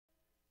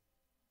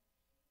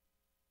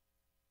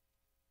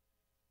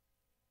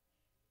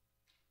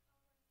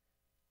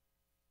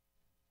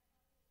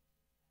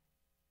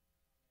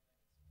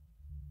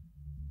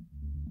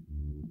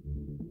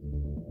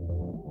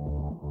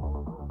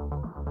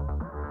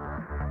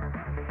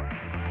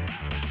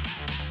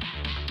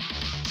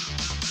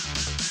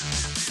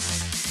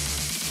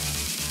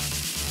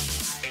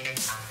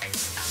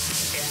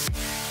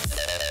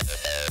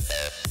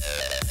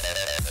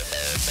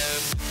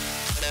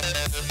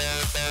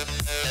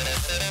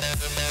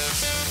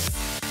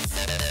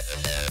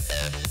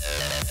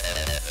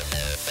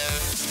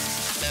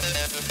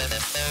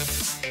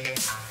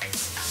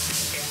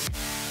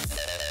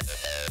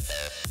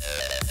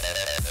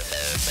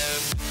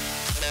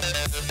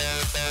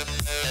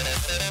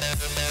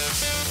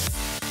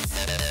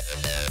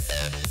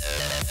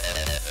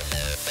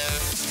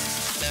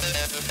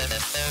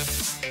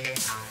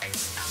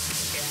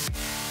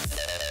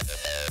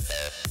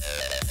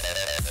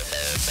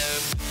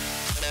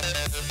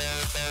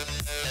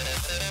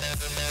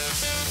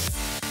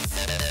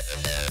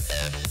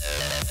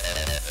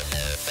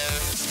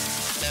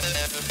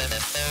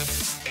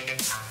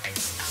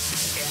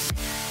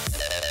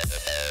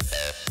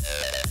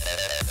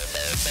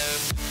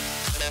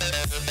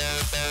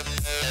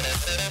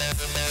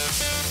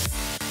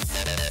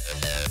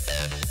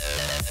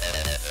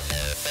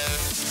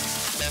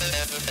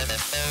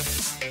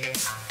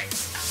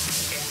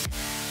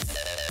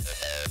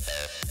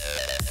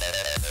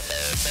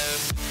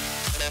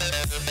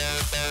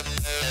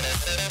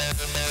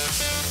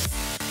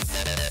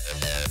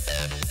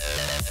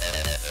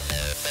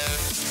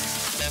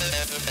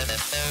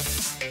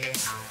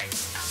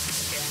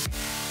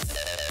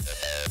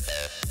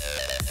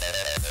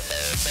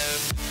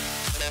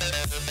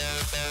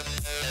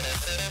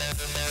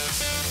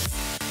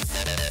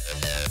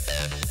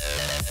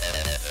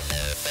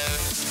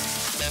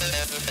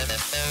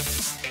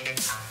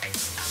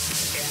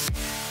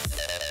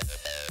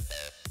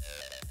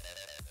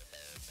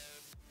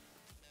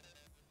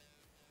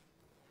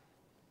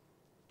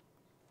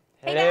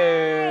Hey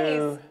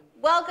guys!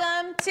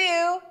 Welcome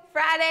to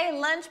Friday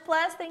Lunch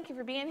Plus. Thank you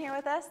for being here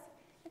with us.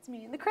 It's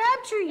me and the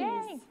Crabtrees.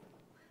 Yay.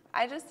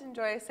 I just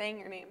enjoy saying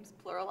your names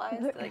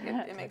pluralized. Like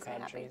it makes me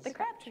happy. The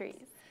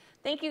Crabtrees.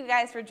 Thank you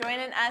guys for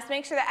joining us.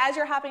 Make sure that as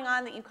you're hopping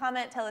on that you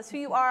comment, tell us who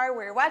you are,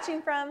 where you're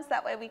watching from, so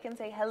that way we can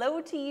say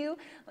hello to you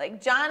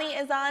like Johnny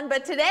is on.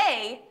 But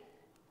today,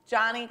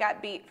 Johnny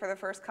got beat for the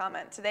first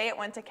comment. Today it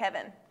went to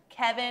Kevin.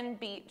 Kevin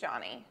beat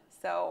Johnny.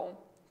 So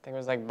I think it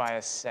was like by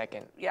a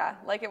second. Yeah,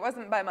 like it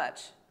wasn't by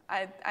much.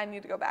 I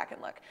need to go back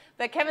and look.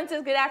 But Kevin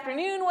says, good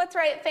afternoon, What's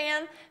Right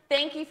fam.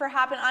 Thank you for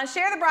hopping on.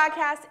 Share the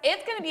broadcast.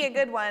 It's going to be a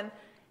good one.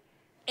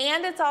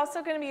 And it's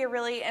also going to be a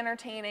really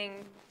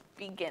entertaining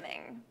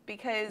beginning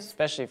because...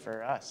 Especially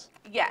for us.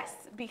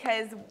 Yes,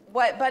 because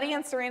what Buddy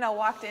and Serena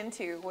walked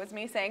into was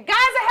me saying, guys,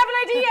 I have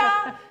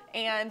an idea.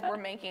 And we're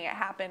making it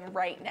happen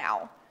right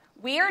now.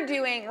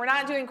 We're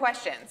not doing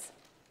questions,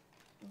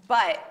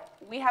 but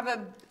we have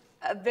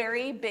a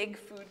very big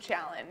food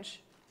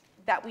challenge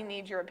that we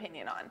need your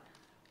opinion on.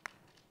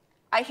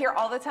 I hear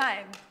all the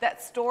time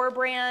that store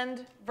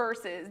brand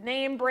versus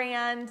name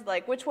brand,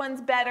 like which one's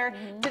better.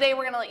 Mm-hmm. Today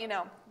we're gonna let you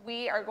know.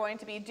 We are going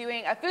to be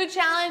doing a food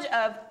challenge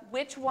of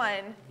which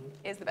one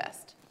is the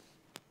best.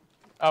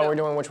 Oh, so, we're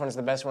doing which one's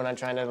the best. We're not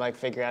trying to like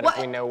figure out if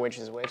we know which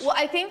is which. Well,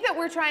 I think that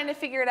we're trying to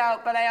figure it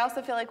out, but I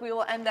also feel like we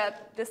will end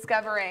up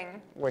discovering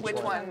which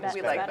one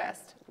we like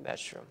best.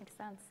 That's true. Makes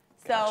sense.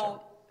 So Gotcha.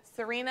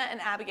 Serena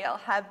and Abigail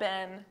have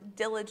been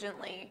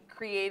diligently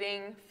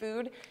creating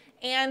food,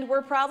 and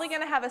we're probably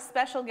going to have a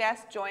special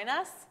guest join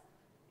us.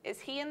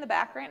 Is he in the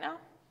back right now?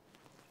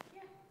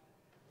 Yeah.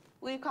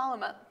 Will you call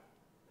him up?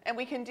 And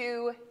we can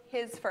do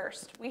his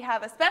first. We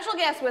have a special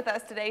guest with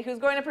us today who's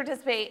going to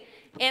participate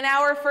in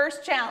our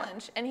first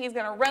challenge, and he's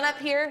going to run up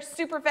here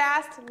super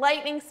fast,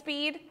 lightning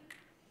speed.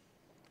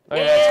 Look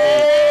at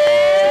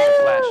that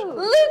speed. Flash.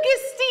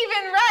 Lucas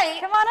Stephen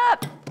Wright. Come on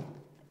up.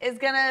 Is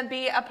going to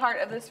be a part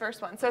of this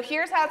first one. So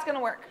here's how it's going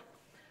to work.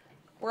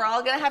 We're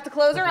all going to have to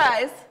close our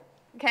eyes,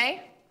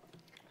 okay?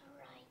 All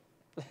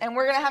right. And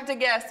we're going to have to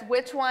guess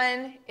which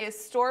one is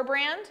store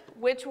brand,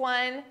 which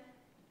one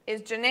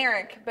is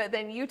generic, but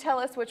then you tell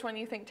us which one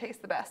you think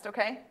tastes the best,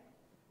 okay?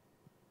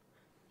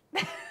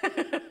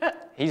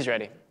 He's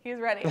ready. He's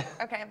ready.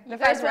 Okay. You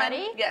guys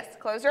ready? Yes.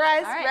 Close your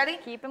eyes. All right. Ready?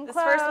 Keep them closed.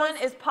 This first one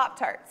is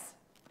Pop-Tarts.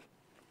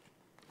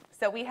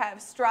 So we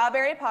have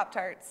strawberry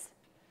Pop-Tarts.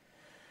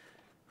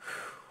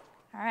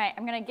 All right,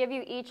 I'm going to give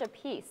you each a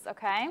piece,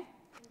 okay?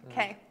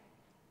 Okay.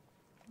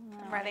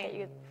 I'm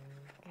ready.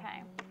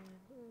 Okay.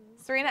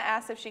 Serena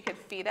asked if she could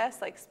feed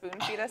us, like spoon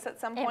feed us at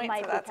some point,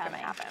 so that's going to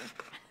happen.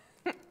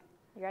 You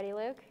ready,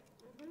 Luke?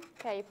 Mm-hmm.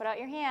 Okay, you put out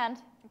your hand.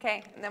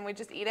 Okay, and then we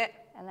just eat it?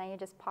 And then you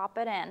just pop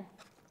it in.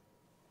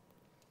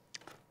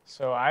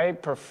 So I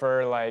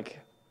prefer like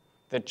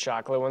the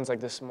chocolate ones, like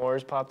the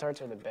s'mores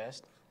Pop-Tarts are the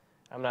best.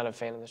 I'm not a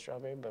fan of the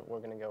strawberry, but we're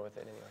going to go with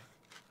it anyway.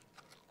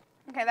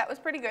 Okay, that was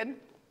pretty good.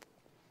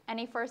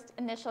 Any first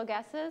initial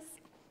guesses?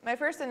 My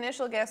first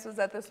initial guess was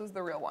that this was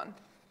the real one.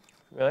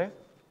 Really?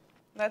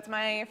 That's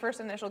my first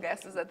initial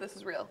guess, is that this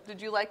is real.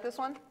 Did you like this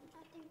one?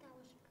 I think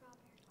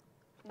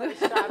that was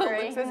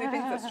strawberry. Luke says he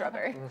thinks it's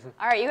strawberry.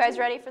 All right, you guys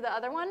ready for the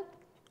other one?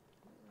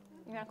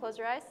 You gonna close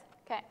your eyes?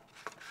 Okay.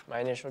 My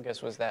initial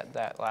guess was that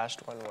that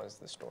last one was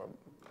the store,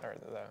 or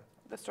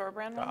the store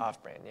brand the one?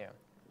 off-brand, yeah.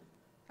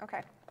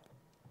 Okay.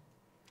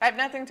 I have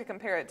nothing to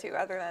compare it to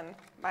other than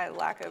my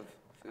lack of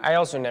food. I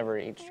also never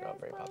eat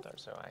strawberry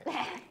Pop-Tarts, so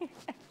I...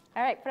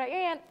 All right, put out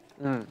your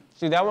hand.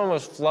 See, that one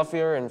was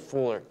fluffier and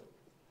fuller.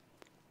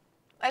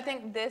 I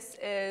think this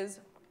is.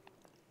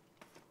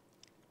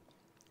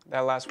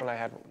 That last one I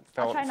had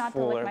felt try not to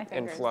lick fuller my and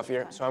fingers this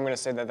fluffier, time. so I'm going to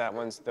say that that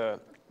one's the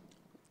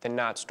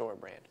not store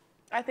brand.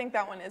 I think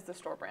that one is the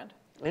store brand.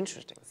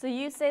 Interesting. So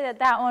you say that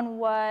that one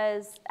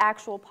was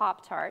actual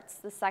Pop-Tarts,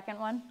 the second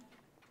one,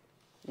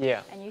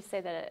 Yeah. and you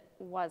say that it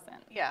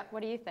wasn't. Yeah.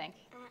 What do you think?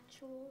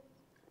 Actual.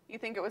 You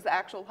think it was the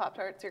actual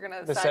Pop-Tarts? You're going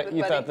to The side with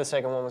you Buddy? thought the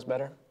second one was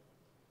better?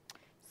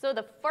 So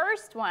the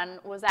first one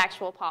was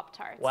actual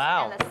Pop-Tarts.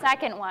 Wow. And the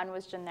second one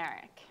was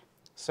generic.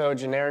 So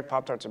generic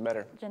Pop-Tarts are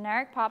better.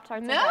 Generic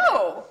Pop-Tarts are better.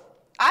 No!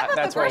 I thought the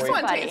That's what first we-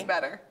 one Buddy. tastes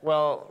better.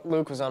 Well,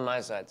 Luke was on my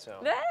side,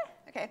 so.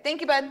 Okay,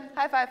 thank you, bud.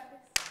 High five.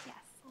 Yes.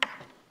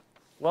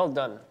 Well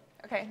done.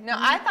 Okay, no,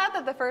 I thought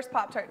that the first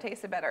Pop-Tart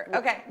tasted better.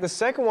 Okay, The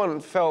second one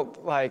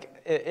felt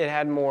like it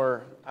had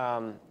more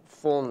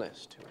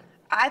fullness to it.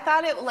 I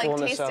thought it like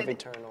Fullness of tasted.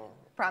 eternal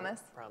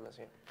Promise. promise,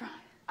 yeah.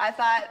 I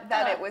thought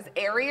that it was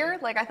airier.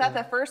 Like I thought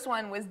the first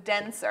one was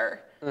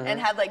denser and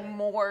had like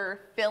more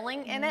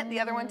filling in it. The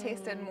other one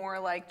tasted more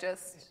like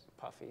just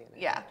Puffy. In it.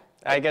 yeah.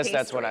 I like guess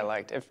that's what I pastry.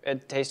 liked.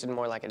 It tasted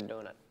more like a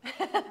donut.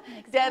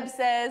 Deb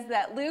says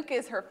that Luke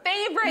is her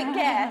favorite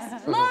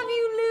guest. Love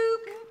you,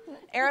 Luke.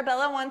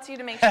 Arabella wants you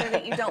to make sure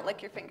that you don't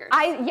lick your fingers.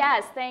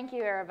 Yes, thank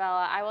you,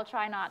 Arabella. I will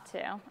try not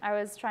to. I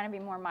was trying to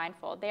be more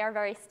mindful. They are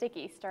very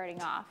sticky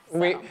starting off.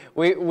 So.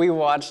 We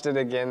watched it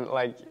again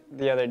like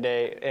the other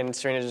day, and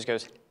Serena just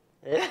goes.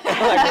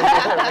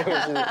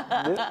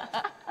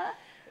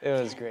 It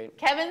was great.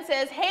 Kevin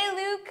says, "Hey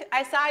Luke,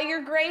 I saw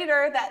your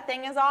grater. That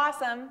thing is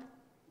awesome."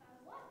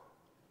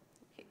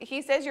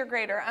 He says your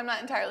grater. I'm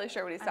not entirely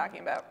sure what he's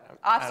talking about.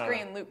 Off don't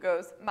screen, Luke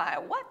goes, "My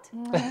what?"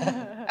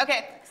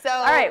 Okay, so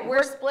right,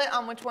 we're split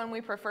on which one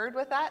we preferred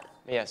with that.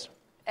 Yes.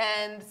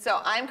 And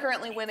so I'm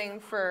currently winning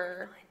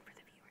for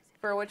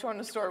which one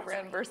was store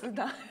brand versus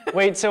not.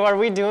 Wait, so are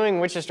we doing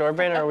which is store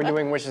brand or are we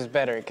doing which is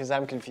better? Because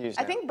I'm confused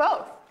I now. think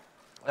both.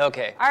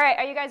 Okay. All right,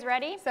 are you guys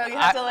ready? So you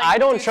have to like I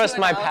don't do trust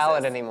two my analysis.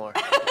 palate anymore.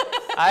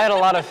 I had a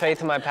lot of faith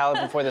in my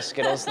palate before the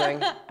Skittles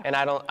thing, and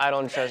I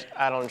don't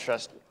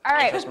trust. All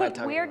right, trust my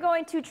tongue we are anymore.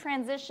 going to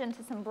transition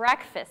to some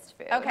breakfast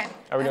food. Okay.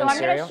 Are we So doing I'm going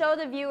cereal? to show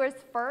the viewers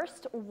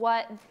first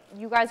what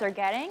you guys are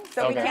getting.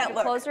 So we Okay. can't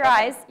look. Close your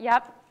Okay. eyes.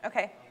 Yep.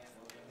 Okay.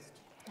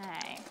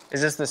 Okay.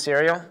 Is this the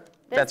cereal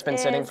that's This been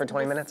sitting is for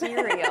 20 the minutes?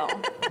 Cereal.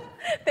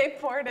 They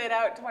poured it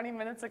out 20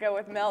 minutes ago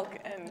with milk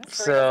and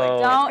So-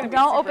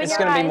 Don't open It's your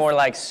going to eyes. be more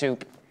like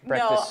soup,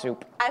 breakfast no,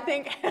 soup. I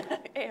think,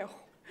 ew.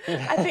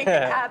 I think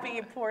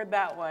Abby poured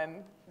that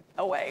one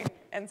away.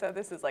 And so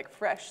this is like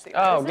fresh cereal.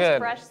 Oh, This good. is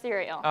fresh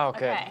cereal. Oh,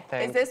 good. Okay.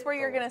 Thank Is this where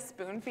you're going to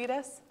spoon feed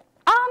us?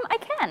 I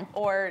can.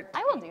 Or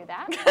I will do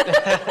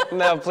that.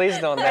 No, please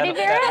don't. Ready,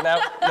 Barat?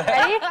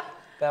 Ready?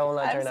 That will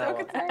not I'm turn so out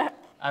well. concerned.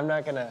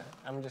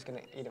 I'm just gonna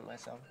eat it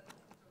myself.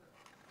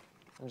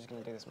 I'm just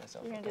gonna do this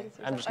myself. You're gonna do okay? this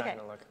I'm yourself? just not Okay.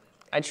 gonna look.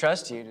 I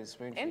trust you to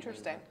spoon feed me,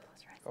 Interesting.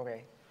 but-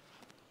 Okay.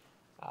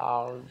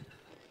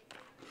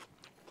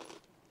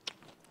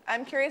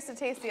 I'm curious to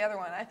taste the other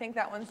one. I think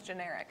that one's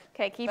generic.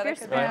 Okay, keep But your it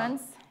could be wrong.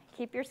 spoons.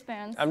 Keep your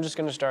spoons. I'm just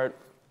gonna start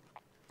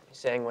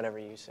saying whatever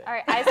you say. All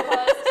right, eyes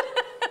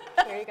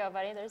closed. Here you go,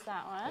 buddy. There's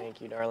that one. Thank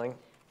you, darling.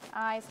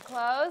 Eyes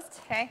closed.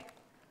 Okay.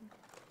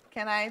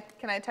 Can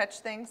I touch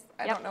things?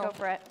 I Yep, don't know. go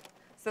for it.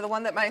 So the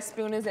one that my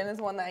spoon is in is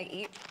the one that I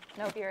eat.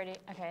 Nope, you already.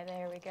 Okay,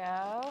 there we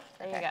go.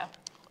 There you Okay.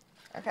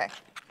 go. Okay.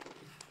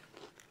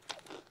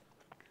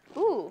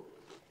 Ooh,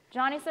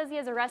 Johnny says he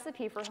has a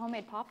recipe for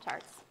homemade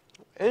Pop-Tarts.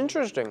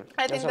 Interesting.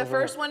 I That think the sounds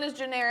first really- one is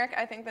generic.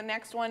 I think the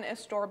next one is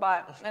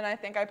store-bought, and I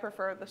think I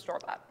prefer the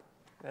store-bought.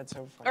 That's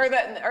so Or funny.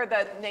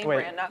 the name Wait.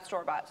 brand, not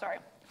store-bought, sorry.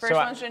 First So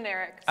I- one's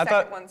generic, I second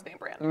thought- one's name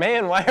brand.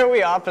 Man, why are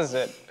we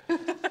opposite?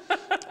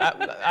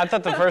 I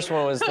thought the first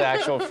one was the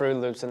actual Fruit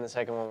Loops and the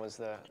second one was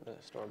the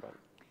store-bought.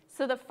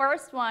 So the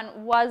first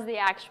one was the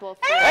actual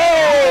food,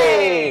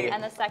 Hey!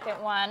 and the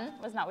second one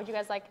was not. Would you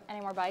guys like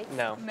any more bites?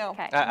 No. No.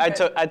 Okay. I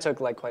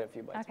took like quite a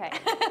few bites. Okay.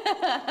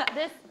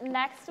 This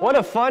next one. What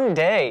a fun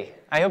day.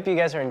 I hope you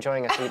guys are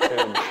enjoying us eat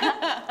food.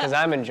 Because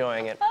I'm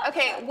enjoying it.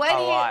 Okay, what A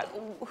do you, lot.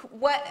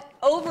 what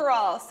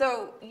overall,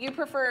 so you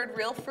preferred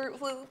real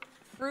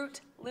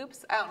Fruit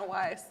Loops? I don't know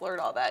why I slurred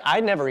all that. I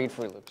never eat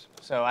Fruit Loops,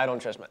 so I don't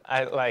trust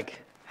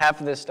half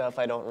of this stuff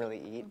I don't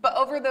really eat. But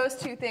over those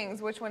two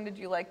things, which one did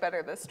you like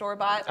better, the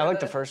store-bought? I or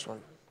like the first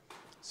one.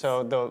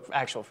 So the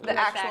actual Fruit The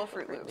Loops. actual Exact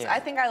Fruit Loops. Yeah. I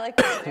think I like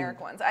the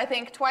generic ones. I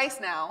think twice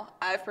now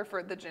I've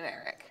preferred the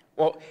generic.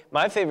 Well,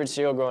 my favorite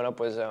cereal growing up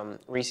was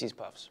Reese's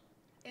Puffs.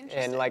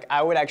 And like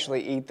I would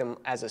actually eat them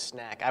as a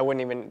snack. I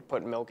wouldn't even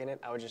put milk in it.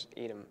 I would just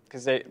eat them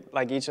because they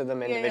like each of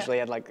them yeah. individually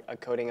had like a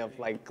coating of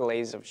like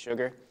glaze of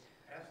sugar.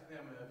 Ask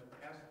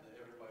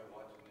everybody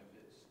watching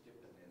if it's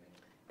skipping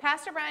any.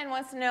 Pastor Bryan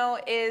wants to know,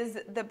 is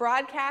the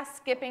broadcast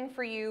skipping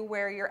for you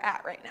where you're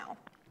at right now?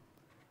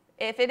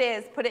 If it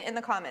is, put it in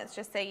the comments.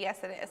 Just say, yes,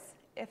 it is.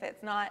 If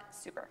it's not,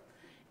 super.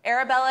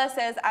 Arabella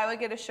says, I would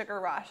get a sugar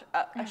rush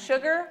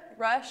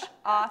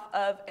off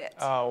of it.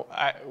 Oh,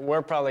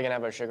 we're probably gonna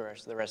have a sugar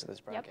rush the rest of this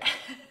broadcast.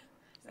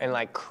 And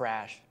like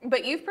crash.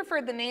 But you've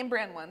preferred the name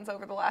brand ones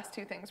over the last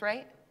two things,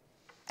 right?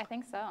 I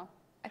think so.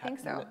 I think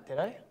so. Did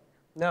I?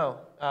 No,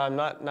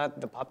 not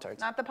the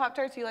Pop-Tarts. Not the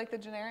Pop-Tarts, you like the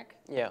generic?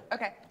 Yeah.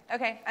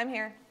 Okay, I'm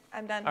here.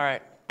 I'm done. All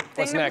right.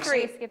 What's number next?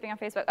 3. Skipping on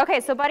Facebook. Okay,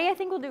 so Buddy, I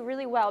think will do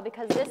really well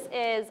because this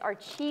is our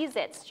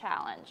Cheez-Its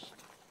challenge.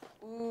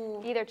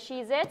 Ooh, Either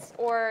Cheez-Its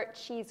or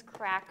cheese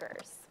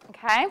crackers.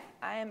 Okay?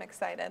 I am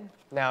excited.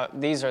 Now,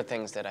 these are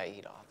things that I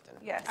eat often.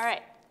 Yes. All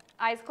right.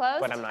 Eyes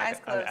closed. But I'm not. Eyes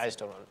closed. I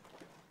still don't.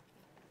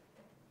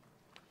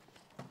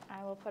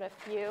 I will put a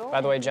few.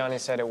 By the way, Johnny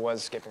said it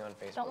was skipping on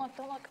Facebook. Don't look,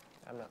 don't look.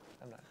 I'm not.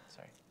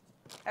 Sorry.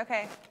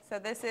 Okay, so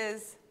this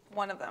is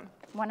one of them.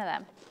 One of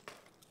them.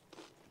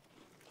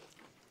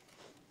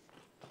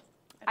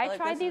 I I feel like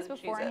tried this these is a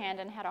Cheez-It. beforehand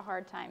and had a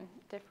hard time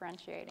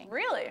differentiating.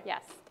 Really?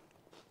 Yes.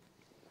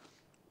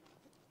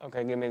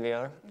 Okay, give me the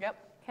other. Yep.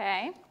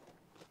 Okay.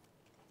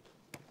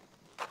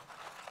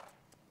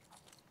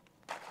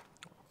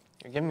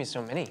 You're giving me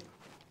so many.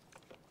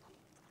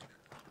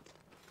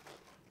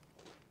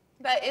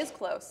 That is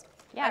close.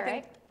 Yeah, I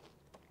right? think-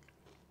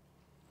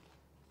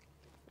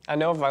 I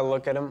know if I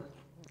look at them,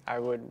 I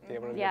would be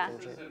able to Yeah. This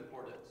differentiate. is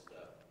important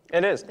stuff.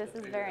 It is. This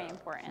is very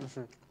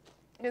important.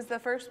 Is the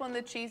first one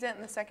the Cheez-It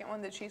and the second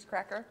one the cheese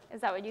cracker?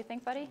 Is that what you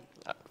think, Buddy?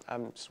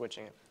 I'm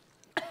switching it.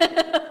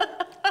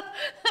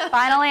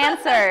 Final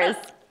answers.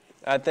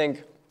 I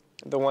think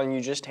the one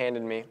you just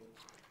handed me.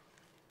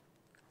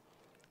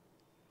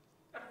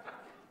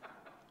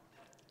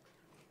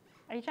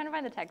 Are you trying to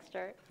find the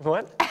texture?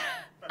 What?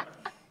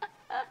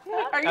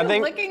 Are you I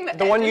think licking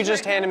the one you edges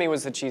just right handed now? me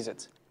was the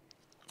Cheez-Its.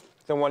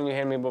 The one you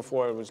handed me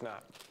before was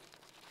not.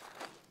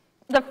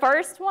 The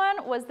first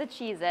one was the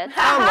Cheez-Its.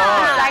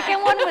 The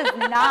second one was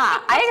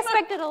not. I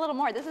expected a little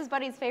more. This is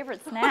Buddy's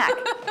favorite snack.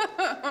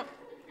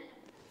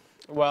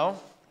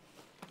 Well,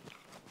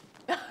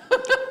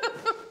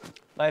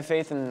 my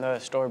faith in the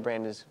store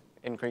brand is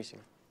increasing.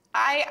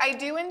 I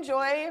do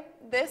enjoy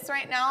this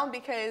right now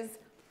because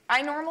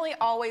I normally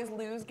always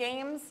lose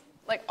games,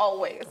 like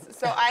always.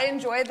 So I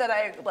enjoy that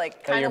I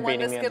like kind you're of won the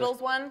beating me at this.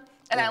 Skittles one,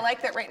 and I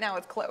like that right now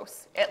it's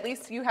close. At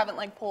least you haven't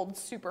like pulled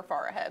super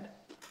far ahead.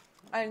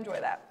 I enjoy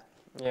that.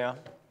 Yeah.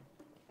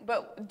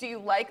 But do you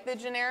like the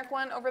generic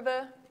one over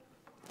the,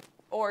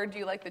 or do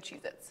you like the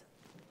Cheez-Its?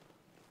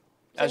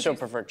 I still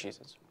prefer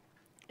Cheez-Its.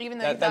 Even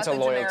though you That's thought a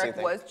the loyalty generic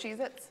thing. was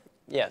Cheez-Its?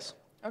 Yes.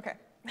 Okay.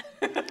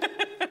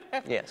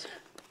 Yes.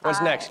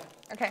 What's next?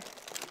 Okay.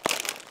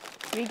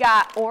 We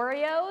got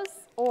Oreos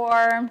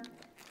or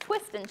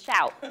Twist and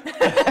Shout.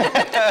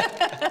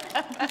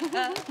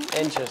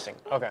 Interesting.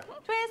 Okay.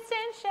 Twist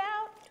and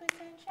shout, twist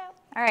and shout.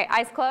 All right,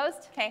 eyes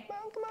closed. Okay.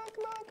 Come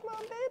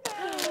on,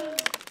 baby.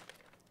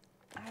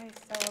 I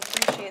so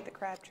appreciate the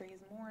crab trees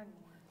more and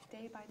more,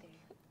 day by day.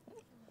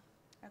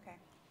 Okay.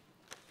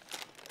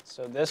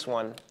 So this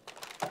one.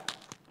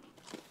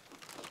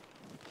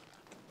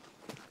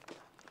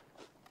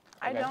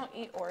 I Okay. don't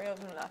eat Oreos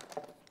enough.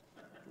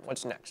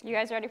 What's next? You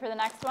guys ready for the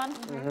next one?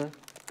 Mm-hmm.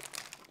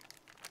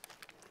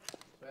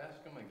 So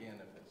ask them again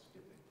if it's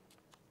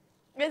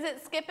skipping. Is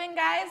it skipping,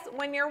 guys?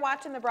 When you're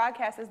watching the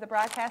broadcast, is the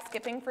broadcast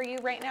skipping for you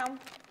right now?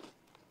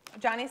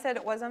 Johnny said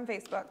it was on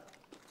Facebook.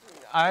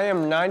 I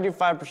am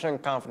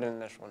 95% confident in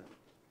this one.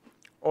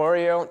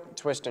 Oreo,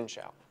 Twist and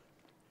Shout.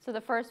 So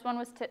the first one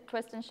was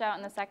Twist and Shout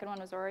and the second one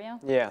was Oreo?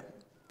 Yeah.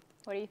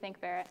 What do you think,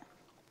 Barrett?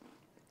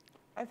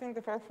 I think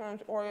the first one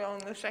was Oreo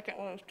and the second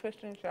one was Twist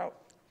and Shout.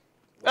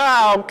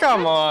 Oh,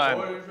 come on.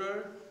 What is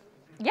it?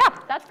 Yeah,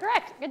 that's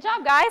correct. Good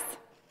job, guys.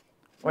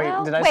 Wait,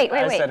 Well, did I? wait,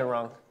 I wait. said it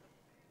wrong.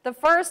 The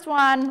first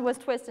one was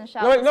Twist and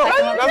Shout. No, the no,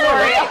 second no, one no, was no,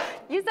 Oreo.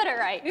 no. You said it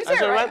right. You I said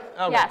said it right.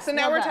 Okay. Yes. So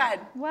now well we're done. tied.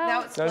 Well,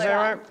 Now it's Did I split say it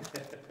up.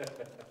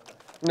 right?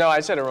 No, I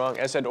said it wrong.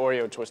 I said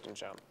Oreo, Twist and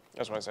Shout.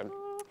 That's what I said.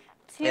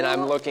 And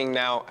I'm looking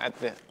now at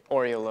the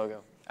Oreo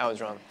logo. I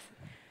was wrong.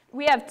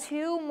 We have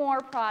 2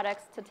 more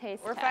products to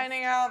taste We're test.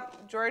 finding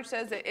out. George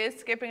says it is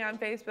skipping on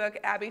Facebook.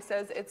 Abby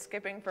says it's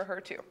skipping for her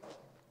too.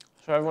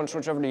 So everyone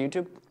switch over to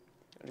YouTube?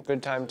 A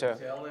good time to.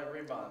 Tell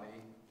everybody,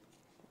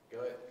 go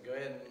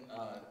ahead and,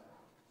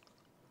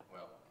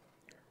 well,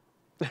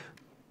 here.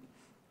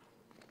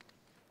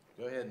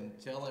 Go ahead and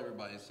tell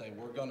everybody, say,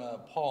 we're gonna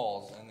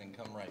pause and then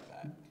come right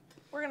back.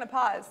 We're gonna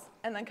pause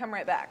and then come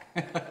right back.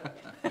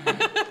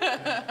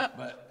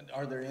 But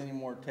are there any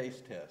more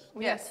taste tests?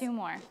 We Yes. have 2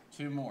 more.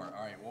 2 more,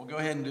 all right, we'll go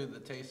ahead and do the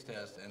taste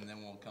test and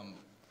then we'll come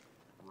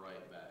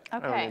right back.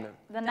 don't Okay. need it.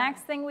 The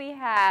next thing we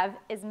have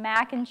is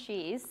mac and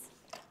cheese.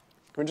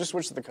 Can we just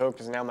switch to the Coke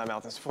because now my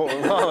mouth is full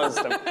of all this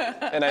stuff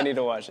and I need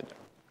to wash it down.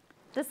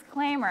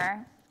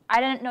 Disclaimer,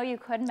 I didn't know you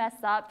could mess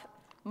up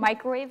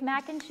microwave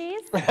mac and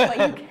cheese, but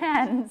you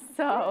can,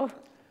 so.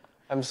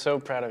 I'm so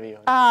proud of you.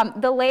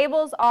 The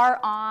labels are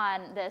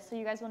on this, so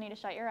you guys will need to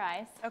shut your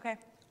eyes. Okay.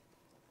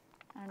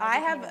 don't know if I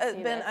you can have even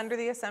see been this. under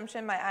the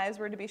assumption my eyes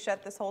were to be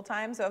shut this whole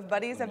time, so if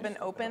Buddy's have been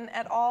open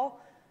at all,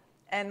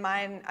 and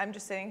mine, I'm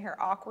just sitting here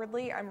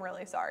awkwardly, I'm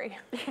really sorry.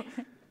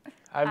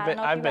 I don't know if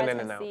I've you been guys in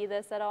and can out. see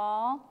this at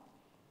all.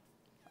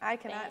 I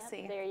cannot Bam,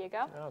 see. There you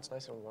go. Oh, it's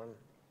nice and warm.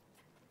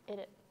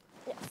 Yes.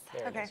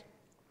 There it Okay. is.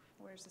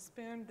 Where's the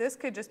spoon? This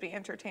could just be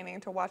entertaining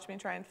to watch me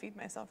try and feed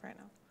myself right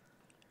now.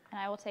 And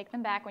I will take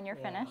them back when you're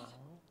finished.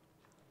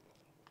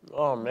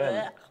 Oh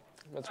man.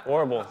 That's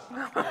horrible.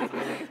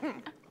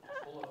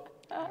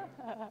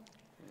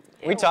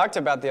 We talked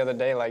about the other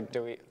day, like,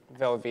 do we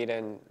Velveeta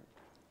and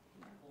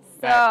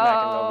mac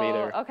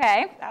and Velveeta?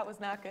 Okay. That was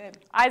not good.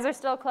 Eyes are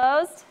still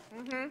closed.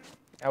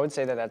 I would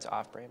say that that's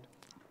off-brand,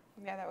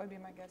 Yeah, that would be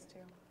my guess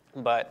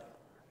too. but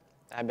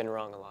I've been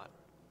wrong a lot.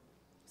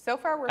 So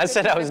far, we're I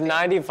said I was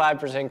 50-50.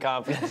 95%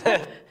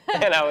 confident,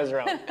 and I was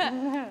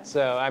wrong.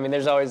 So, I mean,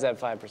 there's always that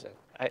 5%.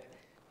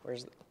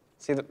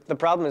 See, the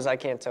problem is I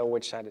can't tell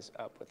which side is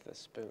up with the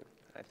spoon.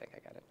 I think I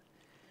got it.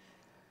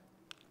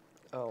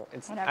 Oh,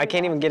 Whenever I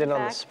can't you even get it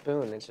on the back.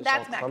 spoon. It's just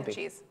That's all mac clumpy. and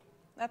cheese.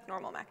 That's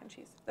normal mac and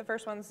cheese. The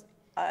first one's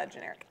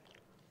generic.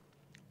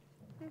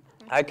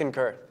 I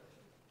concur.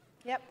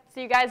 Yep.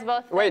 So you guys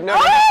both. Wait, no,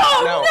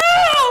 Oh,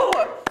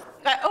 no. no!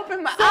 I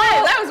opened my eyes.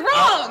 That was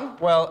wrong.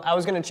 Well, I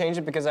was going to change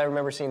it because I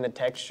remember seeing the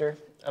texture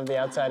of the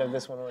outside of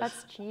this one was,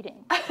 That's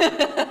cheating.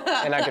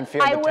 and I could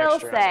feel I the will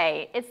texture. of it.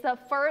 say, it's the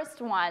first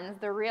ones,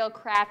 the real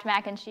Kraft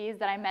mac and cheese,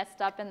 that I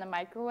messed up in the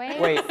microwave.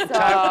 Wait, so...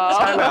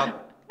 time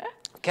out.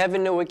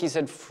 Kevin Nowicki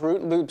said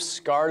Fruit Loops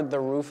scarred the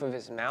roof of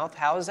his mouth.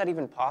 How is that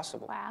even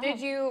possible? Wow. Did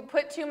you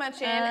put too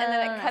much in and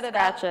then it cut it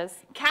scratches.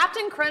 up?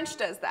 Captain Crunch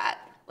does that.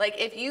 Like,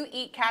 if you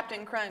eat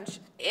Captain Crunch,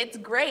 it's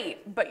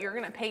great, but you're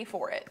going to pay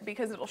for it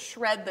because it'll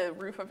shred the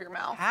roof of your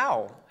mouth.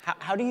 How?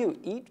 How do you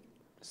eat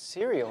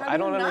cereal? How do I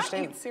don't you not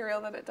understand. eat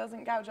cereal that it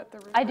doesn't gouge up the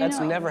roof? I do That's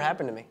know. never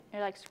happened to me. It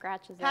like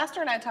scratches it.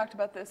 Pastor and I talked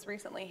about this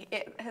recently.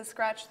 It has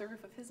scratched the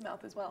roof of his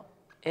mouth as well.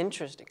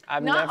 Interesting.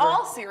 I've Not never.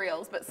 all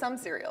cereals, but some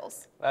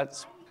cereals.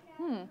 That's.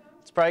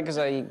 It's probably because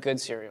I eat good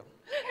cereal.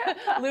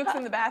 Luke's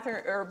in the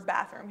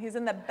bathroom. He's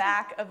in the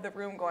back of the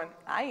room going,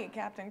 I eat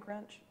Captain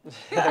Crunch.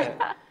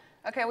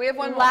 Okay, we have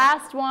one more.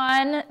 Last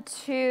one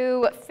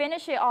to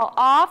finish it all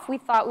off. We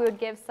thought we would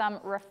give some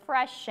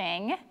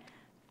refreshing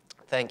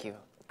Thank you.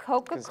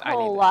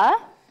 Coca-Cola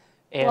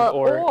And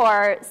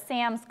or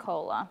Sam's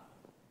Cola.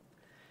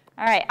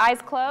 All right,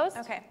 eyes closed.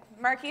 Okay,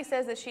 Marquis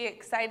says that she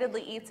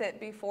excitedly eats it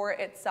before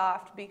it's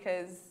soft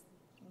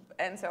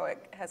and so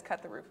it has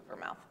cut the roof of her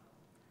mouth.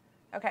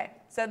 Okay,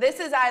 so this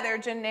is either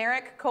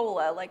generic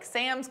cola, like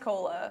Sam's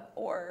Cola,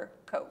 or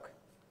Coke.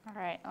 All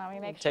right, let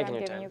me make sure I'm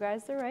giving you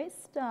guys the right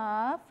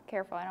stuff.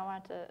 Careful, I don't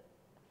want it to.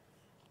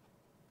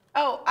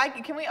 Oh,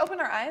 can we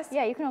open our eyes?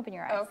 Yeah, you can open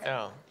your eyes. Okay.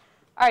 Oh.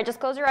 All right, just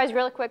close your eyes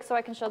really quick so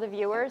I can show the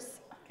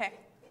viewers. Okay.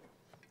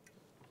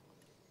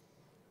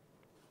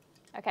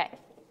 Okay,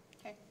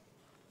 Okay.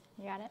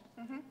 you got it?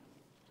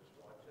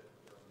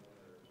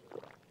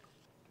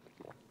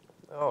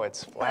 Oh,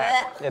 it's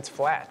flat. It's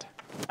flat.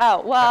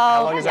 Oh, well.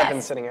 How long has that been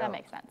yes, sitting That out?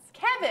 makes sense.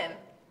 Kevin,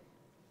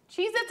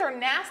 Cheez-Its are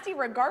nasty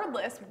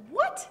regardless.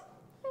 What?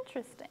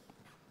 Interesting.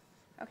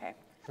 Okay.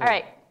 All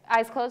right,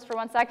 eyes closed for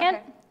 1 second.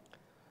 Okay.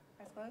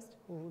 Eyes closed?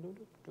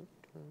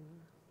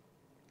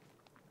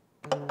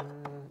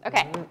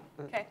 Okay.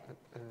 Okay.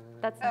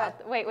 That's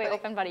not. Wait, buddy.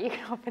 open, buddy. You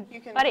can open. You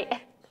can- Buddy.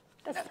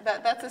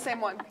 That's the same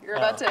one. You're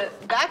about to,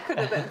 that could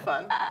have been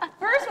fun.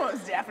 First one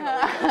was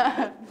definitely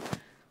good.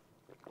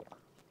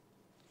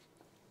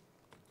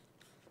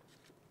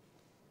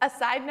 A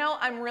side note,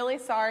 I'm really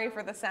sorry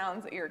for the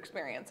sounds that you're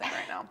experiencing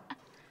right now.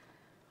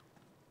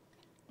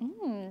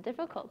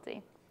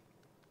 Difficulty.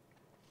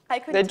 I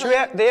couldn't tell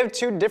you, They have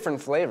two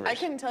different flavors. I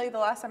couldn't tell you the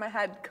last time I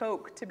had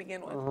Coke to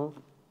begin with.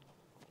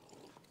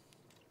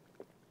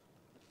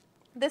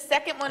 The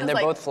second one And is they're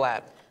like, both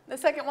flat. the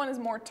second one is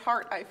more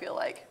tart, I feel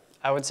like.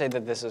 I would say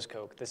that this is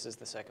Coke. This is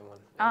the second one.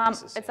 and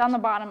this is It's on Sam's. the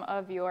bottom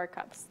of your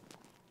cups.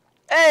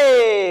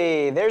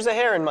 Hey, there's a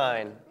hair in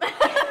mine.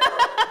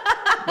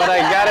 But I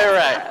got it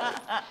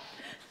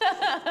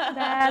right.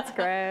 That's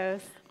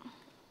gross.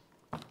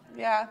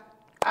 Yeah,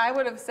 I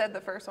would have said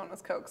the first one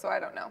was Coke, so I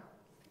don't know.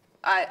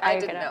 I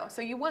didn't know,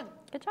 so you won.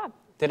 Good job.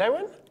 Did I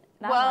win?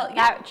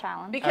 That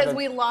challenge. Because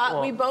we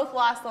both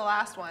lost the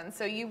last one,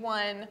 so you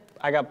won.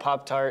 I got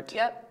Pop-Tart.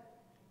 Yep.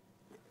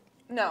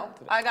 No,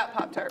 I got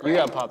Pop-Tart, right? You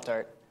got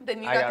Pop-Tart.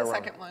 Then you I got got the it wrong.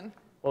 second one.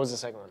 What was the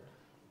second one?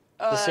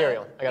 The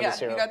cereal. I got yeah, the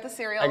cereal. you got the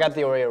cereal. I got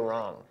the Oreo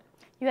wrong.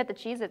 You got the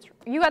Cheez-Its.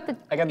 You got the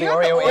I got the You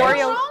got the Oreo. Oreo and-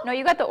 wrong? No,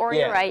 you got the Oreo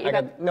Yeah, right. You I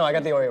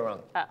got the Oreo wrong.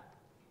 Oh.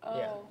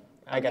 Yeah.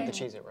 I got the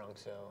Cheez-It wrong,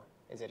 so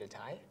is it a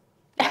tie?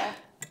 Yeah,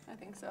 I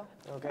think so.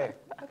 Okay.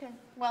 Okay,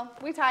 well,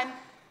 we tied.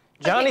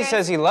 Johnny guys.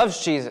 says he loves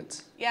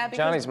Cheez-Its. Yeah, because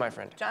Johnny's my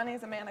friend.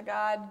 Johnny's a man of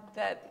God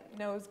that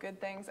knows good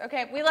things.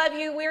 Okay, we love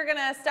you. We're going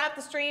to stop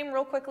the stream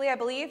real quickly, I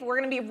believe. We're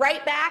going to be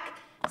right back.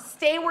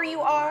 Stay where you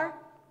are.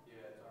 Yeah,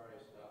 it's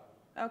already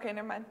stopped. Okay,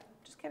 never mind.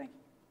 Just kidding.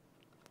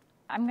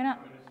 I'm gonna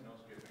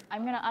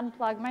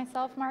unplug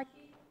myself, Mark.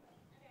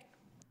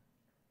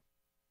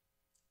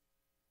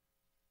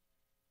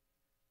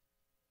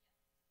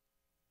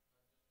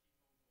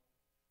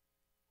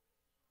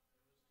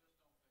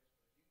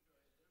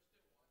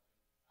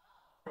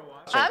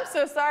 I'm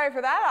so sorry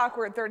for that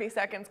awkward 30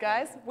 seconds,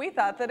 guys. We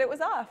thought that it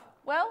was off.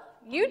 Well,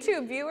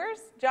 YouTube viewers,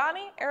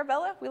 Johnny,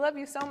 Arabella, we love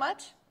you so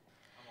much.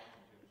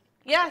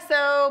 Yeah,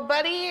 so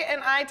Buddy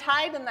and I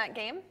tied in that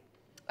game.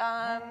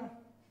 I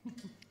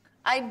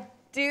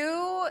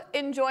do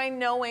enjoy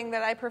knowing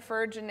that I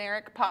prefer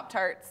generic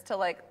Pop-Tarts to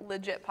like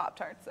legit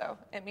Pop-Tarts, though.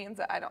 It means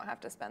that I don't have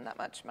to spend that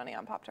much money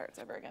on Pop-Tarts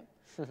ever again.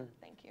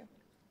 Thank you.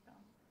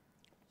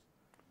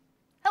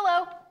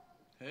 Hello.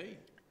 Hey.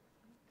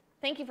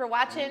 Thank you for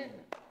watching.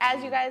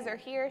 As you guys are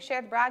here,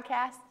 share the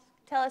broadcast.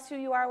 Tell us who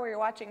you are, where you're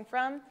watching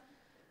from.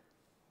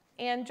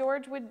 And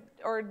George,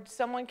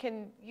 someone,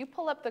 can you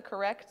pull up the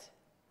correct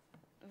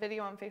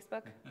video on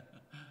Facebook?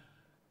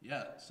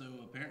 Yeah, so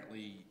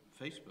apparently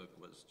Facebook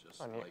was just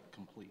like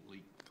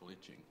completely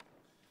glitching.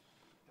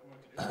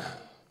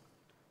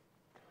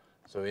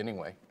 So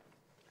anyway,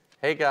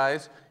 hey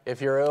guys,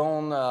 if you're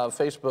on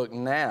Facebook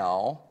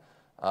now,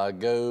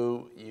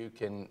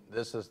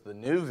 this is the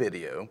new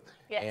video.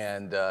 Yes.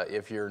 And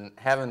if you're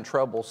having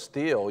trouble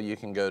still, you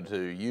can go to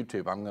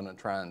YouTube. I'm going to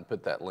try and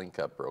put that link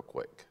up real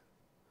quick.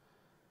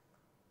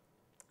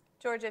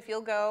 George, if you'll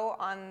go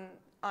on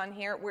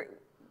here,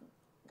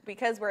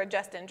 because we're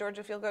adjusting, George,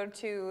 if you'll go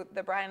to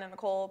the Bryan and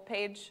Nicole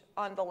page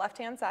on the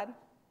left-hand side.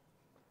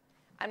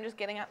 I'm just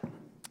getting up.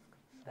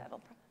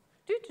 That'll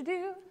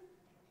do.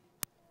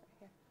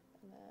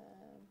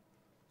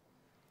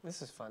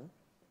 This is fun.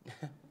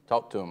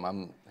 Talk to him.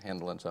 I'm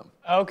handling something.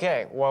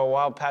 Okay, well,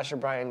 while Pastor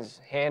Bryan's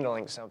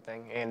handling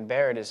something and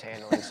Barat is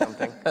handling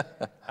something,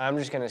 I'm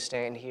just going to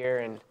stand here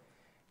and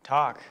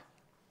talk.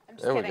 I'm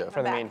just There we kidding. go. I'm For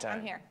the back. meantime.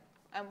 I'm here.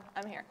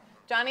 I'm here.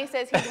 Johnny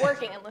says he's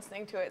working and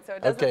listening to it, so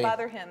it doesn't Okay.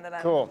 bother him that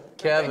I'm Cool.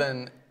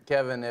 Kevin,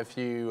 if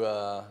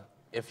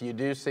you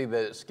do see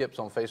that it skips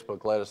on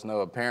Facebook, let us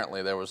know.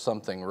 Apparently there was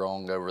something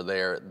wrong over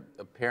there. It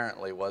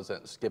apparently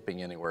wasn't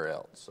skipping anywhere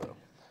else. So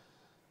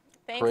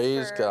Thanks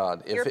praise for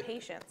God. your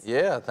patience.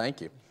 Yeah, thank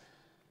you.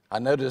 I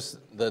noticed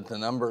that the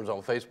numbers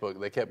on Facebook,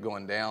 they kept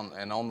going down,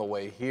 and on the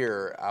way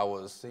here, I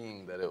was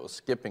seeing that it was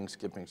skipping.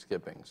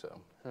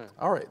 So,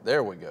 all right,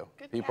 there we go.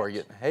 Good People are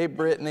catch. getting, hey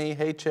Brittany,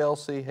 hey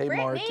Chelsea, hey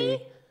Brittany.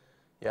 Marky.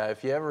 Yeah,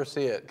 if you ever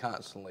see it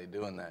constantly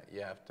doing that,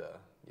 you have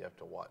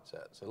to watch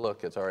that. So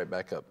look, it's all right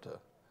back up to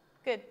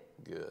Good.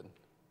 good.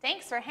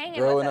 Thanks for hanging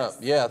Growing with up.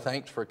 us. Yeah,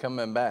 thanks for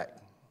coming back.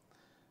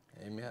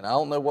 Amen. I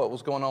don't know what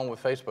was going on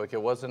with Facebook.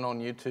 It wasn't on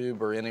YouTube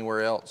or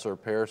anywhere else or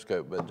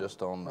Periscope, but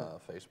just on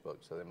Facebook.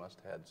 So they must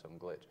have had some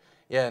glitch.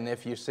 Yeah, and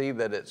if you see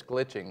that it's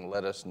glitching,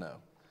 let us know.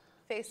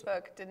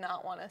 Facebook did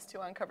not want us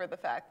to uncover the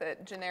fact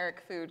that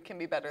generic food can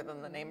be better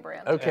than the name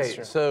brand. Okay,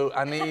 true. so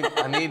I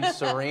need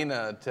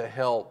Serena to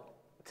help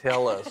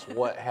tell us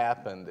what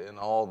happened in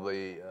all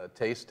the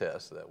taste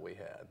tests that we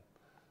had.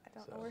 I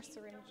don't know where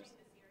Serena just...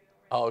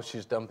 Oh,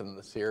 she's dumping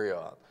the cereal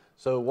out.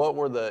 So what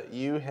were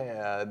you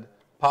had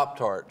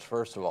Pop-Tarts,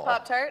 first of all.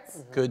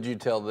 Pop-Tarts? Could you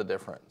tell the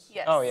difference?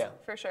 Yes. Oh, yeah.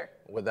 For sure.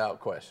 Without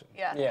question.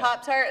 Yeah. Yeah.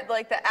 Pop-Tart,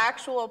 like the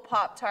actual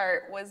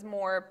Pop-Tart was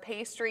more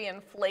pastry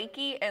and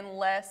flaky and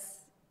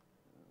less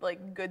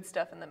like good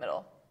stuff in the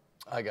middle.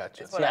 I got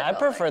you. It's what Yeah, I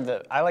felt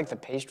prefer I like the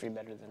pastry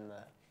better than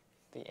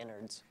the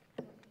innards.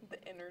 The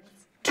innards.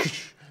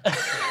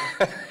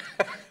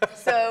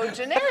 So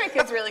generic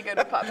is really good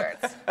with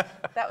Pop-Tarts.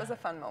 That was a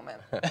fun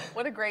moment.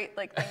 What a great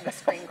thing to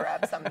screen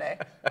grab someday.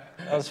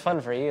 That was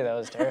fun for you. That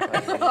was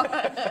terrifying for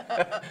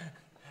me.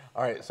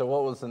 All right, so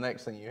what was the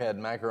next thing? You had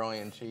macaroni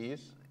and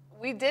cheese?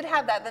 We did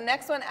have that. The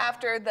next one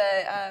after the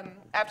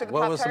Pop-Tarts.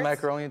 What was the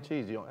macaroni and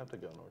cheese? You don't have to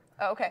go in order.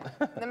 Oh, okay.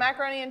 The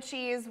macaroni and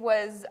cheese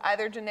was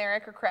either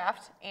generic or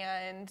Kraft,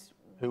 and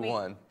Who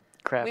won?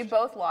 Kraft. we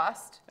both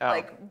lost,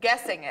 Oh.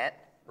 guessing it,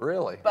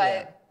 Really?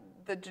 but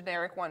the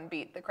generic one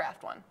beat the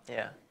Kraft one.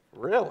 Yeah.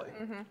 Really?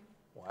 Mm-hmm.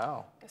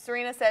 Wow.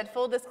 Serena said,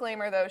 full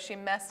disclaimer though, she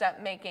messed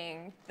up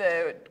making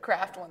the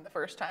Kraft one the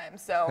first time,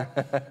 so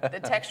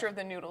the texture of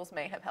the noodles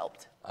may have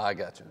helped. I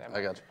got you.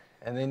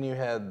 And then you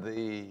had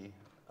the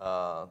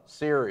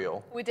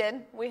cereal. We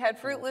did. We had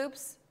Fruit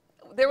Loops.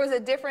 There was a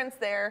difference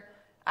there.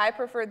 I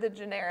preferred the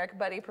generic,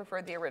 Buddy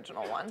preferred the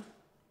original one.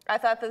 I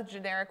thought the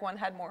generic one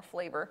had more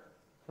flavor.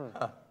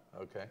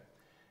 Okay.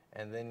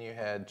 And then you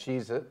had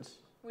Cheez-Its.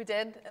 We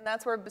did, and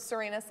that's where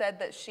Serena said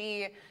that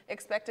she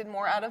expected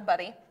more out of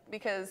Buddy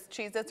because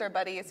Cheez-Its are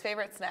Buddy's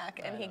favorite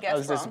snack, and he I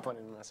was guessed wrong. disappointed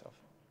in myself.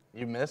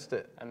 You missed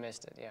it. I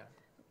missed it,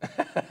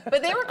 yeah.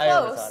 But they were I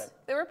overthought close. it.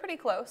 They were pretty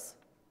close.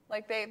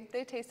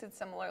 They tasted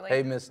similarly.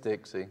 Hey, Miss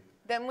Dixie.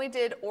 Then we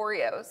did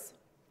Oreos.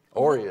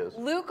 Oreos.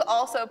 Luke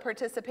also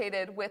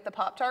participated with the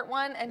Pop-Tart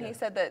one, and he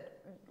said that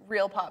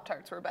real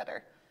Pop-Tarts were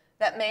better.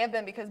 That may have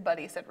been because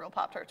Buddy said real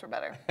Pop-Tarts were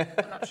better.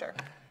 I'm not sure.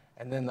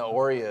 And then the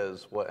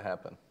Oreos, what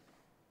happened?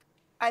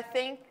 I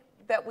think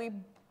that we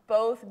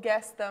both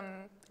guessed them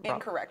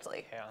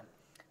incorrectly. Yeah.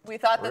 We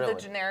thought that Really? the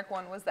generic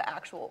one was the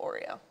actual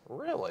Oreo.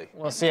 Really?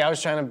 Well, see, I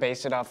was trying to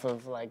base it off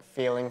of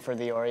feeling for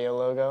the Oreo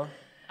logo.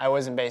 I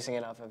wasn't basing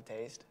it off of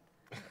taste.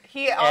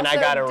 He also And I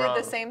got it did wrong.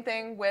 the same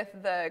thing with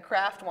the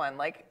Kraft one.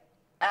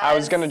 I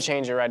was gonna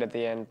change it right at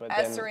the end, but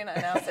As then Serena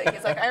announced it,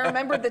 he's like, I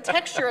rememred the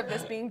texture of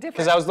this being different.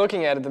 because I was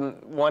looking at it, the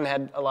one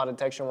had a lot of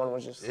texture, one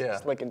was just Yeah.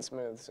 slick and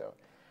smooth. So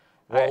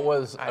What I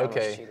was, I almost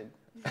okay, cheated.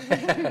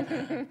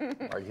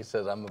 Marky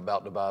says I'm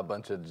about to buy a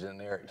bunch of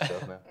generic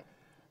stuff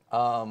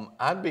now.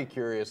 I'd be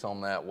curious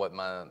on that, what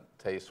my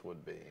taste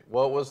would be.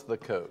 What was the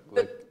Coke?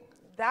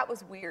 That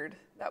was weird.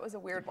 That was a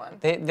weird one.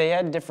 They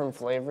had different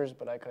flavors,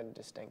 but I couldn't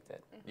distinct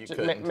it. You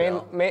couldn't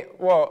tell?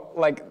 Well,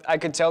 like I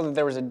could tell that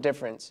there was a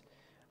difference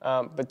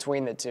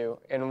between the two,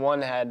 and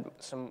one had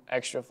some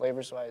extra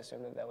flavor, so I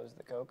assumed that was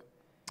the Coke.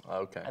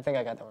 Okay. I think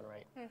I got that one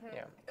right.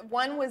 Yeah.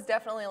 One was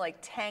definitely like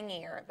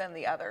tangier than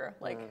the other,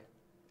 like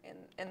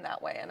in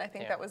that way, and I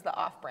think that was the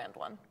off-brand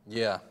one.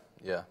 Yeah,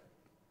 yeah.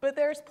 But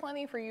there's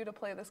plenty for you to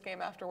play this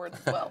game afterwards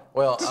as well.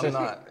 Well, I'm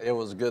not. It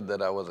was good that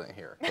I wasn't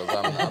here because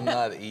I'm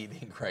not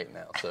eating right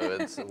now,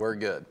 so we're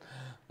good.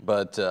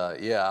 But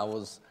yeah, I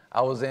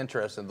was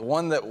interested. The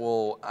one that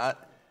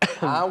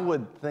I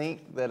would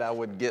think that I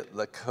would get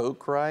the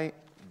Coke right,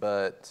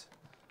 but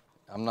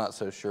I'm not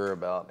so sure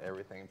about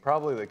everything.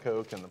 Probably the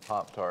Coke and the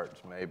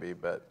Pop-Tarts maybe,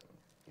 but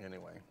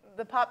anyway.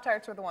 The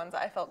Pop-Tarts were the ones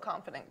I felt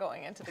confident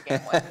going into the game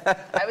with.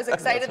 I was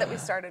excited that we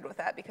started with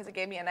that because it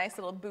gave me a nice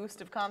little boost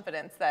of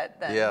confidence that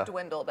then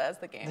dwindled as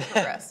the game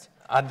progressed.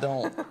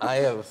 I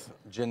have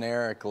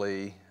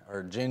generically,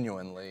 or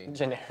genuinely,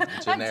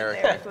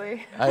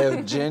 generically, I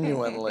have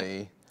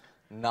genuinely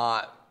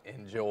not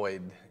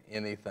enjoyed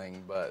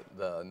anything but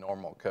the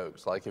normal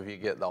Cokes. Like if you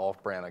get the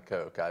off-brand of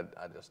Coke, I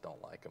just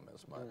don't like them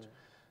as much.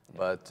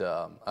 But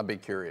I'd be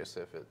curious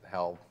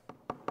how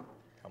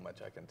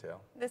much I can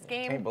tell. This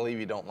game. I can't believe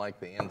you don't like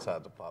the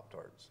insides of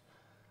Pop-Tarts.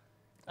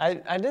 I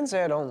didn't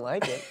say I don't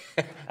like it.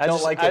 I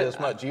don't like it as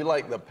much. You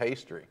like the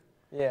pastry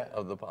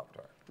of the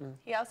Pop-Tart.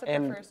 He also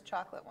prefers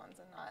chocolate ones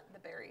and not the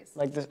berries.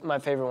 Like my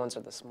favorite ones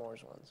are the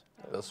s'mores ones.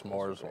 The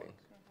s'mores one.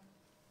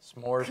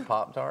 S'mores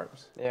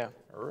Pop-Tarts? Yeah.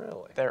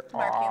 Really? They're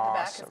Marky in the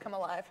back awesome. has come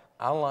alive.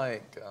 I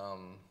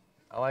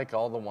like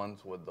all the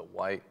ones with the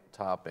white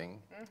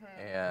topping,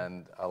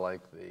 and I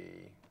like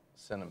the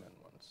cinnamon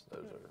ones.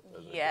 Those are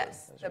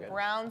Yes, good. the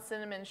brown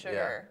cinnamon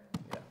sugar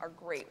are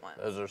great ones.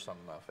 Those are some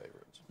of my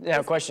favorites.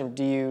 Yeah, question.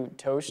 Do you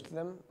toast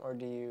them, or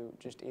do you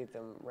just eat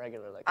them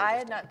regular? Like I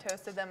had not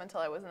toasted them until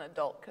I was an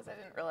adult because I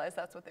didn't realize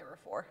that's what they were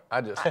for.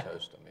 I just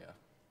toast them,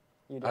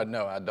 You do?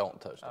 No, I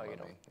don't toast them. Oh, you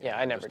don't? Yeah,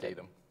 I never just did. eat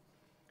them.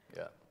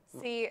 Yeah.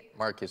 See,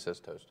 Marky says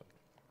toast them.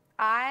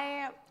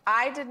 I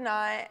did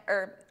not.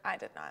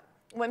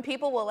 When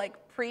people will like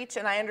preach,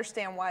 and I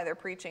understand why they're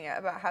preaching it,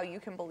 about how you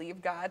can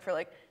believe God for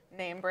like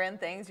name brand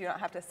things, you don't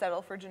have to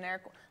settle for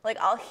generic. Like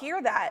I'll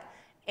hear that,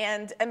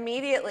 and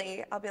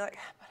immediately I'll be like,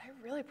 but I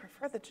really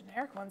prefer the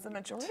generic ones the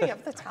majority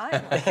of the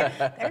time. Like,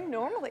 they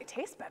normally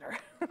taste better.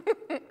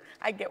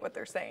 I get what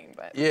they're saying,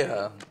 but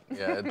Yeah,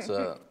 it's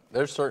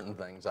there's certain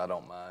things I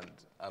don't mind.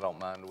 I don't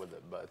mind with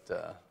it, but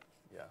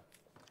yeah.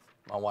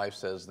 My wife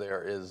says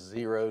there is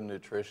zero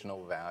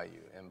nutritional value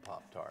in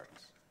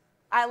Pop-Tarts.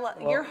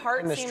 Your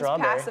heart and the seems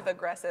strawberry. passive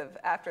aggressive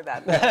after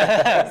that.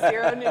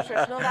 Zero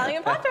nutritional value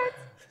in Pop-Tarts.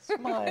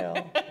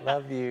 Smile.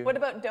 Love you. What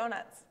about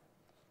donuts?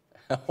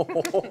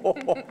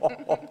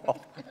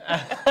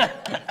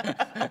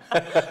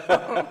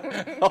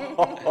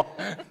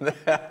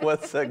 That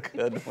was a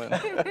good one.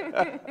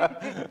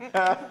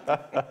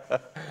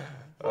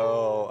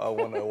 Oh, I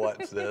want to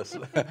watch this.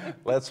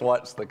 Let's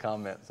watch the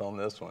comments on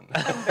this one.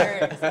 I'm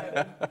very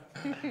excited.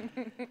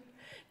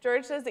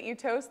 George says that you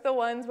toast the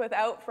ones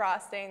without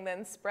frosting,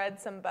 then spread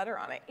some butter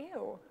on it.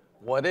 Ew.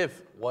 What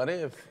if,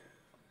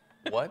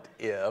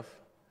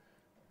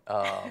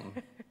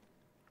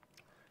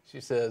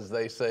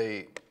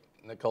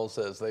 Nicole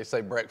says, they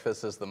say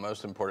breakfast is the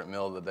most important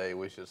meal of the day.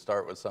 We should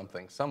start with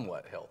something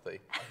somewhat healthy.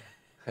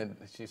 And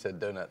she said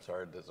donuts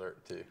are a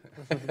dessert too.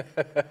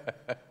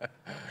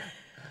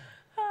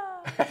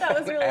 That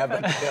was really fun.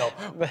 Abigail,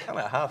 what kind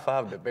of high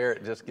five did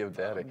Barrett just give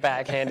Daddy?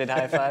 Backhanded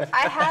high five.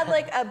 I had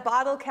like a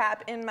bottle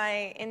cap in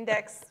my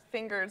index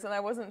fingers, and I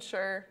wasn't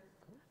sure.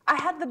 I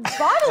had the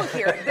bottle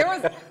here.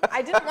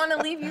 I didn't want to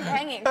leave you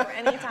hanging for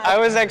any time. I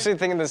was actually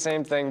thinking the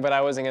same thing, but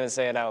I wasn't going to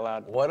say it out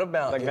loud. What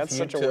about Like, if that's you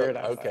such a took, weird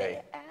high five.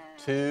 okay,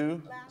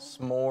 2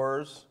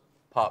 s'mores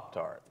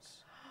Pop-Tarts,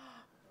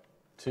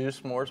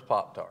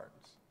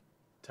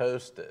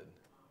 toasted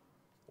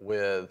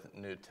with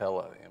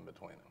Nutella in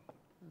between them,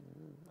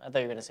 I thought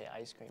you were going to say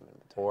ice cream in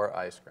between. or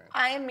ice cream.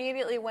 I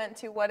immediately went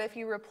to what if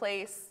you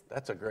replace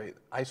That's a great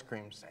ice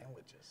cream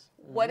sandwiches.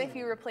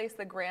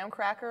 the graham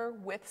cracker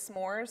with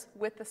s'mores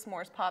with the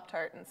s'mores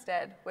Pop-Tart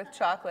instead, with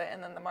chocolate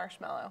and then the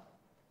marshmallow.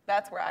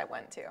 That's where I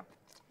went to.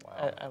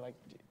 Wow. I like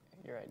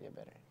your idea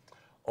better.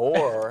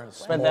 Or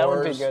But that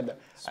would be good, though.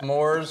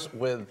 s'mores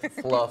with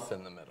fluff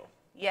in the middle.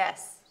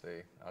 Yes.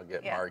 See, I'll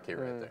get Yeah. Marky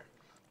right there.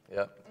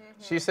 Yep.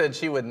 She said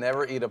she would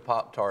never eat a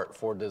Pop-Tart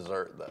for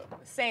dessert, though.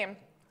 Same.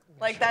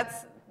 Like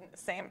that's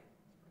same.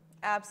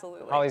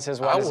 Absolutely. Holly says,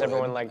 why I does would.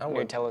 everyone like I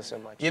would. Nutella so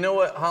much? You know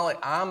what, Holly?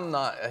 I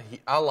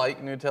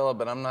like Nutella,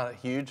 but I'm not a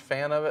huge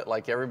fan of it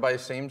like everybody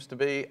seems to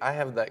be. I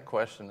have that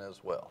question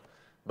as well.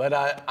 But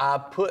I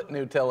put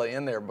Nutella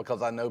in there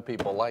because I know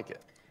people like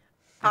it.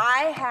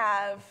 I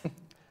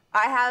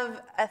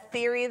have a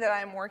theory that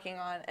I'm working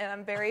on, and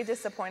I'm very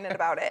disappointed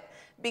about it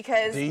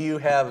because Do you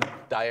have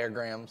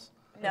diagrams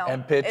No,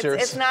 and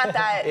pictures? it's not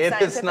that It's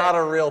scientific. not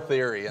a real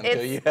theory until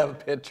It's- you have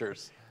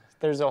pictures.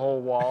 There's a whole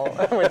wall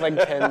with like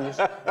 10.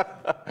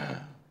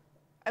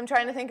 I I'm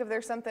trying to think if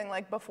there's something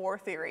like before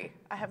theory.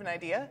 I have an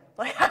idea.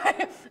 Like,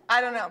 I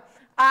don't know.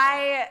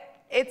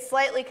 It's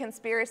slightly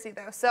conspiracy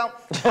though. So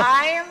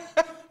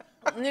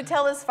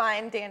Nutella's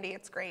fine, dandy,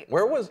 it's great.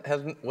 How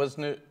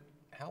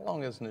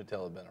long has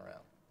Nutella been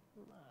around?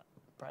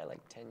 Probably like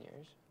 10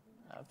 years.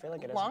 I feel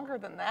like it Longer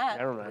than that.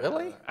 I don't know.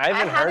 Really? I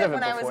haven't had heard it of it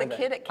when I was before a that.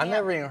 kid at I camp.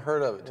 never even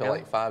heard of it till Really?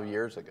 like 5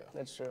 years ago.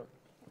 That's true.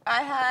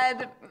 I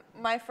had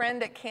my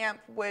friend at camp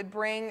would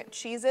bring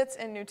Cheez-Its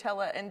and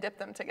Nutella and dip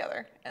them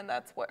together, and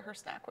that's what her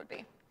snack would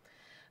be.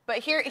 But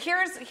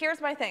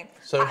here's my thing.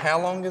 So how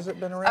long has it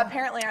been around?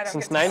 Apparently I don't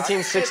Since get to talk.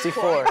 It's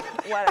 1964.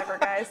 cool. Whatever,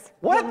 guys.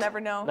 What? You'll never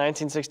know.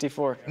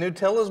 1964.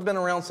 Nutella's been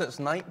around since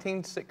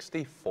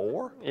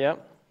 1964?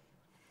 Yep.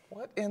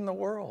 What in the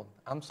world?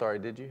 I'm sorry,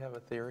 did you have a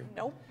theory?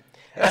 Nope.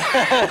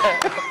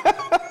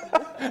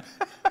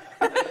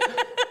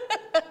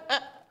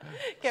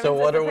 Kevin So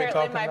what says are we apparently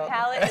talking my about?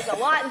 palate is a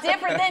lot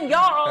different than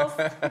y'all's.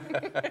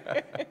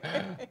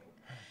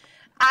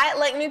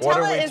 Nutella What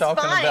are we is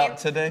talking fine, about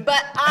today?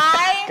 but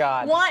I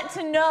God. want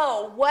to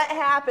know what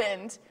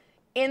happened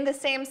in the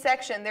same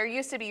section. There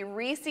used to be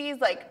Reese's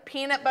like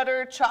peanut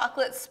butter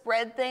chocolate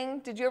spread thing.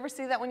 Did you ever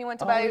see that when you went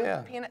to buy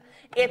yeah. peanut?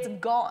 It's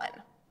gone.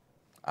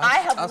 I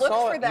have I looked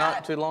saw for it that.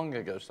 not too long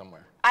ago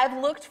somewhere. I've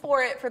looked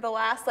for it for the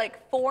last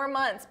like 4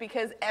 months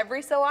because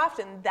every so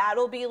often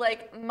that'll be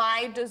like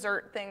my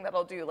dessert thing that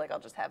I'll do. Like I'll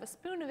just have a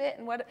spoon of it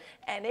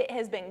and it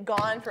has been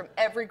gone from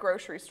every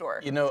grocery store.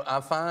 You know, I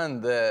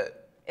find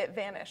that, It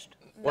vanished.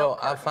 well,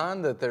 I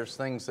find that there's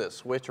things that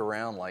switch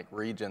around like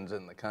regions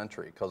in the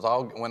country. Because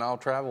when I'll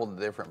travel to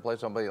different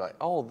places, I'll be like,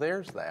 oh,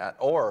 there's that.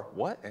 Or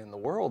what in the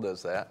world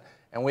is that?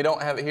 And we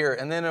don't have it here.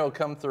 And then it'll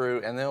come through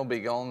and then it'll be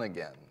gone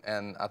again.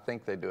 And I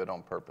think they do it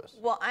on purpose.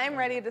 Well, I'm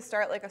ready to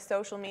start like a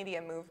social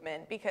media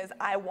movement because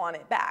I want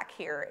it back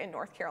here in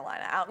North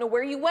Carolina. I don't know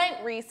where you went,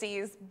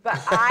 Reese's, but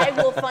I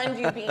will fund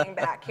you being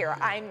back here.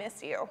 I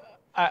miss you.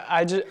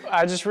 I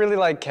just really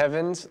like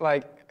Kevin's.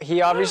 Like,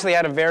 he obviously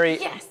had a very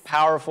Yes.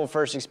 powerful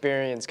first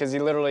experience because he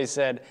literally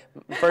said,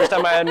 first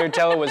time I had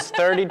Nutella was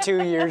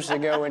 32 years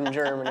ago in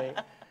Germany.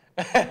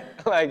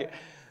 Like,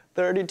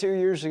 32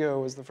 years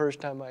ago was the first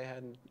time I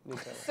had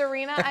Nutella.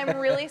 Serena, I'm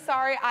really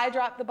sorry I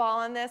dropped the ball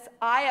on this.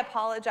 I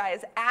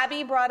apologize.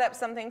 Abby brought up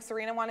something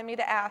Serena wanted me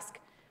to ask.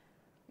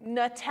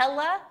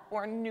 Nutella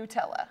or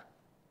Nutella?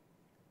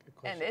 Good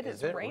question. And it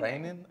is it raining.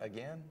 raining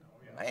again?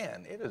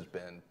 Man, it has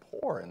been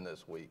pouring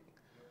this week.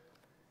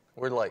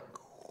 We're like,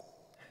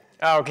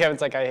 Oh,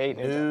 Kevin's like, I hate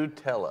Nutella.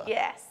 Nutella.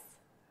 Yes.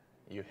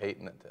 You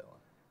hate Nutella.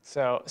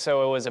 So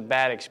it was a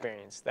bad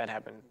experience that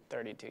happened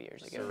 32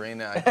 years ago.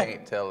 Serena, I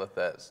can't tell if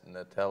that's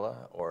Nutella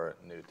or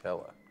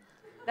Nutella.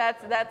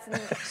 That's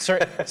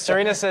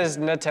Serena says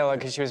Nutella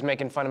because she was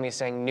making fun of me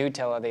saying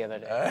Nutella the other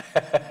day.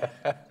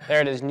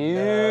 There it is,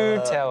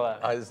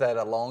 Nutella. Is that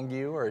a long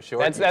U or a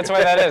short U? That's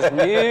why that is,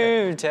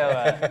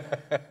 Nutella.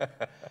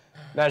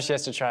 Now she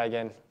has to try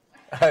again.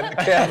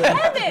 Kevin,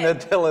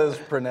 Nutella is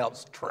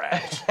pronounced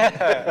trash.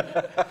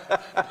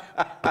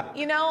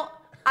 You know,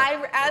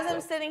 as I'm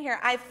sitting here,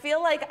 I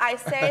feel like I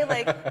say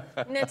like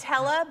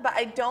Nutella, but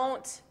I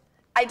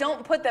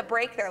don't put the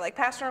break there. Like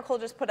Pastor Nicole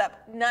just put up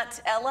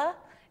Nutella,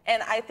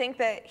 and I think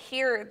that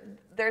here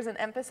there's an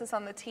emphasis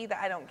on the T that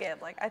I don't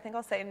give. Like I think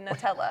I'll say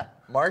Nutella.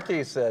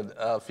 Marky said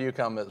a few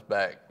comments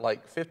back,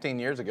 like 15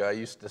 years ago, I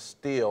used to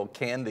steal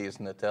Candy's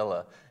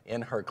Nutella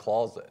in her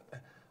closet.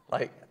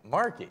 Like,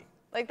 Marky.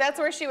 Like that's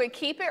where she would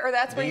keep it, or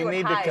that's where Do you you would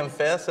need hide. to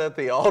confess at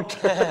the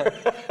altar?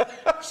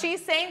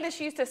 She's saying that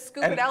she used to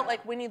scoop it out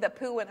like Winnie the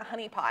Pooh in a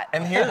honey pot.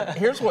 And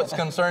here's what's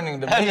concerning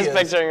to me I'm just is,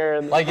 picturing her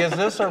in like, is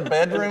this her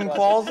bedroom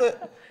closet?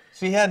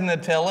 She had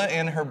Nutella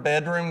in her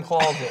bedroom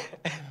closet.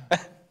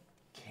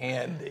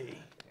 Candy.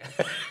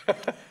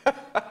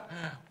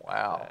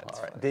 Wow.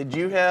 All right. Did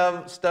you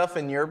have stuff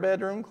in your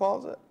bedroom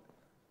closet?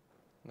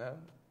 No?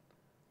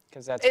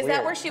 Because that's Is weird.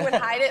 that where she would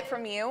hide it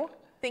from you,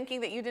 thinking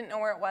that you didn't know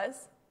where it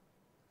was?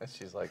 And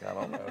she's like, I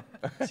don't know.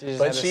 She just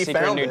But had a she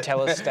secret found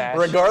Nutella it. stash.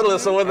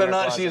 Regardless of whether in or her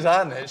not closet. she's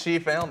hiding it, she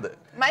found it.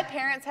 My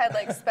parents had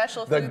like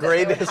special The food that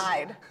they would greatest,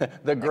 hide.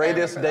 the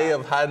greatest remember day that.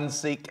 of hide and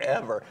seek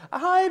ever.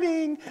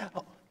 Hiding.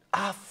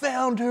 I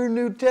found her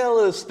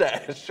Nutella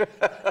stash.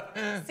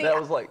 That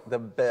was like the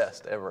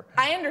best ever.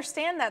 I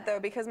understand that though,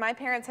 because my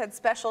parents had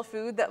special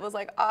food that was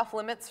like off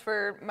limits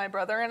for my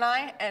brother and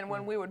I, and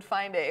when we would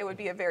find it, it would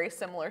be a very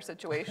similar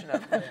situation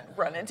of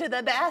running to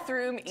the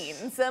bathroom,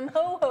 eating some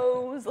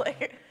ho-hos,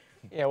 like.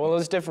 Yeah, well, it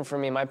was different for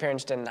me. My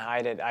parents didn't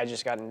hide it. I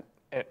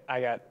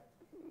got,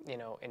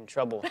 in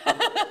trouble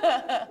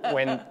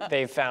when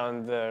they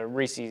found the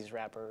Reese's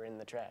wrapper in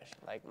the trash.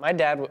 Like, my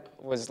dad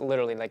was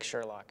literally like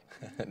Sherlock.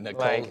 Nicole,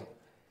 Like-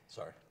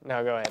 sorry.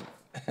 No, go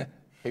ahead.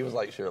 He was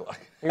like Sherlock.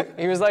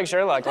 He was like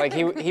Sherlock. Like,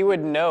 he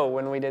would know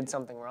when we did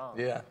something wrong.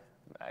 Yeah.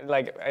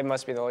 Like, it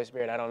must be the Holy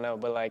Spirit. I don't know.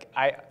 But,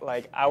 I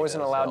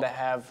wasn't does allowed to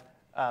help.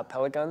 have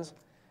pellet guns,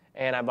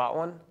 and I bought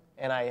one,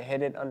 and I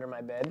hid it under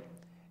my bed.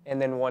 And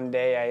then one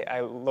day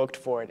I looked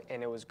for it,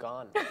 and it was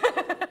gone.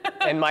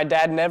 And my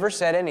dad never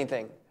said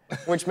anything.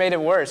 which made it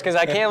worse because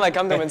I can't like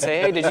come to him and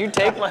say, "Hey, did you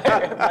take my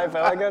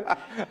pellet gun?"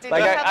 Did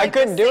Like you have, I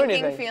couldn't the do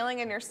sinking anything. feeling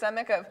in your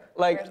stomach of,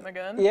 Like, where's my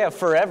gun? yeah,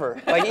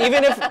 forever. Like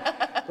even if,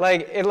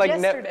 like it like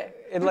Yesterday.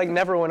 it like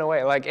never went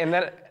away. Like and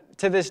then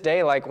to this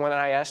day, like when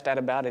I ask Dad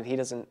about it, he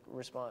doesn't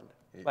respond.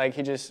 Like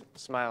he just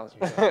smiles.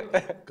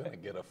 Gonna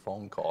get a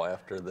phone call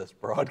after this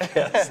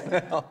broadcast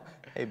now.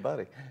 Hey,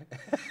 buddy.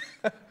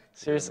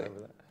 Seriously.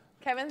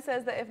 Kevin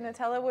says that if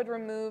Nutella would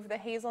remove the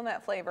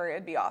hazelnut flavor,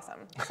 it'd be awesome.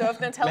 So if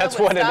Nutella That's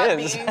would what it stop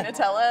is. being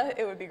Nutella,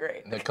 it would be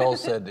great. Nicole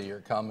said to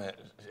your comment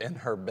in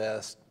her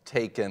best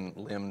taken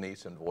Liam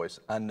Neeson voice,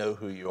 "I know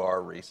who you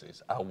are,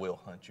 Reese's. I will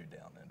hunt you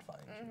down and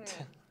find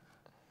you."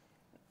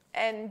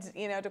 And,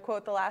 you know, to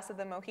quote the last of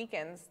the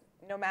Mohicans,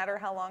 no matter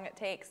how long it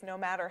takes, no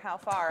matter how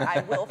far,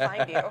 I will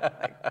find you.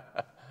 Like,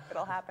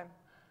 it'll happen.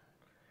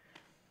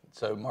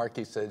 So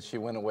Marky said she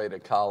went away to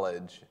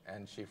college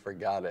and she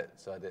forgot it,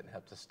 so I didn't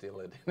have to steal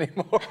it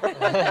anymore.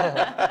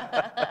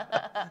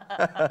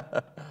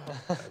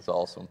 That's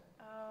awesome.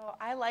 Oh,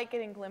 I like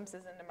getting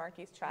glimpses into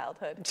Marky's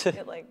childhood.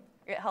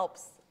 It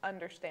helps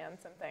understand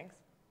some things.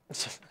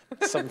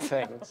 Some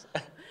things.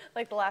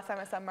 Like the last time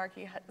I saw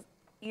Marky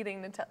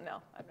eating Nutella.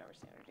 No, I've never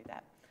seen her do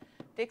that.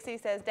 Dixie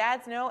says,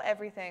 dads know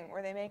everything,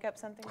 or they make up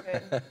something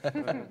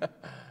good.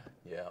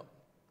 Yeah,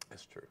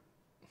 it's true.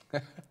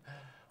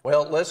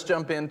 Well, let's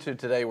jump into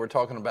today. We're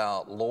talking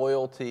about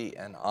loyalty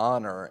and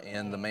honor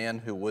in the man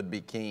who would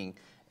be king.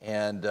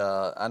 And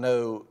I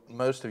know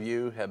most of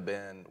you have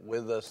been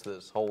with us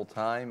this whole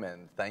time,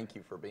 and thank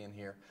you for being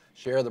here.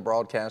 Share the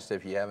broadcast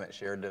if you haven't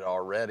shared it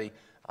already.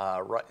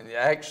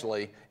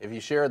 Actually, if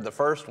you shared the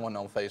first one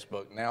on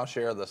Facebook, now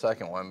share the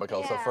second one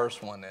because the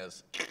first one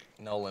is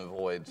null and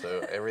void.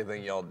 So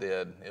everything y'all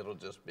did, it'll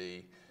just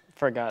be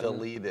Forgotten.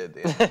 deleted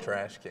in the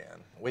trash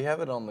can. We have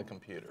it on the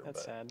computer.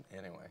 That's but sad.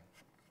 Anyway,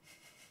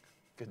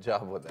 good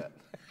job with that.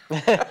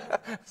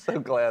 So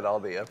glad all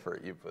the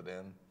effort you put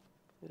in.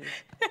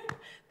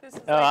 This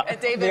is like a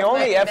David the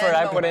only Letterman effort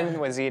I put moment. in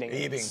was eating.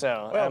 Eating.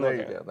 So well, I'm there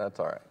okay. you go. That's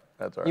all right.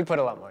 That's all right. You put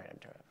a lot more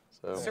into it.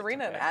 So,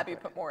 Serena and Abby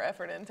put more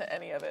effort into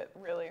any of it,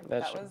 really.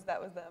 That's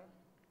That was them.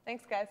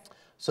 Thanks, guys.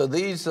 so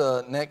these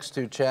next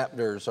two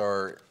chapters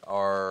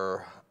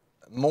are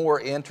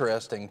more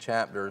interesting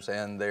chapters,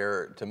 and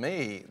to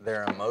me,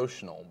 they're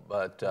emotional.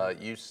 But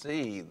you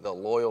see the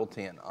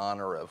loyalty and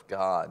honor of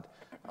God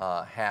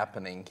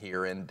happening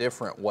here in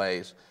different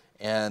ways.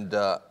 And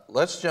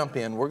let's jump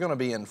in. We're going to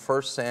be in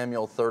 1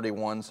 Samuel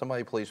 31.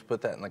 Somebody please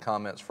put that in the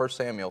comments. 1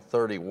 Samuel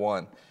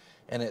 31.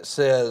 And it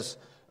says,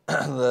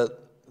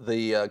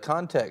 the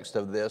context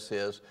of this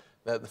is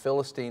that the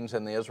Philistines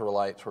and the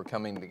Israelites were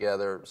coming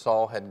together.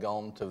 Saul had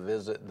gone to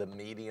visit the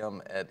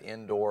medium at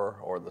Endor,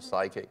 or the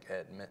psychic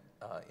at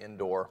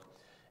Endor.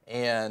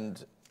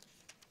 And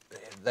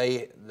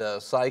the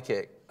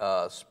psychic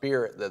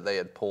spirit that they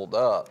had pulled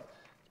up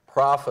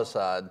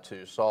prophesied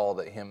to Saul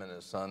that him and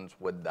his sons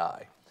would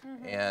die.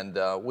 And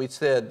we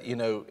said, you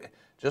know,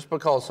 just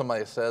because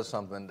somebody says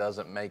something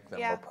doesn't make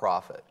them a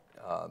prophet.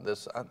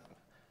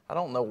 I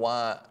don't know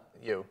why,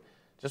 you know,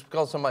 just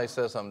because somebody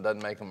says something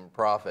doesn't make them a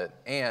prophet.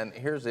 And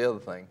here's the other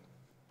thing.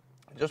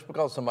 Just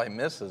because somebody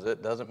misses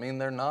it doesn't mean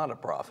they're not a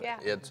prophet. Yeah.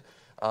 It's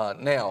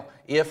now,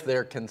 if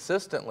they're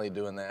consistently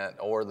doing that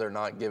or they're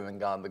not giving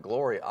God the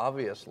glory,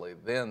 obviously,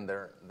 then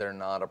they're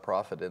not a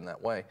prophet in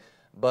that way.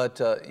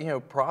 But, you know,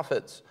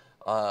 prophets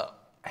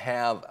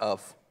have a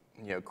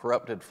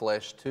corrupted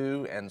flesh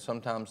too, and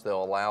sometimes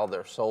they'll allow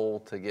their soul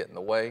to get in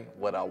the way.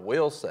 What I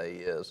will say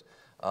is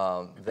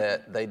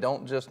that they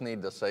don't just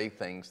need to say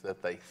things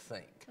that they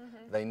think.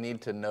 They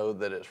need to know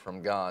that it's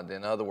from God.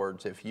 In other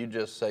words, if you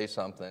just say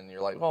something,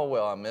 you're like, oh,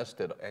 well, I missed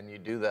it, and you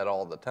do that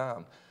all the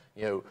time,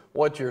 you know,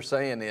 what you're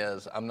saying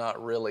is, I'm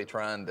not really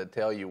trying to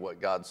tell you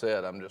what God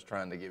said, I'm just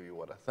trying to give you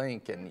what I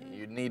think, and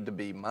you need to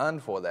be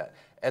mindful of that.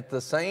 At the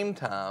same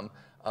time,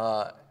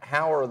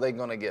 how are they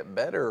going to get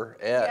better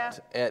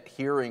at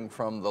hearing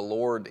from the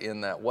Lord in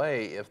that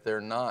way if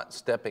they're not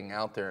stepping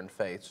out there in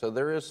faith? So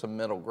there is some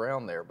middle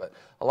ground there. But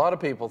a lot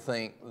of people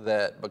think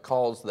that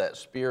because that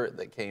spirit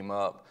that came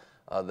up,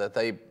 that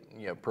they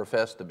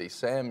professed to be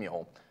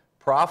Samuel,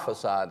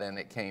 prophesied and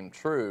it came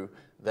true,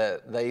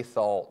 that they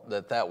thought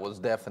that that was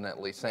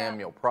definitely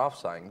Samuel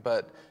prophesying.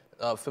 But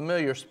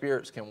familiar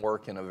spirits can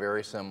work in a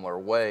very similar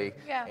way,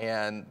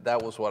 and that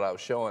was what I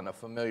was showing. A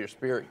familiar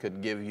spirit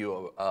could give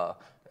you a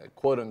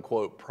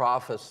quote-unquote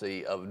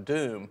prophecy of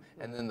doom,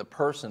 and then the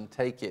person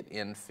take it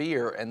in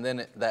fear, and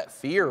then that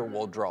fear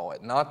will draw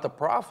it. Not the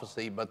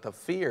prophecy, but the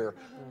fear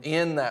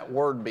in that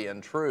word being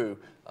true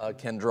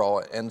can draw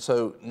it. And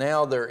so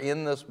now they're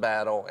in this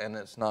battle, and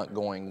it's not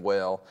going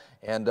well.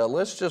 And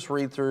let's just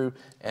read through,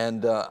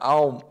 and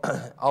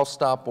I'll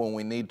stop when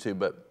we need to,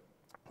 but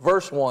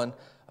verse 1,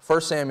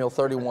 1 Samuel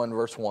 31,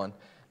 verse 1.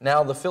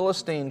 Now the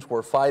Philistines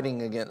were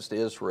fighting against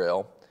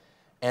Israel,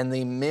 and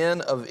the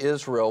men of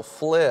Israel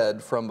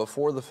fled from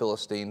before the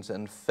Philistines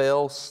and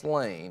fell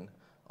slain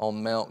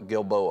on Mount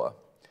Gilboa.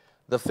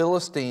 The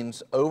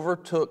Philistines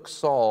overtook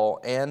Saul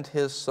and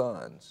his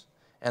sons,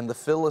 and the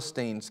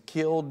Philistines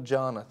killed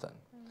Jonathan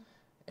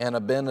and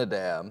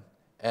Abinadab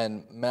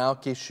and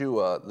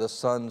Malchishua, the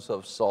sons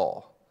of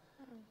Saul.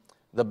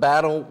 The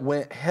battle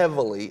went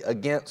heavily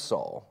against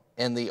Saul,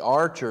 and the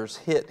archers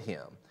hit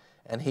him,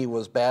 and he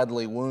was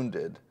badly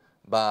wounded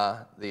by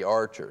the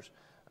archers.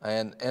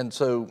 And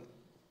so,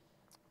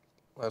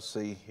 let's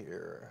see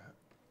here.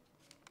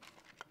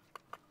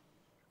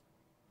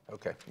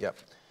 Okay, yep.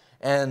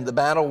 And the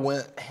battle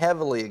went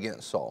heavily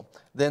against Saul.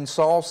 Then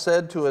Saul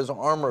said to his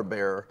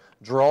armor-bearer,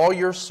 "Draw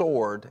your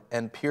sword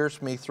and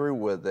pierce me through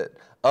with it.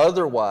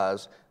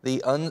 Otherwise,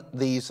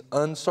 these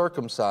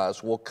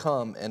uncircumcised will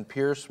come and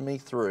pierce me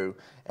through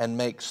and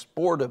make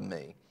sport of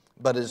me."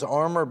 But his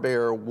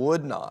armor-bearer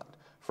would not,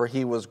 for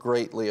he was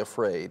greatly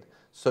afraid.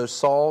 So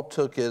Saul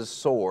took his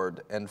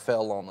sword and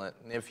fell on it.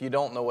 And if you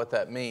don't know what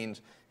that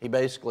means, he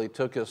basically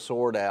took his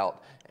sword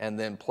out and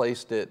then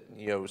placed it,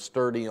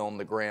 sturdy on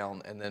the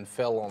ground, and then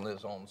fell on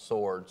his own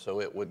sword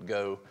so it would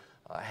go,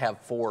 have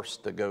force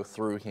to go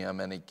through him,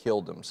 and he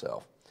killed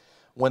himself.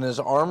 When his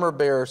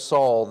armor-bearer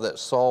saw that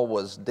Saul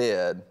was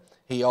dead,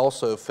 he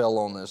also fell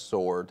on his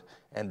sword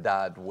and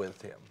died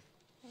with him.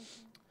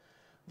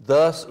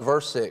 Thus,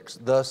 verse 6,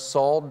 thus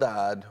Saul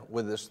died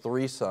with his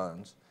 3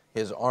 sons,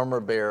 his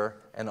armor-bearer,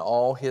 and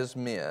all his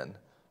men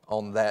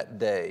on that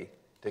day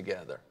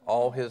together.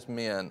 All his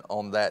men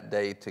on that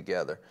day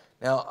together.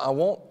 Now, I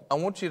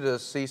want you to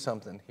see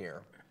something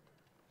here.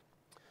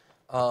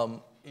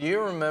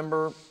 You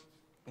remember,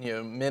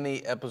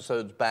 many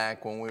episodes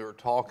back when we were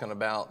talking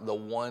about the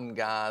one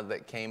guy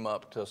that came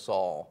up to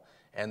Saul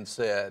and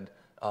said,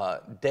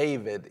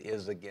 David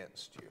is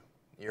against you.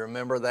 You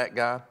remember that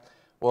guy?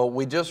 Well,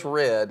 we just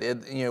read,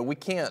 we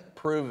can't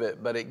prove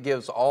it, but it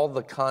gives all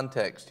the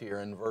context here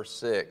in verse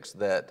 6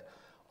 that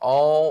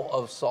all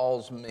of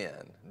Saul's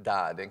men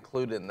died,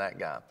 including that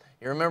guy.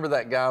 You remember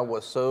that guy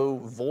was so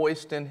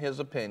voiced in his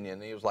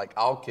opinion. He was like,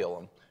 I'll kill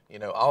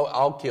him.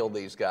 I'll kill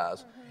these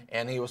guys.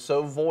 And he was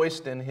so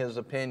voiced in his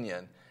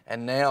opinion.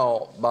 And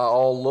now, by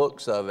all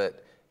looks of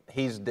it,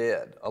 he's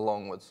dead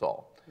along with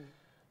Saul.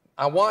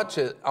 I watch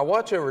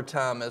over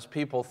time as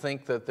people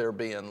think that they're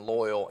being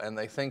loyal and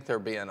they think they're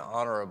being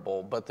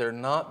honorable, but they're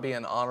not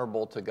being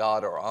honorable to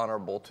God or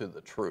honorable to the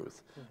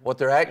truth. What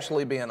they're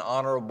actually being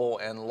honorable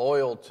and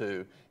loyal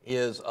to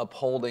is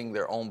upholding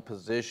their own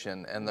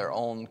position and their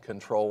own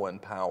control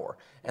and power.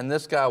 And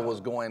this guy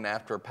was going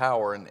after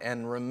power.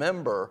 And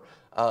remember,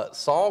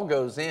 Saul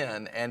goes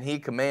in and he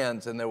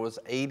commands, and there was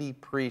 80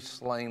 priests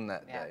slain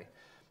that day.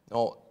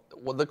 Well,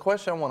 the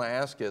question I want to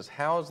ask is,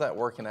 how is that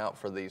working out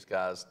for these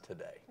guys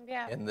today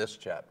in this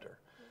chapter?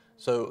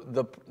 So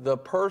the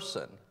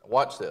person,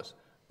 watch this,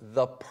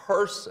 the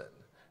person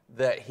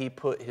that he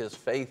put his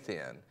faith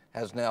in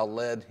has now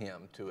led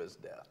him to his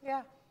death.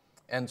 Yeah.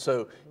 And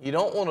so you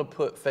don't want to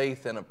put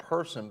faith in a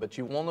person, but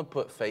you want to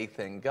put faith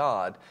in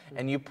God.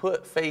 And you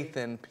put faith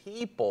in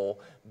people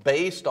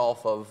based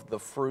off of the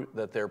fruit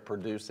that they're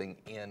producing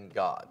in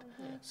God.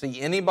 See,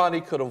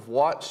 anybody could have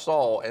watched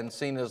Saul and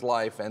seen his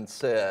life and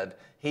said,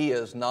 he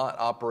is not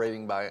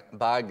operating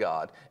by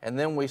God. And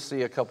then we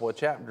see a couple of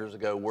chapters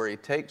ago where he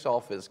takes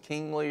off his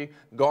kingly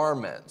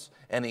garments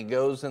and he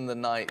goes in the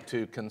night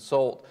to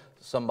consult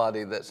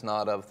somebody that's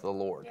not of the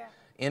Lord. Yeah.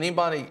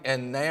 Anybody,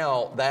 and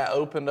now that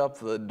opened up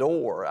the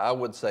door, I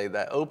would say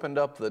that opened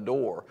up the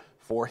door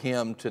for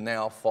him to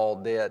now fall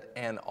dead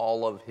and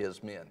all of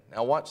his men.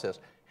 Now watch this.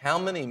 How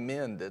many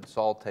men did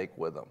Saul take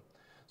with him?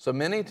 So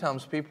many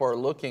times people are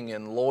looking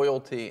in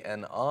loyalty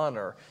and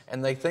honor,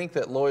 and they think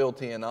that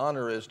loyalty and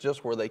honor is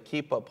just where they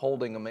keep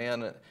upholding a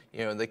man,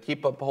 they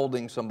keep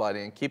upholding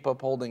somebody and keep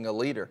upholding a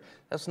leader.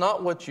 That's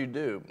not what you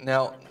do.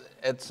 Now,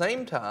 at the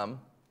same time,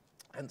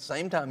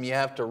 you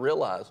have to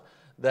realize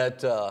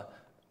that,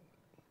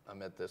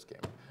 I'm at this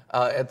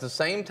camera. At the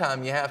same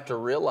time, you have to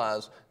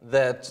realize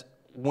that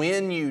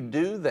when you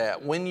do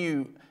that,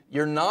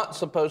 you're not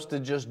supposed to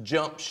just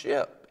jump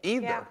ship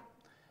either. Yeah.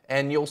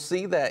 And you'll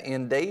see that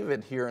in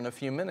David here in a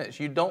few minutes.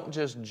 You don't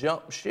just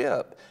jump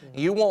ship.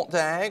 You want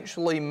to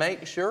actually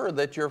make sure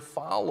that you're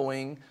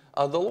following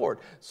the Lord.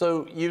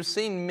 So you've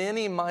seen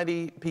many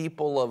mighty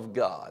people of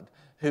God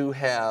who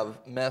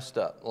have messed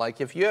up. Like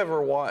if you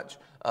ever watch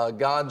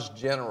God's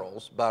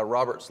Generals by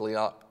Robert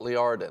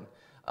Liardon,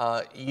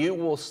 you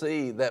will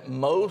see that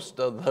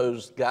most of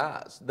those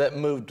guys that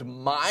moved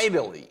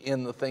mightily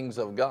in the things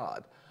of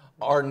God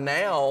are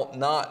now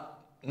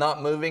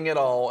not moving at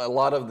all. A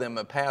lot of them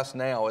have passed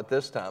now at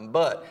this time.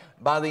 But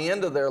by the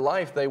end of their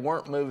life, they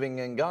weren't moving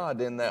in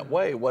God in that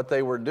way. What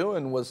they were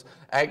doing was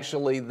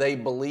actually they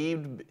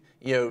believed,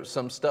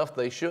 some stuff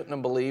they shouldn't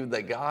have believed.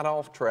 They got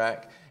off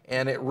track.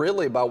 And it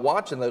really, by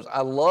watching those,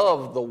 I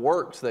love the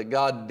works that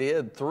God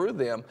did through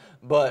them.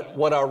 But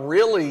what I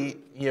really,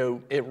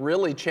 it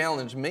really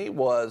challenged me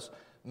was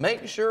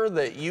make sure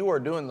that you are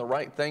doing the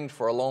right things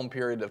for a long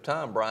period of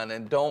time, Bryan,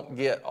 and don't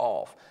get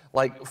off.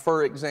 Like,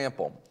 for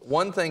example,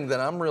 one thing that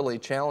I'm really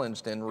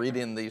challenged in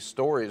reading these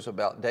stories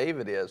about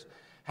David is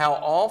how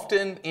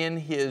often in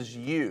his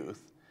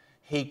youth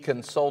he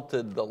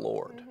consulted the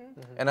Lord.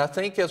 And I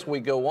think as we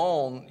go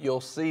on,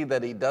 you'll see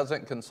that he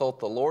doesn't consult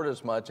the Lord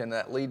as much, and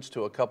that leads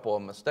to a couple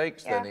of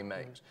mistakes that he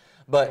makes.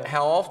 But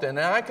how often, and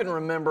I can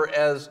remember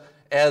as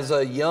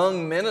a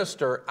young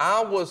minister,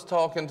 I was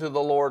talking to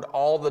the Lord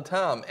all the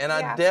time, and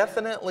I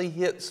definitely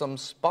hit some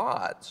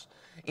spots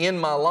in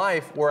my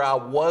life where I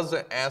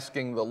wasn't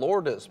asking the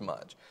Lord as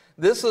much.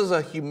 This is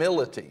a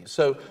humility.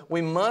 So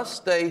we must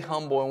stay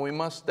humble and we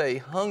must stay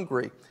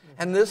hungry.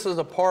 And this is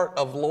a part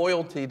of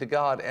loyalty to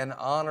God and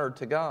honor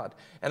to God.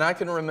 And I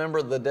can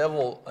remember the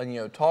devil,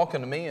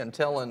 talking to me and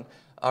telling,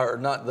 or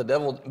not the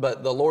devil,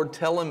 but the Lord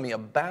telling me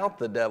about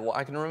the devil.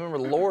 I can remember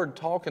the Lord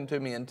talking to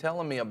me and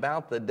telling me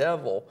about the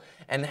devil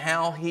and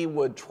how he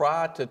would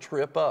try to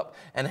trip up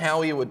and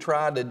how he would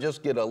try to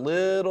just get a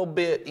little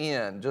bit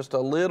in, just a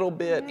little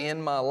bit in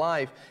my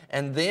life,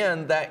 and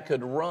then that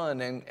could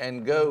run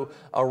and go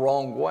a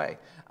wrong way.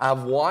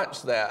 I've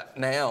watched that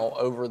now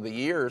over the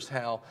years,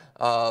 how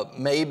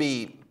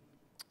maybe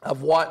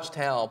I've watched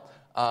how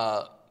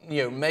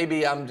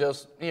maybe I'm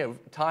just,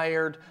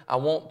 tired. I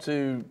want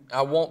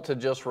to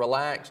just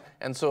relax.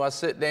 And so I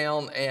sit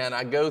down and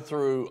I go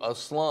through a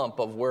slump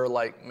of where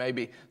like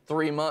maybe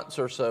 3 months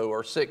or so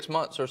or 6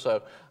 months or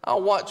so,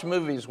 I'll watch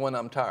movies when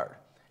I'm tired.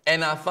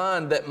 And I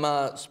find that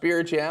my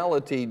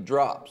spirituality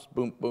drops.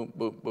 Boom, boom,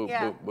 boom, boom,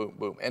 boom, boom,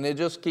 boom. And it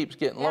just keeps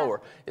getting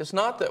lower. It's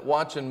not that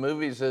watching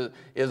movies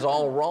is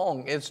all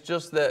wrong. It's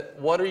just that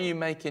what are you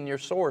making your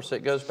source?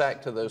 It goes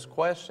back to those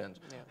questions.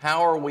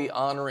 How are we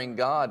honoring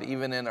God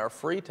even in our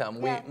free time?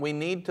 We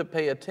need to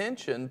pay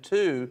attention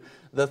to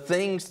the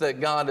things that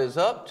God is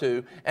up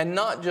to and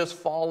not just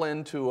fall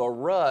into a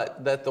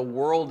rut that the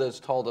world has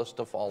told us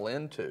to fall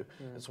into.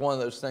 It's one of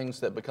those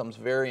things that becomes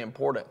very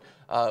important.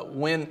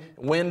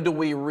 When do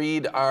we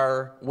read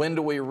our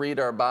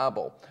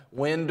Bible?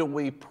 When do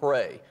we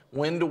pray?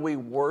 When do we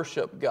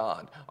worship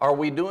God? Are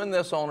we doing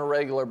this on a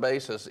regular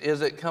basis?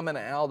 Is it coming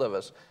out of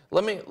us?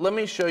 Let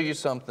me show you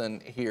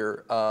something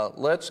here.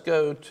 Let's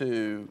go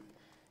to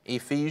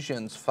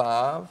Ephesians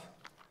 5,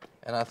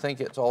 and I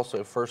think it's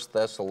also 1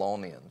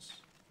 Thessalonians.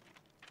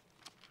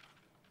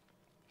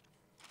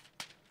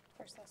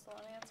 1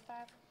 Thessalonians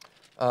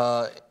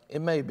 5?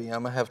 It may be.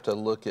 I'm going to have to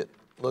look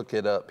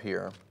it up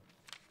here.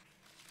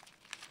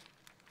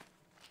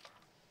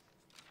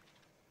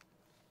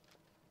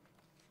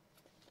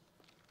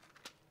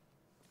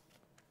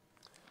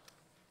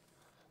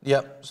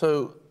 Yep,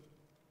 so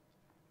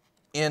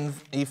in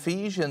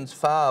Ephesians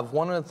 5,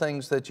 one of the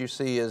things that you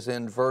see is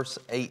in verse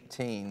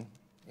 18.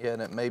 Yeah,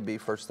 and it may be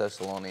 1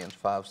 Thessalonians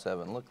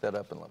 5:7. Look that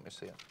up and let me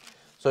see it.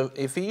 So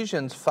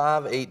Ephesians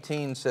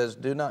 5:18 says,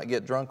 "Do not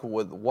get drunk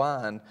with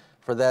wine,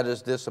 for that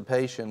is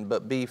dissipation,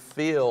 but be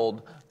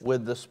filled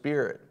with the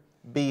Spirit."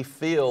 Be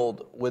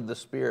filled with the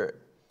Spirit.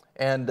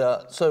 And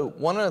so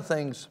one of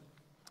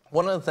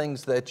the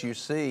things that you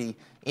see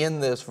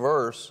in this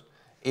verse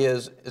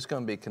is, it's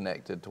going to be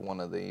connected to one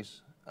of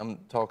these. I'm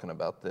talking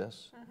about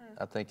this.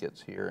 I think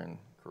it's here in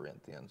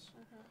Corinthians.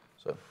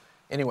 So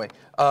anyway,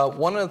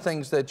 one of the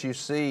things that you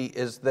see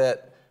is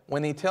that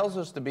when he tells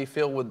us to be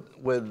filled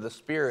with the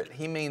Spirit,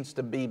 he means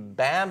to be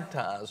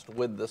baptized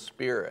with the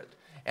Spirit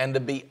and to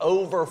be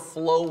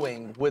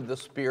overflowing with the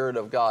Spirit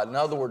of God. In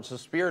other words, the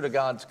Spirit of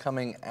God's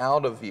coming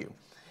out of you.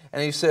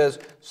 And he says,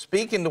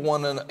 speaking to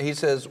one another, he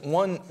says,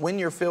 when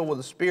you're filled with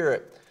the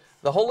Spirit,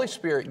 the Holy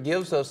Spirit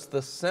gives us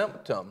the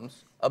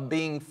symptoms of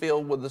being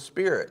filled with the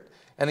Spirit.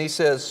 And he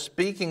says,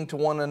 speaking to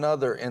one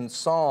another in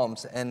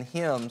psalms and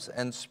hymns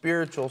and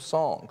spiritual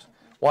songs.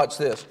 Watch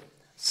this.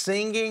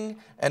 Singing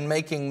and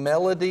making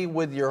melody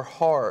with your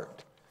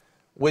heart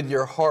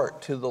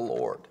to the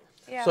Lord.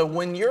 Yeah. So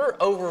when you're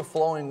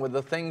overflowing with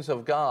the things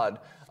of God,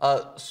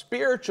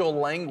 spiritual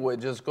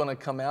language is going to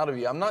come out of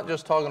you. I'm not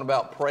just talking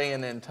about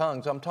praying in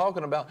tongues. I'm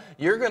talking about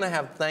you're going to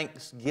have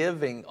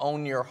thanksgiving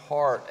on your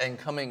heart and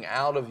coming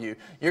out of you.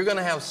 You're going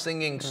to have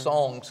singing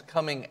songs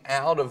coming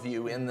out of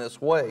you in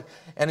this way.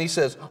 And he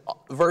says,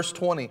 verse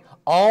 20,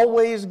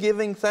 always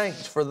giving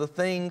thanks for the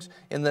things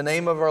in the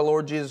name of our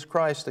Lord Jesus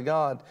Christ to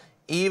God,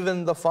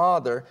 even the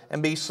Father,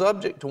 and be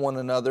subject to one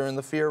another in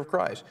the fear of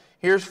Christ.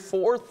 Here's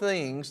 4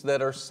 things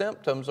that are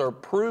symptoms or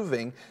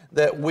proving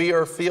that we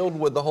are filled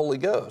with the Holy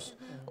Ghost.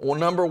 Well,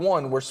 number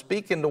 1, we're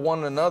speaking to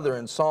one another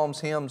in psalms,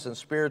 hymns, and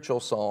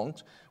spiritual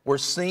songs. We're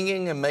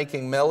singing and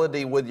making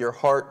melody with your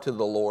heart to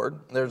the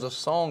Lord. There's a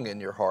song in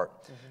your heart.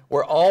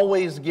 We're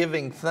always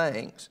giving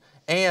thanks,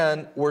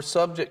 and we're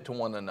subject to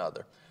one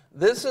another.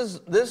 This is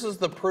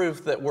the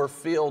proof that we're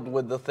filled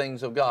with the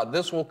things of God.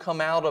 This will come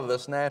out of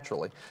us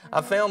naturally.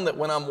 I found that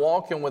when I'm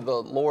walking with the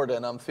Lord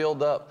and I'm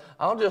filled up,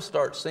 I'll just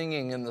start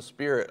singing in the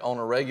Spirit on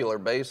a regular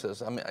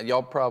basis. I mean,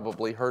 y'all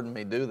probably heard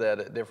me do that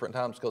at different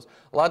times because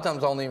a lot of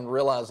times I don't even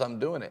realize I'm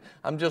doing it.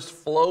 I'm just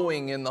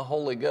flowing in the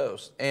Holy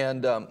Ghost.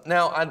 And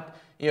now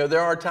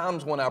there are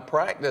times when I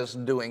practice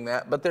doing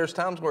that, but there's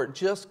times where it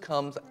just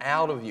comes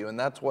out of you, and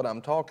that's what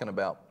I'm talking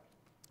about.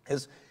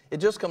 It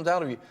just comes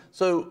out of you.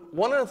 So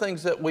one of the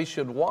things that we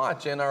should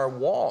watch in our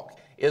walk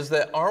is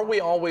that are we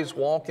always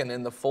walking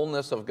in the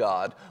fullness of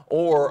God,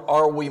 or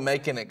are we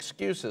making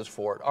excuses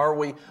for it? Are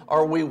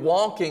we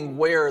walking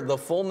where the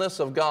fullness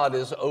of God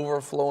is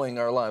overflowing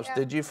our lives? Yeah.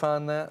 Did you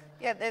find that?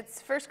 Yeah,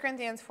 it's 1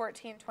 Corinthians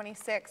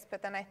 14:26,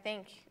 but then I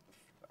think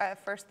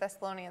 1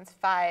 Thessalonians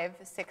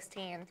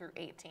 5:16 through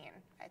 18,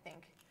 I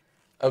think,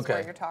 is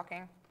where you're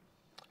talking.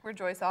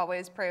 Rejoice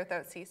always, pray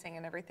without ceasing,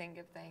 and everything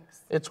give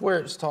thanks. It's where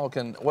it's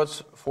talking,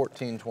 what's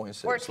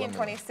 14:26?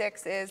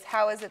 14:26 is,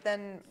 how is it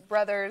then,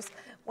 brothers,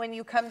 when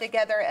you come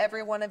together,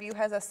 every one of you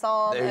has a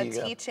psalm, a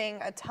teaching,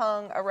 a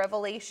tongue, a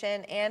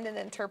revelation, and an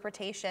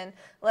interpretation.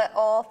 Let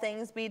all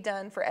things be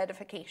done for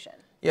edification.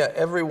 Yeah,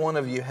 every one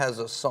of you has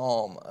a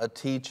psalm, a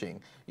teaching.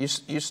 You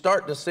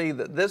start to see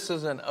that this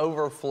is an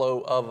overflow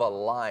of a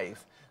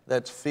life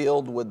that's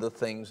filled with the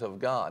things of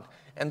God.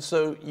 And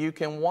so you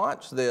can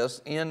watch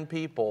this in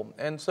people.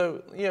 And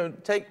so,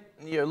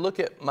 look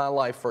at my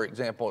life, for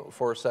example,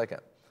 for a second.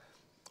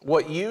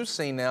 What you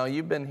see now,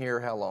 you've been here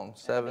how long?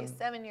 7?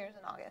 7 years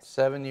in August.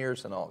 7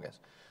 years in August.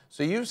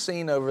 So you've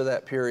seen over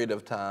that period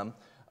of time,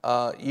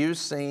 you've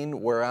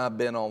seen where I've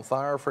been on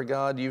fire for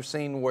God. You've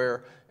seen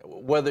where,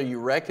 whether you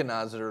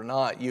recognize it or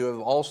not, you have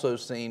also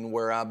seen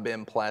where I've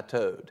been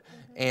plateaued.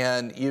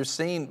 And you've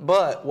seen,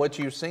 but what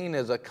you've seen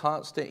is a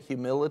constant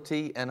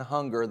humility and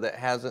hunger that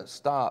hasn't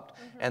stopped,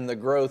 and the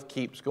growth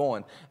keeps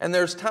going. And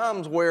there's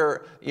times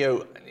where,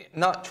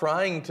 not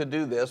trying to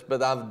do this,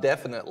 but I've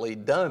definitely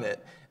done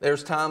it.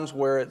 There's times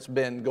where it's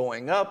been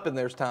going up, and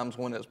there's times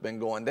when it's been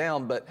going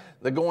down, but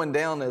the going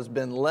down has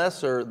been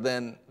lesser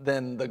than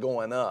the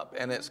going up,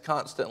 and it's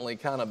constantly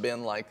kind of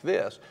been like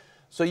this.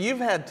 So you've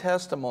had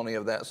testimony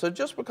of that. So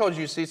just because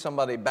you see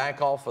somebody back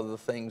off of the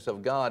things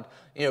of God,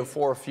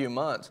 for a few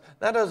months,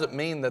 that doesn't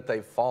mean that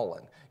they've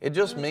fallen. It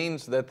just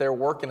means that they're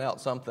working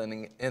out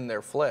something in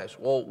their flesh.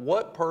 Well,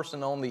 what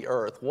person on the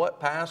earth, what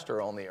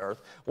pastor on the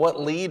earth, what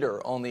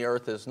leader on the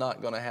earth is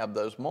not going to have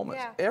those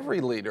moments? Yeah.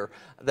 Every leader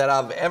that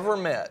I've ever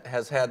met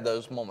has had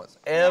those moments.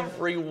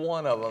 Every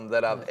one of them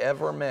that I've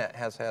ever met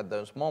has had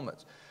those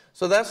moments.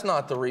 So that's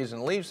not the reason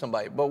to leave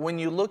somebody. But when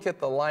you look at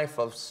the life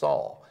of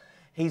Saul,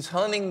 he's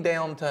hunting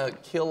down to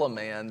kill a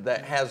man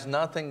that has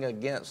nothing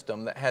against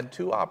him, that had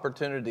 2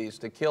 opportunities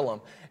to kill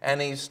him,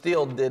 and he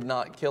still did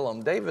not kill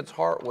him. David's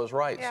heart was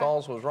right. Yeah.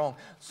 Saul's was wrong.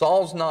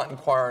 Saul's not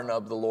inquiring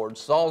of the Lord.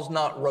 Saul's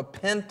not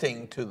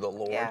repenting to the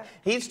Lord. Yeah.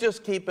 He's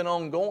just keeping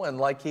on going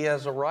like he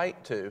has a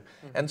right to.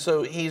 And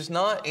so he's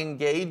not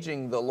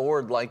engaging the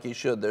Lord like he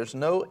should. There's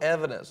no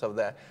evidence of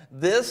that.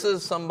 This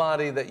is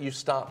somebody that you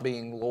stop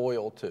being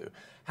loyal to.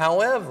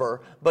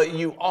 However, but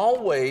you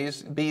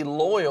always be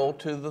loyal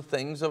to the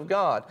things of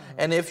God.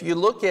 And if you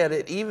look at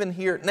it even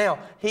here, now,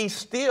 he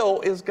still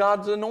is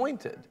God's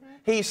anointed.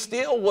 He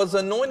still was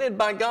anointed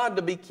by God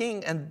to be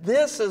king, and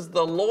this is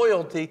the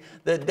loyalty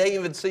that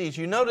David sees.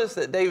 You notice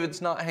that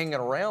David's not hanging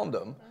around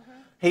him.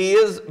 He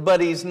is,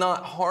 but he's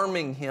not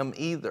harming him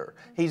either.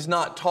 He's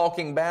not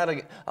talking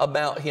bad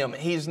about him.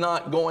 He's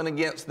not going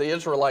against the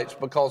Israelites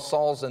because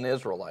Saul's an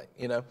Israelite,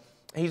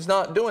 He's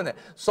not doing that.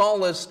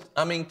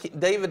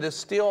 David is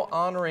still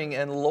honoring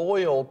and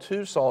loyal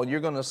to Saul. You're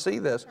going to see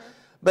this.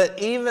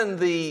 But even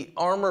the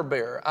armor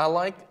bearer, I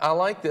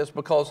like this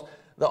because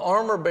the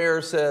armor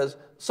bearer says,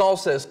 Saul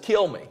says,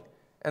 kill me.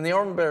 And the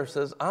armor bearer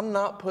says, I'm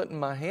not putting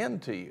my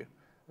hand to you.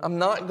 I'm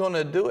not going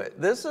to do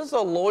it. This is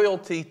a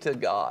loyalty to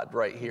God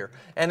right here.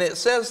 And it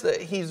says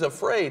that he's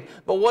afraid.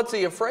 But what's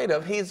he afraid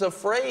of? He's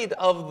afraid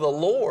of the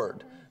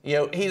Lord.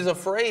 He's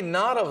afraid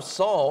not of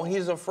Saul.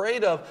 He's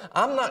afraid of,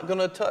 I'm not going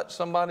to touch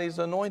somebody's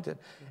anointed.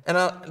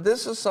 And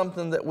this is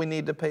something that we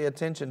need to pay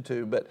attention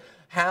to. But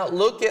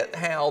look at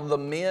how the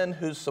men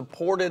who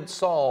supported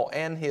Saul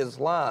and his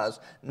lies,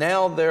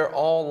 now they're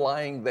all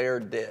lying there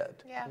dead.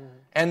 Yeah.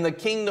 And the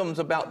kingdom's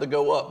about to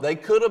go up. They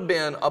could have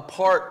been a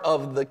part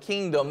of the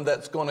kingdom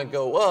that's going to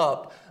go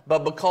up,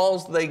 but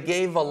because they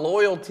gave a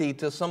loyalty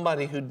to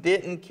somebody who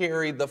didn't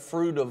carry the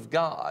fruit of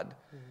God,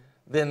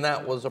 then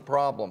that was a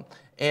problem.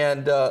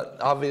 And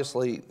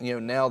obviously,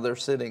 now they're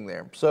sitting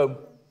there. So,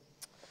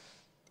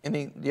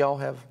 do y'all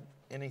have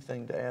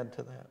anything to add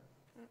to that?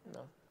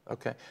 No.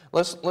 Okay.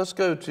 Let's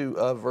go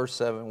to verse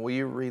 7. Will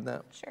you read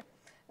that? Sure.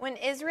 When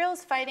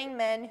Israel's fighting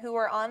men who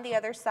were on the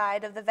other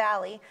side of the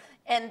valley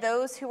and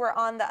those who were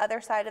on the other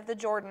side of the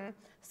Jordan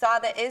saw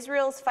that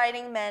Israel's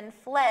fighting men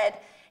fled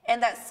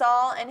and that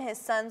Saul and his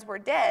sons were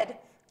dead,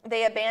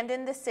 they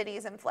abandoned the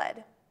cities and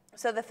fled.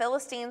 So the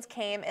Philistines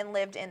came and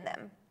lived in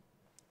them.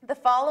 The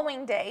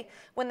following day,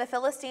 when the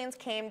Philistines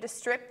came to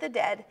strip the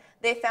dead,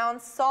 they found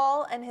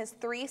Saul and his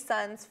 3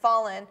 sons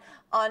fallen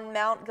on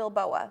Mount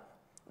Gilboa.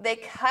 They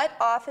cut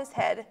off his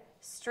head,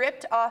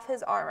 stripped off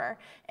his armor,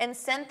 and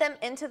sent them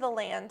into the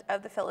land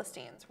of the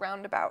Philistines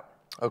round about.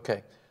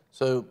 Okay,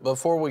 so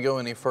before we go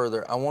any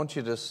further, I want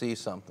you to see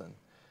something.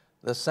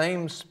 The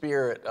same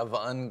spirit of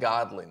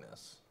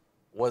ungodliness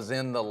was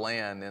in the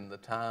land in the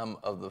time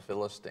of the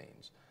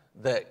Philistines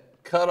that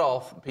cut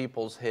off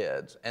people's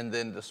heads and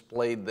then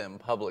displayed them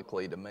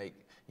publicly to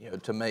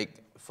make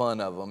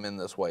fun of them in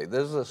this way.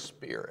 This is a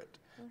spirit.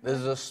 This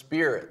is a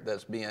spirit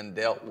that's being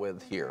dealt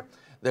with here.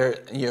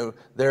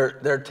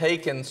 They're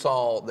taking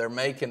Saul, they're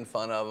making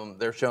fun of him,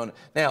 they're showing.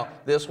 Now,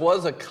 this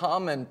was a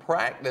common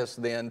practice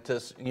then to,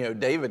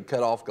 David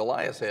cut off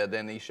Goliath's head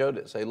and he showed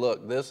it. Say,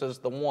 look, this is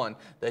the one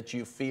that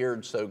you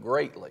feared so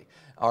greatly.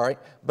 All right,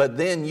 but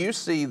then you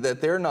see that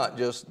they're not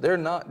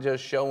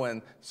just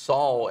showing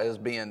Saul as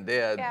being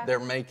dead. Yeah. They're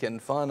making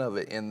fun of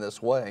it in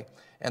this way.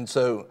 And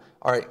so,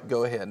 all right,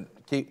 go ahead.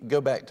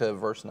 Go back to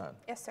verse 9.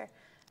 Yes, sir.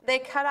 They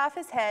cut off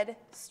his head,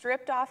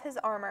 stripped off his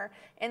armor,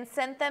 and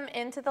sent them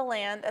into the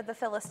land of the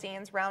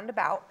Philistines round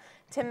about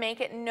to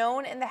make it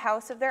known in the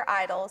house of their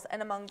idols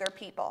and among their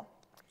people.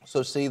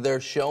 So see,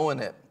 they're showing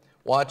it.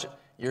 Watch,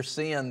 you're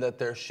seeing that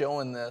they're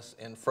showing this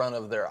in front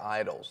of their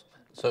idols.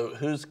 So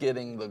who's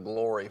getting the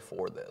glory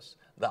for this?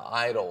 The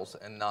idols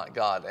and not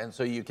God. And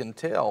so you can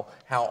tell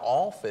how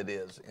off it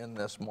is in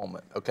this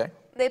moment, okay?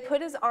 They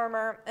put his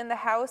armor in the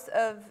house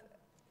of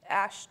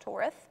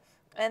Ashtoreth,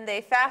 and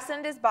they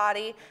fastened his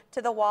body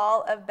to the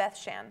wall of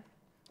Bethshan.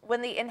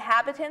 When the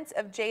inhabitants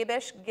of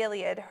Jabesh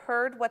Gilead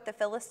heard what the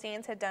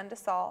Philistines had done to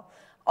Saul,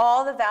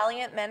 all the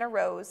valiant men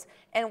arose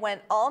and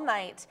went all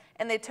night,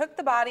 and they took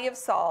the body of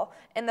Saul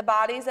and the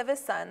bodies of his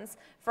sons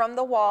from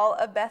the wall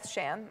of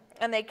Bethshan,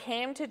 and they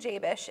came to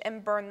Jabesh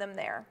and burned them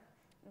there.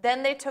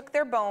 Then they took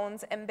their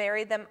bones and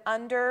buried them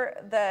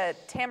under the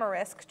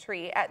tamarisk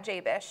tree at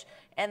Jabesh,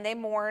 and they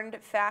mourned,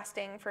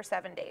 fasting for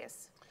 7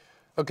 days.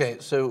 Okay,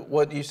 so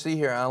what you see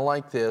here, I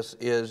like this,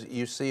 is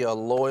you see a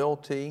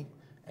loyalty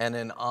and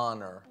an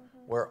honor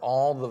where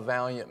all the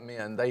valiant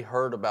men, they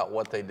heard about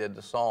what they did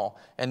to Saul.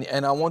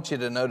 And I want you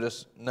to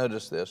notice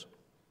this.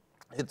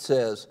 It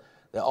says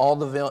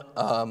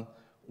that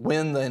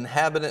when the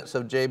inhabitants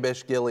of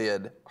Jabesh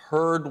Gilead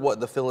heard what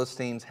the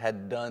Philistines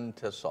had done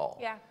to Saul.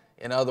 Yeah.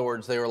 In other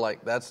words, they were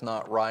like, that's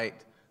not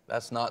right.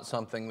 That's not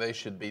something they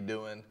should be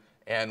doing.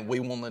 And we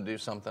want to do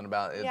something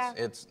about it.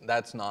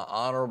 That's not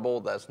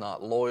honorable. That's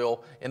not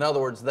loyal. In other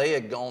words, they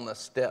had gone a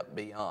step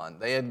beyond.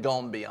 They had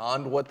gone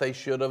beyond what they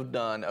should have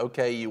done.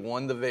 Okay, you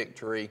won the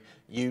victory.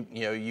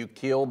 You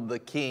killed the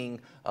king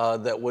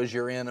that was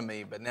your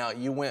enemy. But now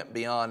you went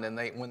beyond. And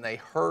when they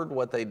heard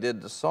what they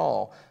did to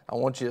Saul, I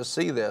want you to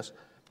see this.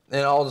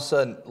 And all of a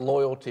sudden,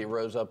 loyalty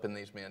rose up in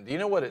these men. Do you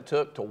know what it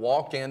took to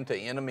walk into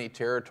enemy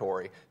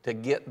territory to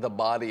get the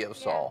body of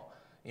Saul?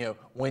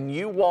 When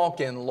you walk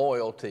in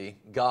loyalty,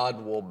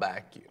 God will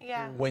back you.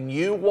 Yeah. When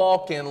you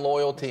walk in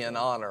loyalty and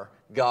honor,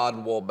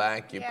 God will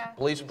back you. Yeah.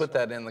 Please put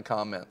that in the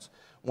comments.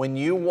 When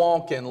you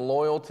walk in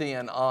loyalty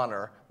and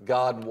honor,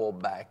 God will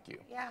back you.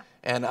 Yeah.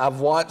 And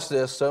I've watched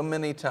this so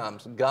many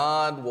times.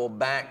 God will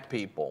back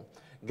people.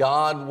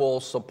 God will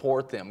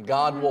support them.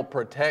 God will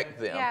protect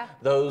them,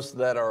 those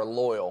that are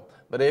loyal.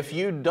 But if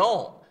you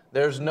don't,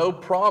 there's no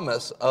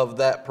promise of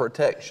that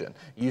protection.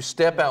 You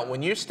step out.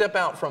 When you step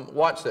out from,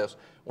 watch this,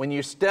 when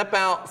you step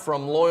out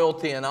from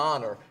loyalty and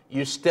honor,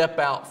 you step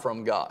out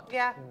from God.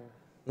 Yeah.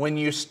 When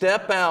you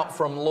step out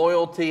from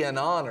loyalty and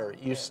honor,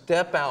 you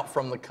step out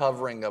from the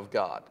covering of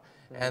God.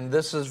 And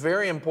this is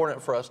very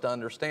important for us to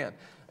understand.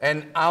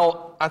 And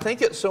I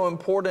think it's so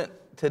important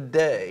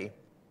today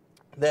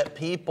that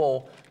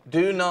people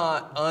do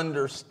not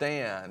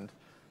understand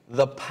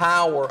the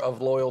power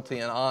of loyalty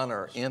and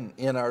honor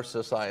in our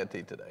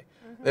society today.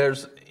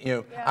 There's,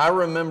 I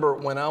remember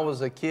when I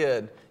was a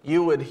kid,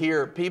 you would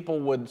hear people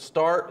would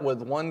start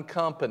with one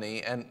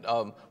company and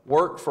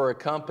work for a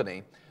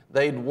company.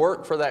 They'd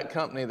work for that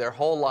company their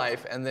whole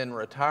life and then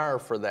retire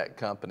for that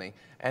company.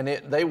 And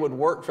they would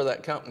work for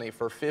that company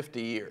for 50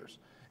 years.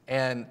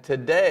 And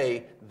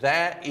today,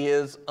 that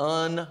is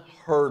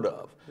unheard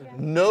of. Yeah.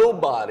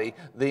 Nobody,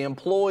 the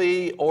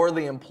employee or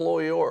the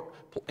employer,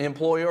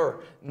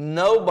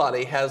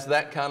 nobody has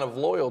that kind of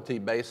loyalty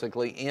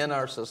basically in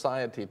our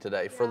society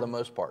today for the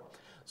most part.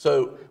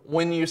 So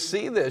when you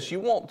see this, you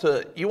want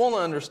to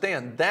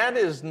understand that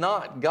is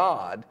not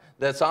God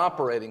that's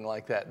operating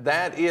like that.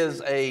 That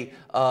is a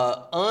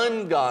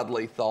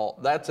ungodly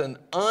thought. That's an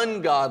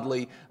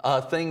ungodly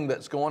thing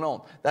that's going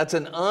on. That's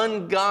an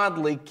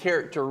ungodly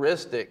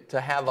characteristic to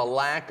have a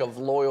lack of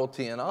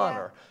loyalty and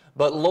honor.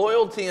 But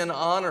loyalty and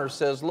honor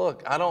says,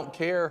 look, I don't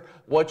care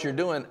what you're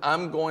doing.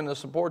 I'm going to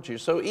support you.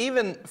 So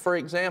even, for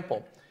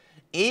example,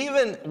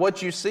 even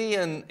what you see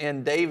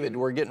in David,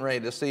 we're getting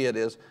ready to see it,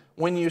 is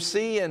when you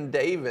see in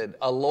David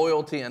a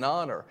loyalty and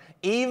honor,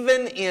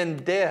 even in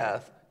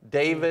death,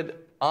 David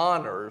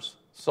honors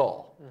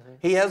Saul.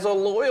 He has a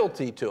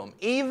loyalty to him.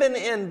 Even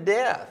in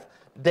death,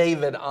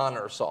 David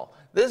honors Saul.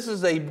 This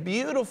is a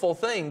beautiful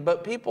thing,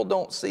 but people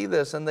don't see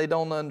this and they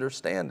don't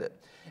understand it.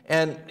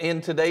 And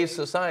in today's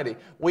society,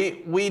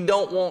 we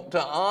don't want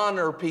to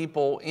honor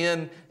people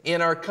in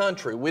our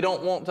country. We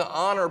don't want to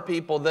honor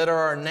people that are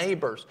our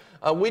neighbors.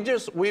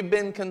 We've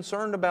been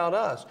concerned about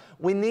us.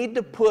 We need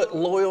to put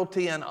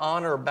loyalty and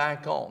honor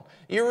back on.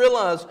 You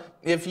realize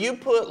if you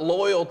put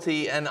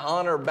loyalty and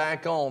honor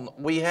back on,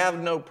 we have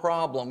no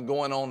problem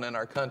going on in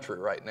our country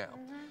right now.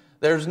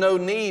 There's no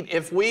need.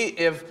 If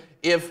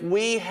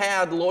we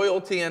had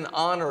loyalty and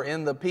honor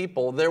in the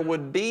people, there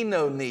would be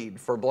no need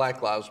for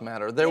Black Lives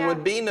Matter. There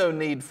would be no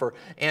need for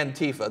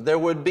Antifa. There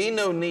would be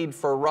no need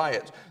for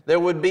riots. There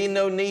would be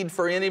no need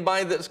for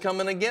anybody that's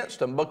coming against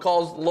them,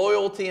 because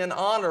loyalty and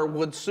honor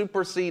would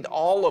supersede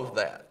all of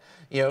that.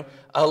 You know,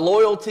 a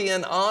loyalty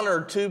and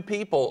honor to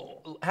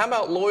people. How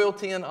about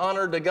loyalty and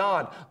honor to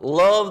God?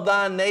 Love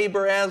thy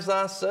neighbor as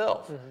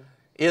thyself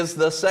is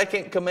the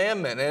second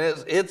commandment.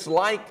 And it's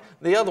like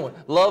the other one.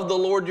 Love the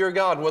Lord your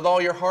God with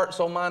all your heart,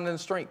 soul, mind, and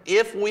strength.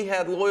 If we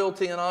had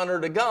loyalty and honor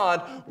to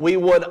God, we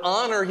would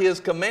honor His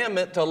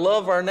commandment to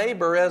love our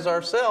neighbor as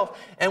ourselves,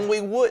 and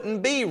we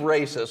wouldn't be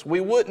racist.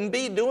 We wouldn't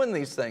be doing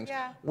these things.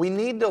 Yeah. We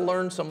need to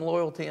learn some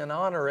loyalty and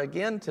honor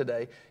again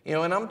today. You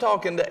know, and I'm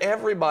talking to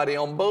everybody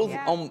on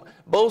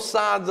both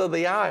sides of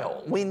the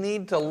aisle. We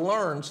need to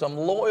learn some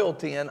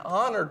loyalty and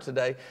honor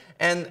today,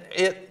 and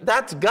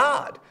that's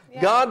God.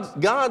 Yeah.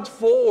 God's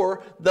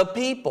for the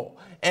people.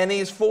 And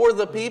He's for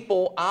the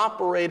people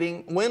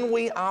operating. When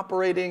we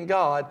operate in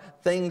God,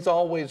 things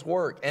always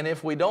work. And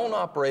if we don't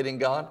operate in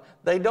God,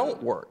 they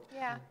don't work.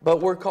 Yeah.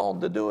 But we're called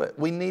to do it.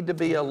 We need to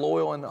be a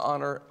loyal and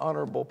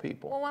honorable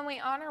people. Well, when we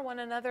honor one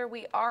another,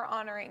 we are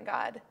honoring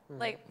God.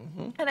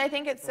 And I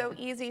think it's so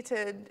easy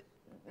to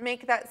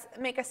make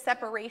a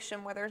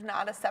separation where there's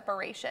not a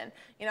separation.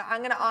 You know,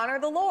 I'm going to honor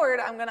the Lord,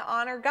 I'm going to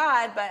honor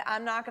God, but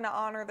I'm not going to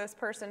honor this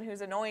person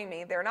who's annoying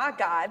me. They're not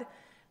God,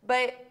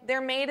 but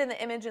they're made in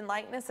the image and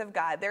likeness of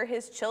God. They're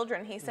His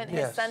children. He sent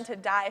His Son to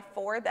die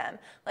for them.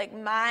 Like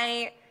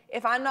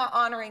if I'm not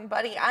honoring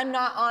Buddy, I'm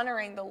not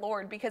honoring the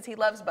Lord because He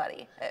loves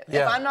Buddy.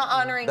 If I'm not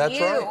honoring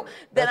you,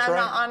 then I'm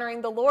not honoring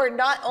the Lord,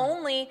 not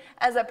only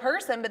as a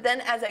person, but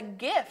then as a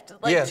gift,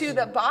 to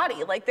the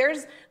body. Like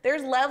there's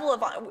level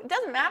of, it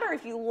doesn't matter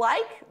if you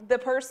like the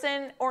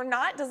person or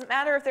not. It doesn't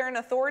matter if they're an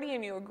authority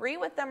and you agree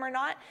with them or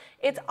not.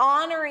 It's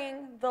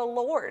honoring the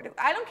Lord.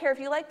 I don't care if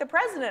you like the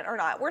president or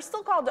not. We're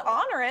still called to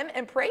honor him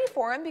and pray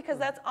for him because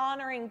that's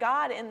honoring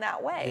God in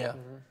that way. Yeah.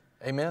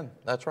 Amen.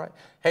 That's right.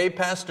 Hey,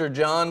 Pastor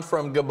John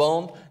from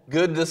Gabon,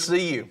 good to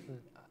see you.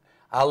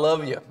 I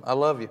love you. I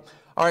love you.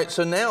 All right,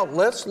 so now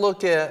let's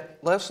look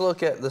at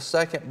the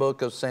second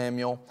book of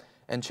Samuel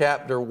and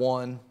chapter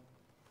 1.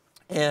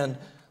 And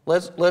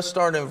let's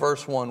start in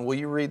verse 1. Will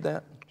you read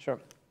that? Sure.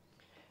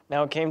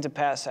 Now it came to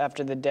pass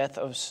after the death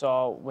of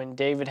Saul, when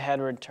David had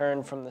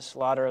returned from the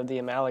slaughter of the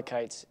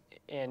Amalekites,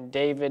 and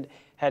David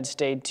had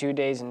stayed 2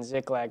 days in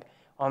Ziklag.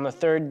 On the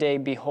third day,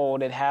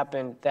 behold, it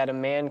happened that a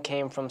man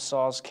came from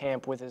Saul's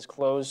camp with his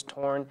clothes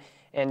torn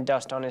and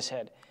dust on his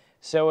head.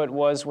 So it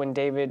was when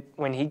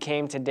he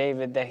came to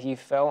David that he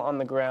fell on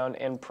the ground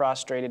and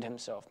prostrated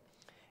himself.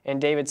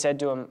 And David said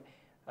to him,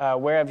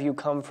 where have you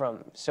come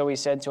from? So he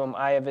said to him,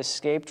 I have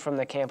escaped from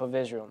the camp of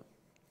Israel.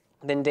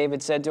 Then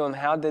David said to him,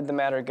 how did the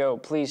matter go?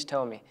 Please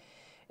tell me.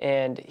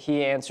 And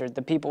he answered,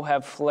 the people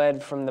have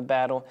fled from the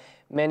battle.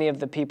 Many of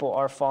the people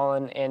are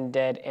fallen and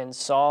dead, and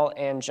Saul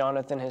and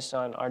Jonathan his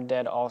son are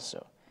dead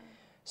also.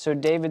 So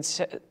David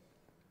said,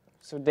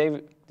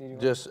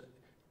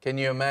 can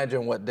you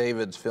imagine what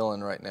David's feeling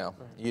right now?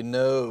 You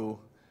know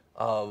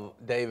of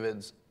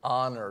David's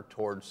honor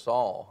towards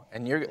Saul.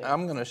 And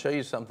I'm going to show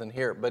you something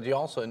here, but you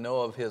also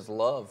know of his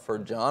love for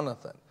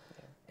Jonathan.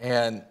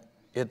 And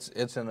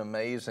it's an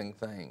amazing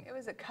thing. It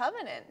was a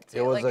covenant, too.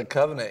 It was a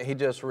covenant. He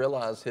just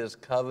realized his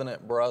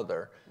covenant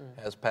brother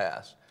has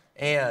passed.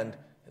 And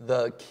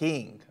the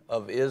king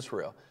of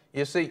Israel.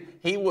 You see,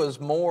 he was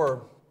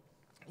more,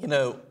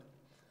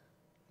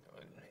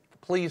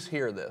 please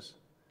hear this.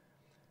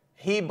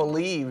 He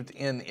believed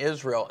in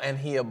Israel, and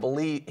he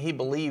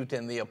believed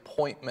in the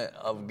appointment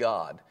of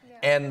God. Yeah.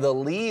 And the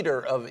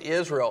leader of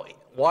Israel,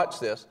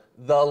 watch this,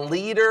 the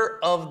leader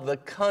of the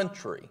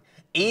country,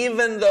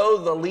 even though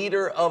the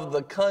leader of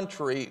the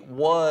country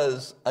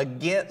was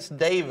against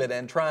David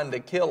and trying to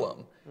kill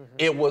him,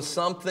 it was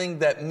something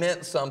that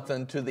meant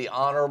something to the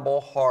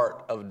honorable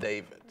heart of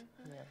David.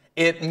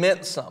 It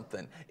meant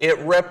something. It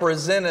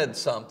represented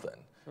something.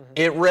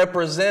 It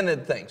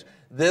represented things.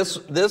 This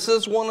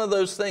is one of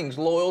those things,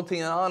 loyalty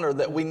and honor,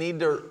 that we need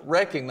to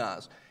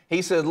recognize.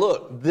 He said,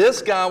 look,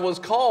 this guy was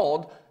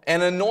called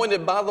and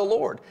anointed by the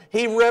Lord.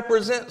 He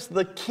represents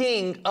the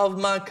king of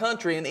my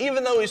country. And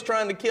even though he's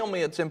trying to kill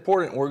me, it's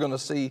important. We're going to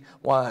see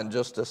why in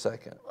just a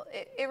second.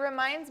 It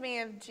reminds me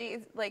of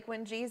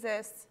when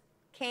Jesus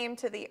came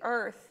to the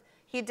earth,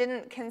 he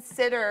didn't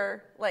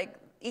consider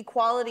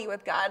equality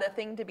with God a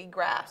thing to be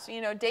grasped.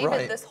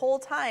 David, this whole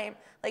time,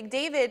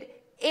 David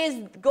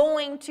is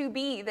going to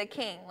be the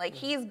king.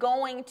 He's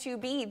going to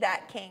be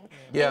that king.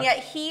 Yeah. And yet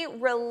he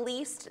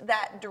released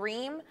that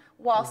dream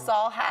while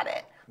Saul had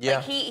it. Yeah.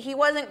 He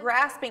wasn't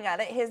grasping at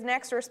it. His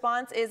next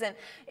response isn't,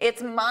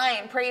 it's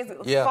mine, praise.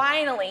 Yeah.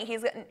 Finally,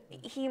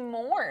 he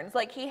mourns.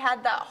 He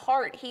had that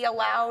heart.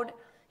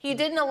 He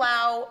didn't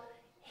allow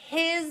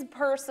his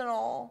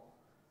personal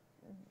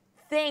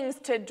things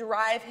to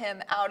drive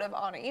him out of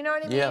honor. You know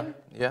what I mean?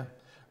 Yeah.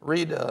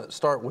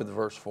 Start with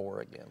verse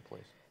 4 again,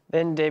 please.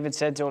 Then David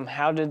said to him,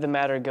 how did the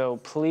matter go?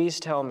 Please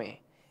tell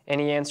me. And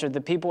he answered,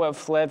 the people have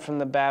fled from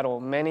the battle.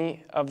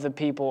 Many of the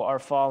people are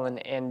fallen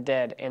and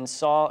dead, and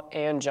Saul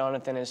and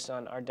Jonathan his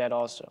son are dead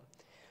also.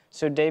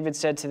 So David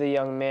said to the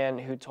young man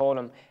who told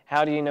him,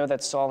 how do you know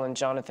that Saul and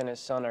Jonathan his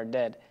son are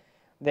dead?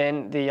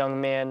 Then the young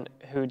man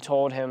who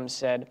told him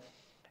said,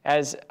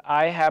 as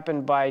I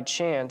happened by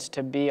chance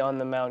to be on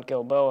the Mount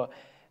Gilboa,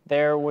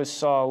 there was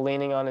Saul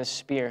leaning on his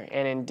spear,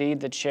 and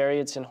indeed the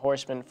chariots and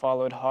horsemen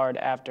followed hard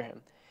after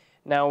him.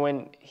 Now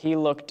when he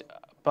looked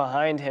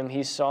behind him,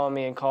 he saw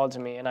me and called to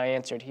me, and I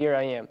answered, here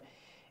I am.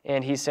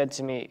 And he said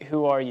to me,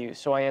 who are you?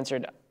 So I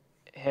answered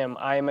him,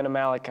 I am an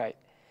Amalekite.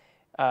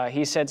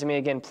 He said to me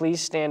again, please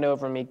stand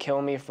over me,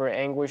 kill me, for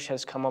anguish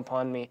has come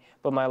upon me,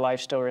 but my life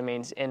still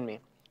remains in me.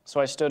 So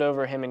I stood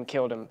over him and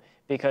killed him,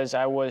 because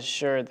I was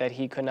sure that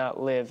he could not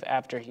live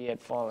after he had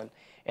fallen.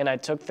 And I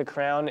took the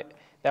crown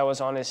that was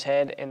on his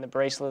head and the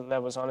bracelet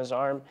that was on his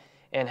arm,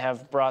 and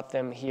have brought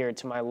them here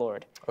to my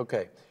Lord.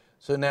 Okay,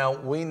 so now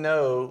we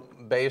know,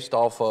 based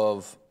off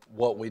of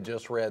what we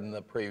just read in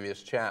the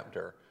previous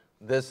chapter,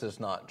 this is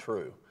not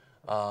true.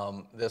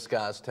 This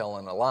guy's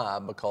telling a lie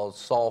because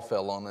Saul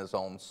fell on his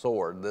own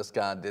sword. This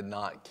guy did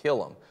not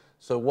kill him.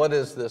 So what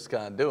is this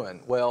guy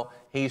doing? Well,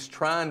 he's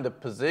trying to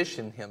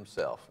position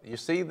himself. You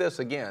see this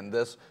again,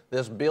 this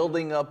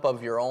building up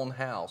of your own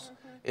house.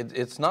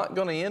 It's not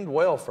going to end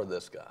well for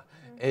this guy.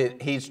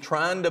 He's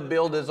trying to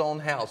build his own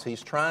house.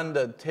 He's trying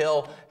to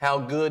tell how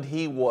good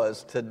he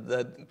was to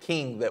the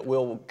king that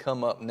will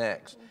come up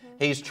next.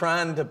 He's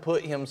trying to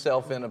put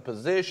himself in a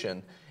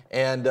position,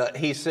 and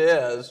he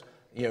says,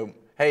 you know,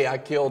 hey, I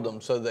killed him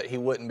so that he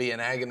wouldn't be in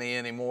agony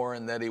anymore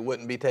and that he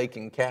wouldn't be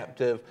taken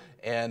captive,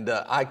 and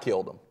I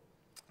killed him.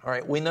 All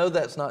right, we know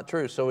that's not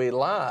true. So he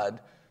lied,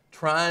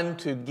 trying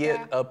to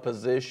get a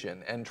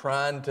position and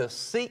trying to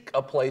seek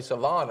a place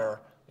of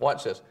honor.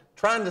 Watch this.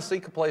 Trying to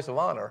seek a place of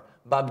honor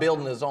by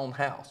building his own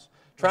house.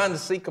 Trying to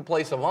seek a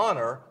place of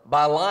honor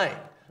by lying,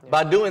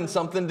 by doing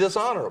something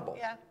dishonorable.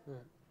 Yeah.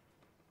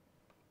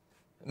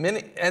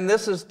 And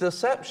this is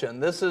deception.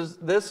 This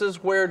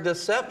is where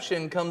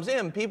deception comes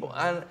in.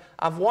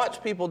 I've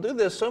watched people do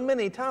this so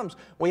many times.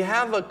 We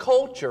have a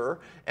culture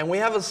and we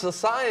have a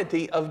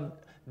society of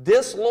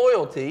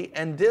disloyalty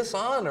and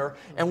dishonor,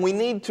 and we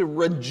need to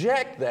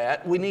reject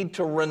that. We need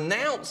to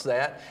renounce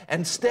that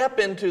and step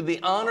into the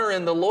honor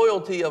and the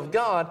loyalty of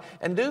God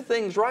and do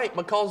things right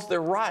because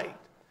they're right.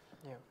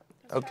 Yeah.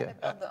 Okay. Trying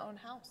to build their own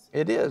house.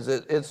 It is.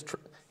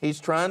 He's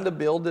trying to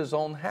build his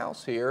own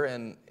house here,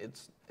 and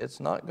it's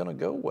not going to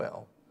go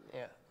well.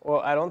 Yeah.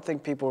 Well, I don't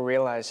think people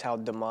realize how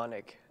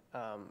demonic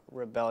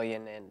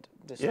rebellion and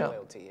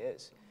disloyalty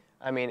is.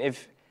 I mean,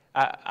 if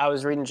I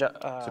was reading, It's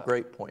a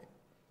great point.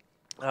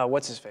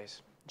 what's his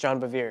face? John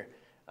Bevere.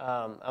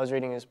 I was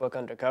reading his book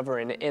Undercover,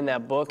 and in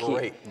that book,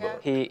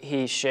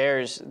 he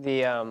shares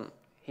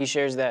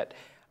that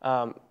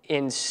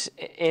in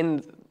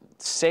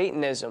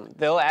Satanism,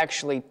 they'll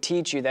actually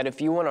teach you that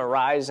if you want to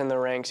rise in the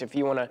ranks, if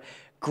you want to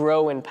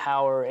grow in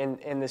power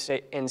in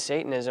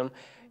Satanism,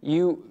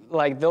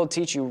 they'll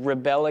teach you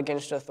rebel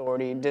against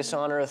authority,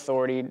 dishonor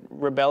authority,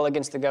 rebel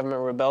against the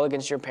government, rebel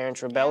against your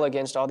parents, rebel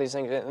against all these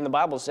things. And the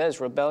Bible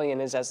says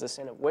rebellion is as the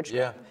sin of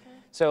witchcraft.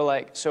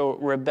 Yeah. So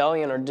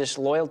rebellion or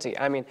disloyalty.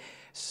 I mean,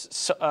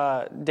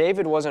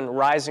 David wasn't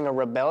rising a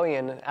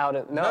rebellion out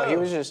of, no, he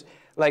was just,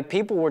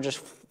 people were just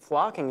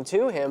flocking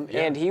to him,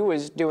 and he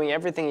was doing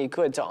everything he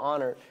could to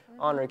honor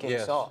King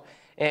Saul.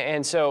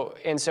 And so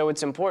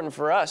it's important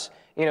for us,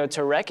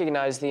 to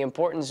recognize the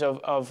importance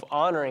of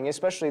honoring,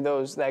 especially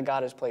those that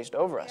God has placed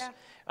over us.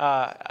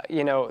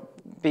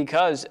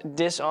 Because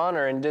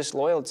dishonor and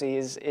disloyalty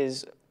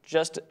is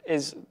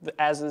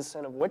as the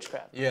sin of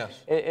witchcraft.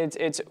 Yes.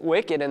 It's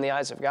wicked in the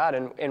eyes of God,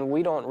 and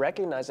we don't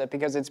recognize that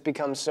because it's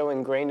become so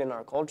ingrained in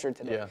our culture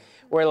today.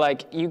 Where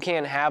you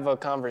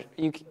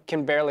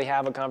can barely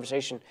have a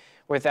conversation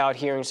without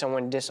hearing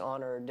someone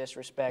dishonor or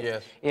disrespect.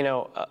 Yes.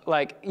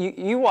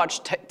 You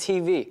watch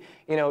TV,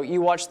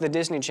 you watch the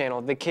Disney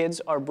Channel. The kids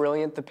are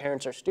brilliant, the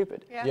parents are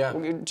stupid.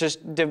 Yeah.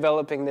 Just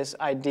developing this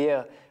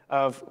idea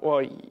of,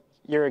 well,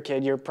 you're a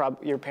kid, your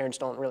parents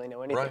don't really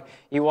know anything. Right.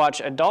 You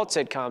watch adult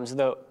sitcoms,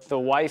 the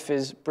wife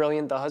is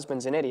brilliant, the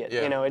husband's an idiot.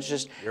 Yeah. It's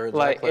just You're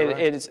exactly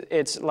right.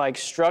 it's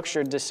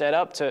structured to set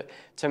up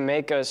to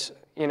make us,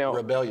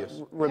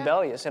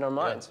 rebellious in our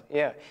minds.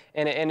 Yeah.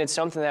 And it's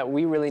something that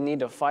we really need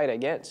to fight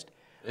against.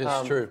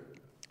 It's true.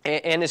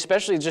 And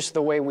especially just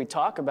the way we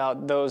talk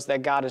about those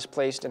that God has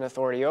placed in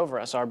authority over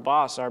us, our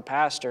boss, our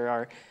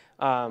pastor,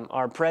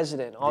 our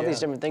president, all these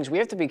different things. We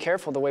have to be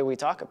careful the way we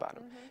talk about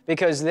them.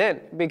 Because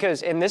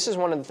this is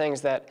one of the things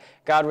that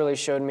God really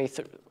showed me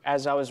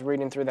as I was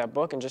reading through that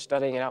book and just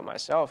studying it out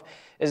myself,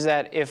 is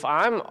that if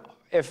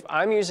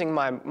I'm using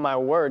my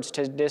words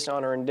to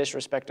dishonor and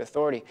disrespect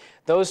authority,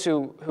 those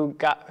who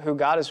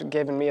God has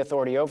given me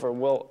authority over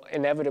will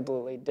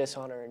inevitably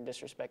dishonor and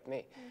disrespect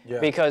me. Yeah.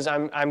 Because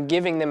I'm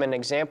giving them an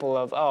example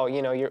of,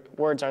 your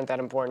words aren't that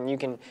important. You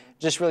can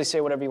just really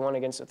say whatever you want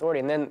against authority.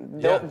 And then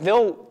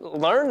they'll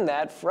learn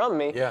that from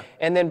me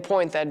and then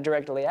point that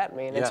directly at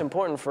me. And it's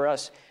important for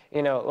us,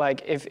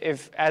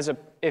 if as a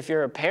if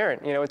you're a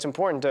parent, it's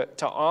important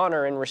to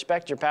honor and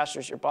respect your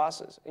pastors, your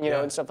bosses,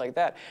 and stuff like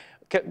that,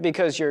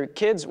 because your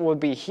kids will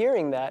be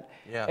hearing that,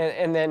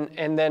 and then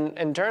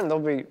in turn they'll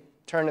be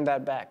turning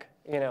that back.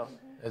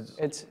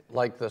 It's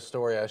like the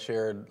story I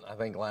shared, I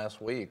think,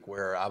 last week,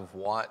 where I've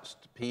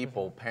watched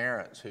people,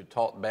 parents, who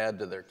talk bad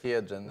to their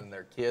kids, and then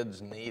their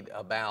kids need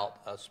about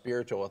a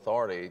spiritual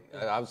authority.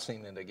 I've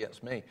seen it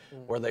against me,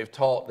 where they've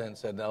talked and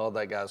said, "No,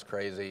 that guy's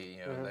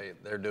crazy.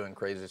 They're doing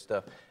crazy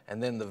stuff."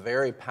 And then the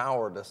very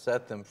power to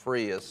set them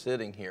free is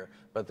sitting here,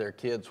 but their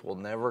kids will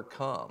never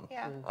come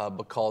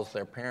because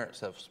their parents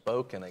have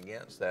spoken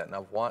against that, and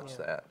I've watched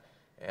that.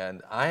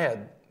 And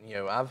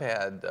I've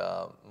had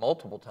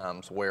multiple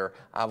times where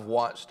I've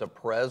watched a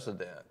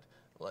president,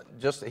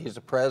 he's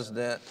a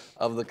president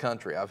of the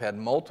country. I've had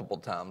multiple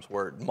times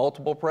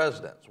multiple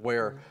presidents,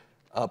 where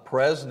a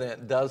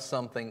president does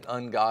something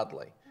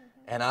ungodly.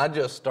 And I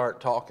just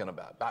start talking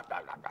about it.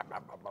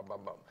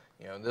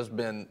 This has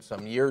been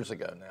some years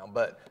ago now,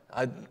 but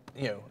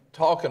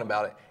talking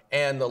about it.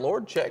 And the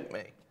Lord checked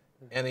me.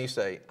 And he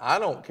say, "I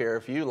don't care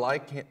if you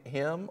like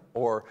him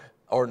or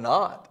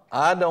not.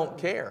 I don't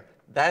care.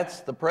 That's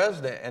the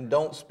president, and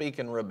don't speak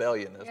in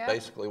rebellion," is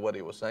basically what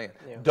he was saying.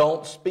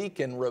 Don't speak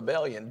in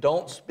rebellion.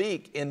 Don't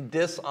speak in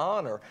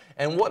dishonor.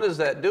 And what is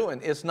that doing?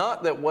 It's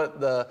not that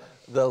what the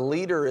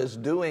leader is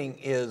doing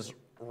is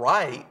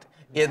right.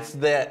 It's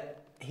that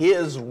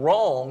his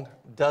wrong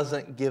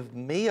doesn't give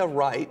me a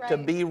right to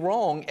be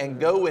wrong and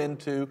go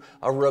into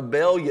a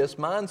rebellious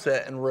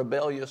mindset and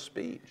rebellious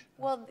speech.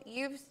 Well,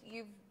 you've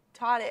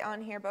taught it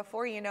on here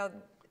before,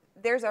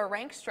 there's a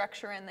rank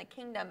structure in the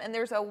kingdom, and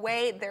there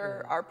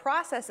are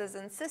processes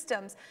and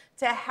systems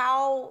to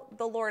how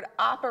the Lord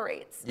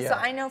operates. So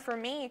I know for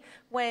me,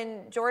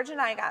 when George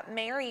and I got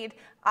married,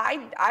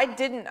 I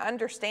didn't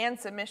understand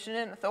submission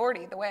and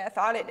authority the way I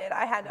thought it did.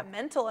 I had a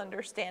mental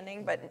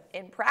understanding, but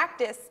in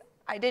practice,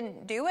 I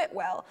didn't do it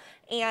well.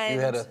 And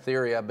you had a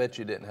theory. I bet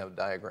you didn't have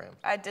diagrams.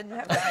 I didn't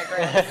have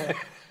diagrams.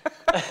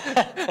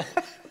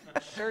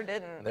 Sure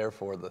didn't.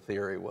 Therefore, the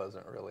theory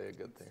wasn't really a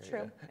good theory. It's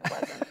true, it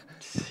wasn't.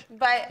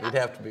 But you'd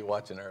have to be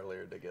watching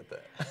earlier to get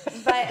that.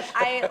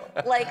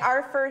 But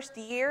our first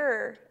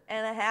year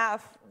and a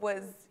half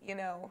was,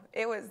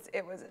 it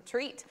was a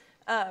treat.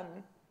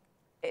 And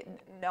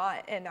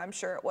I'm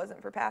sure it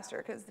wasn't for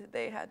Pastor, because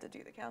they had to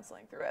do the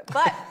counseling through it.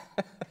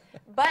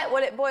 But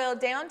what it boiled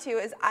down to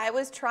is I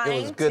was trying to...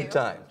 It was good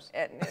times.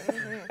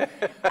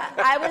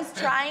 I was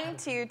trying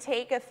to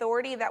take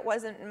authority that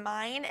wasn't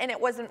mine, and it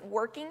wasn't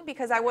working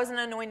because I wasn't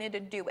anointed to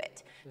do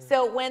it.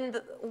 So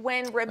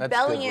when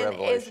rebellion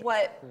is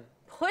what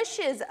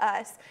pushes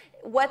us,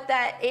 what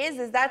that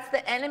is that's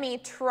the enemy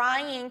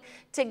trying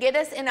to get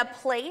us in a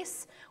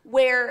place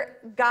where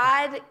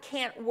God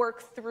can't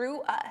work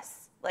through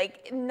us.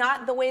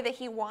 Not the way that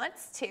he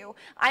wants to.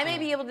 I may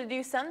be able to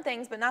do some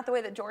things, but not the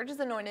way that George is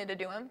anointed to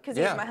do them, because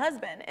he's my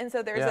husband. And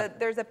so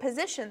there's a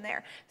position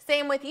there.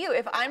 Same with you.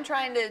 If I'm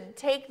trying to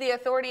take the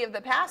authority of the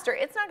pastor,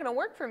 it's not going to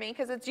work for me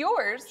because it's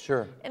yours.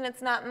 Sure. And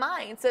it's not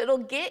mine. So it'll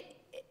get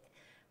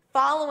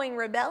following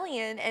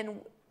rebellion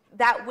and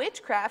that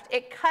witchcraft.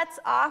 It cuts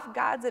off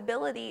God's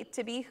ability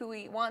to be who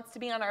he wants to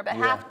be on our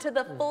behalf to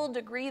the full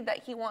degree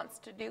that he wants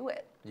to do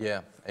it.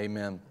 Yeah.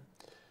 Amen.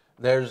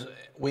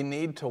 We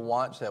need to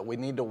watch that. We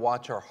need to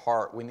watch our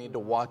heart. We need to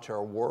watch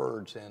our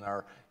words and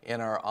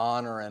in our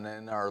honor and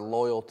in our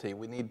loyalty.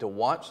 We need to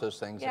watch those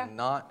things and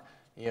not,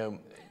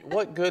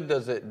 what good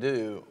does it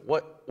do?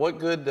 What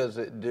good does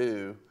it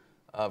do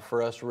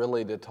for us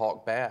really to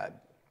talk bad?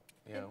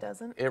 It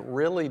doesn't. It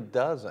really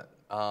doesn't.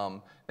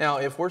 Now,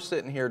 if we're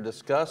sitting here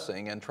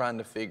discussing and trying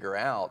to figure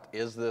out,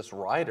 is this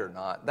right or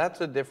not,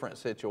 that's a different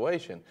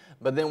situation.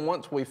 But then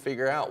once we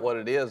figure out what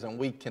it is and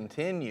we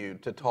continue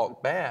to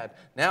talk bad,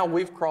 now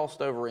we've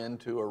crossed over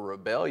into a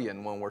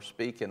rebellion when we're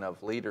speaking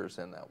of leaders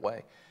in that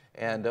way.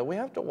 And we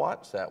have to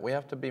watch that. We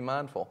have to be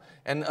mindful.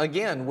 And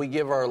again, we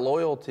give our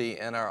loyalty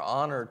and our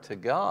honor to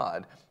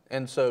God.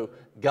 And so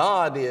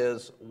God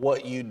is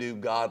what you do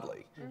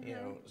godly,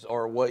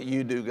 or what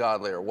you do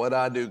godly, or what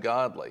I do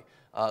godly.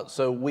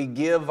 So we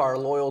give our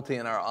loyalty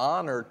and our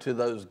honor to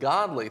those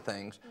godly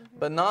things,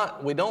 but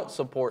we don't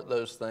support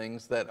those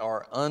things that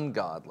are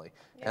ungodly.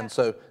 And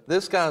so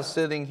this guy's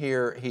sitting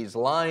here, he's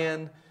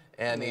lying,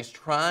 and he's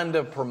trying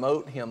to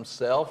promote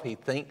himself. He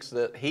thinks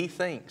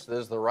this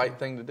is the right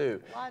thing to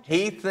do.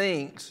 He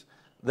thinks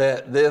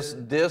that this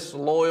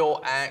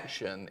disloyal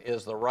action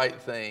is the right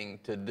thing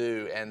to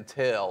do and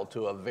tell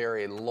to a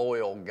very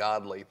loyal,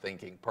 godly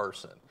thinking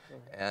person.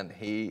 And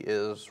he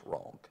is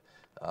wrong.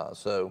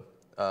 So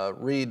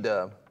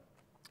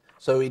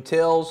he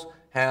tells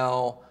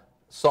how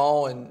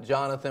Saul and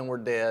Jonathan were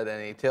dead,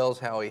 and he tells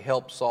how he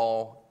helped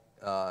Saul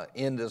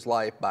end his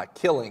life by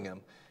killing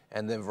him.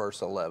 And then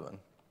verse 11.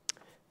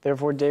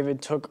 Therefore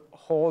David took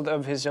hold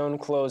of his own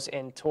clothes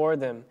and tore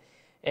them,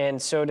 and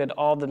so did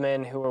all the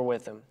men who were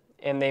with him.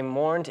 And they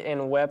mourned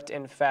and wept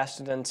and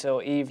fasted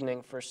until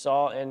evening for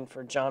Saul and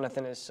for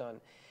Jonathan his son,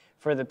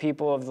 for the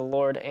people of the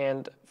Lord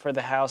and for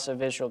the house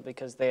of Israel,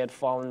 because they had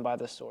fallen by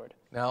the sword.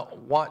 Now,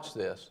 watch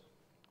this.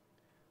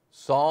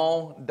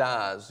 Saul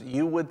dies.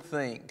 You would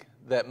think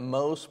that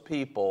most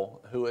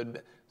people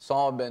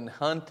Saul had been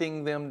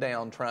hunting them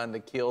down, trying to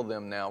kill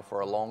them now for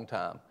a long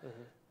time.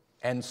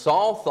 And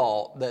Saul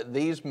thought that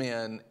these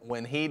men,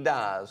 when he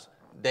dies,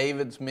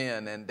 David's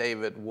men and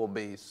David will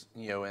be,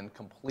 in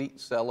complete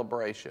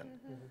celebration.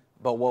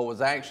 But what was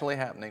actually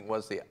happening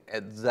was the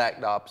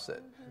exact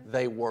opposite.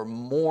 They were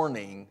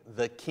mourning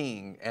the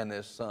king and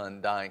his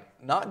son dying.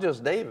 Not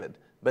just David,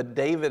 but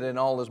David and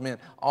all his men.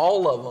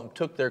 All of them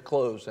took their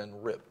clothes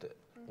and ripped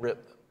them.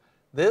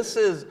 This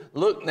is,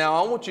 look, now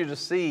I want you to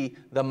see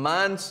the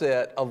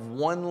mindset of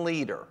one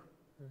leader.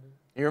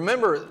 You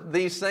remember,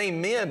 these same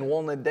men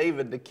wanted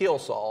David to kill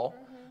Saul,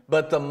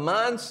 but the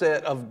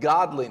mindset of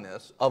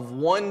godliness, of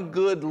one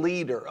good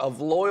leader,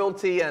 of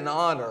loyalty and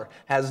honor,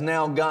 has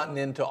now gotten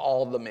into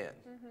all the men.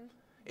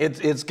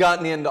 It's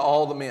gotten into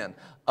all the men.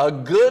 A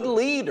good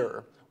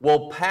leader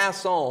will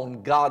pass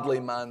on godly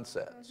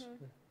mindsets.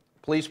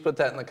 Please put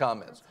that in the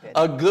comments.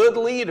 A good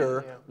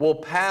leader will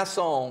pass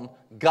on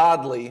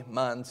godly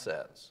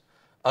mindsets.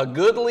 A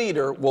good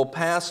leader will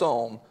pass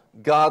on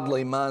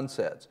godly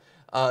mindsets.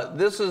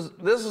 This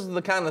is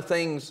the kind of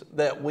things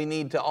that we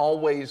need to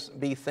always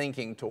be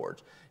thinking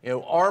towards.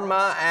 Are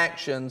my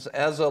actions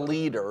as a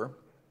leader,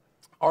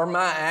 are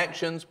my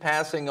actions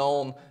passing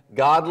on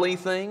godly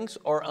things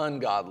or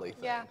ungodly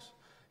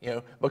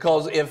things?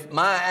 Because if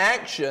my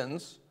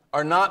actions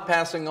are not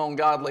passing on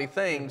godly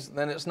things,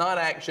 then it's not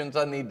actions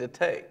I need to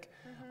take.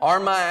 Are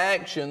my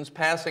actions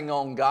passing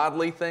on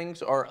godly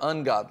things or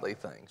ungodly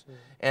things?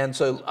 And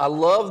so I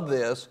love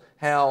this,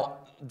 how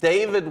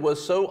David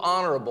was so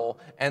honorable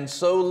and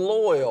so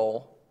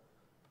loyal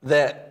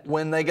that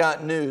when they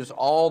got news,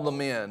 all the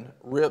men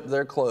ripped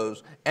their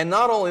clothes. And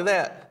not only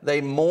that,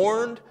 they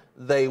mourned,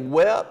 they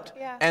wept,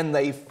 and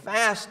they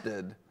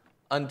fasted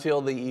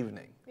until the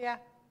evening. Yeah.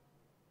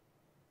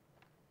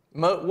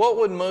 What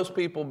would most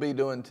people be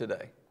doing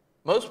today?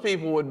 Most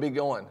people would be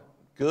going,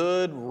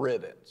 good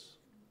riddance.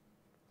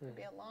 There'd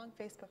be a long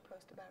Facebook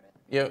post about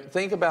it.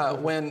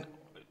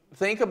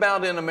 Think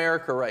about in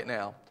America right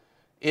now.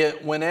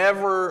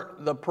 Whenever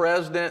the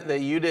president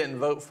that you didn't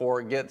vote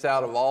for gets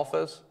out of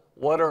office,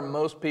 what are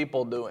most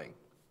people doing?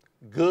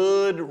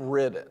 Good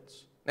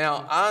riddance.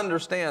 Now, I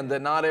understand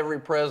that not every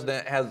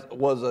president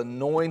was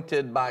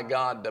anointed by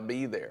God to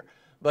be there.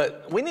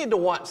 But we need to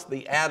watch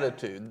the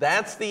attitude.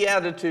 That's the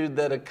attitude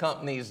that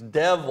accompanies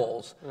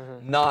devils,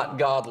 not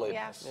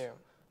godliness. Yeah.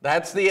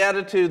 That's the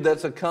attitude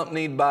that's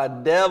accompanied by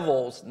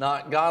devils,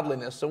 not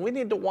godliness. So we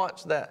need to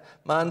watch that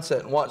mindset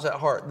and watch that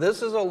heart.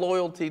 This is a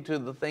loyalty to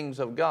the things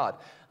of God.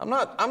 I'm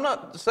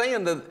not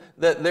saying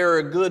that they're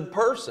a good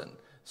person.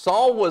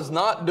 Saul was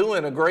not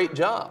doing a great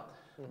job.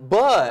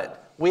 But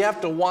we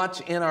have to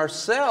watch in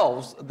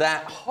ourselves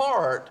that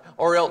heart,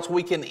 or else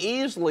we can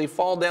easily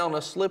fall down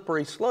a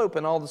slippery slope,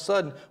 and all of a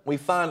sudden we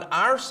find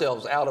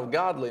ourselves out of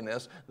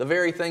godliness. The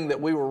very thing that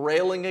we were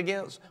railing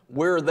against,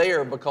 we're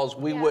there because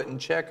we wouldn't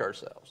check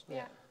ourselves.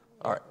 Yeah.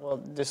 All right. Well,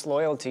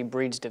 disloyalty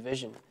breeds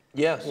division.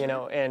 Yes.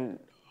 And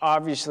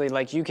obviously,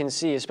 like you can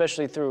see,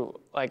 especially through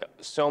like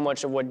so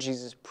much of what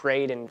Jesus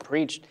prayed and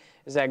preached,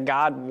 is that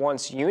God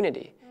wants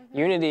unity.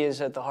 Unity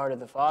is at the heart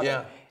of the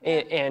Father.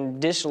 And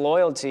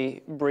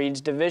disloyalty breeds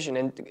division.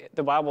 And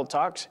the Bible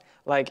talks,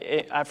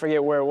 I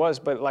forget where it was,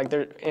 but like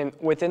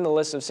within the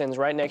list of sins,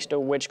 right next to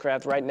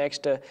witchcraft, right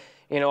next to,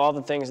 all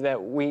the things that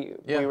we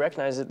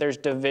recognize, that there's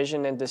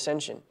division and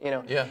dissension,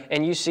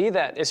 And you see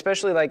that,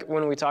 especially like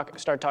when we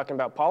start talking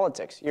about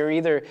politics. You're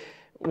either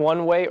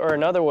one way or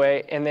another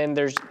way, and then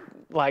there's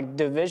like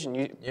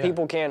division.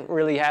 People can't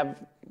really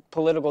have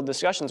political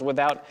discussions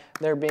without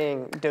there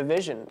being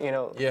division,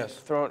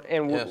 thrown.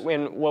 And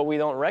what we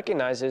don't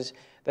recognize is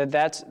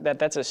that's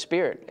a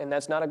spirit, and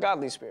that's not a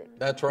godly spirit.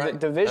 That's right.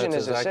 Division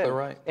that's is exactly a sin.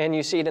 Right. And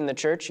you see it in the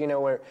church,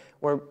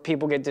 where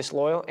people get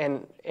disloyal,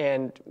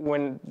 and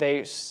when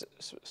they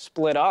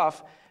split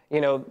off,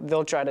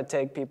 they'll try to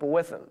take people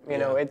with them.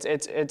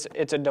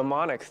 It's a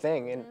demonic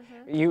thing,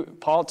 and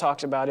Paul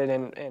talks about it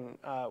in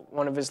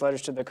one of his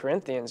letters to the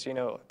Corinthians.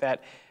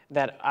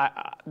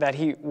 That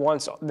he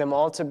wants them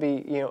all to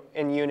be,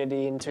 in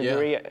unity and to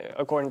agree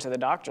according to the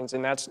doctrines,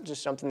 and that's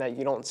just something that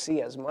you don't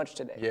see as much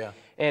today. Yeah.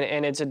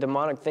 And it's a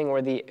demonic thing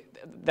where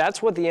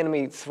that's what the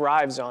enemy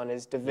thrives on,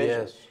 is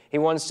division. Yes. He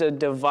wants to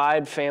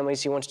divide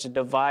families. He wants to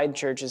divide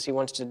churches. He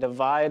wants to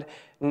divide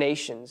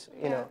nations.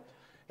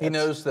 He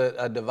knows that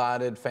a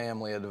divided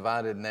family, a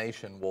divided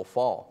nation will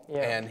fall.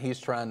 And he's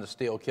trying to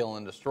steal, kill,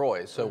 and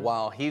destroy. So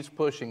while he's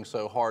pushing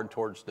so hard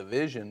towards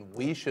division,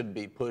 we should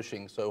be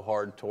pushing so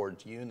hard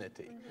towards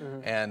unity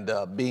and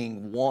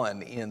being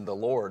one in the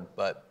Lord.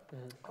 But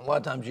a lot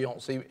of times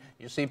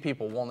you see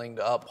people wanting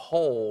to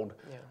uphold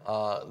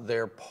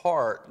their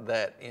part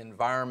that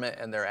environment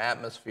and their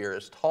atmosphere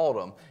has taught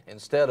them,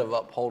 instead of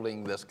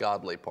upholding this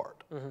godly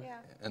part.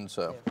 And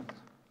so,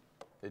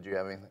 did you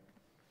have anything?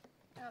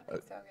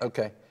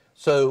 Okay,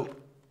 so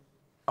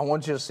I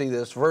want you to see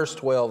this. Verse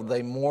 12,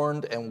 they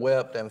mourned and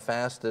wept and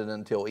fasted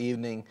until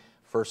evening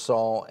for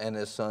Saul and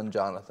his son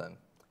Jonathan,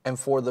 and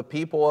for the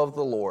people of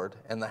the Lord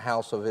and the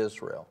house of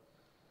Israel.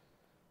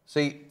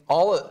 See,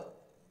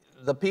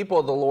 the people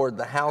of the Lord,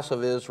 the house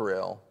of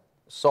Israel,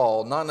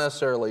 Saul, not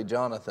necessarily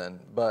Jonathan,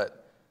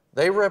 but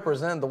they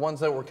represent the ones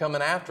that were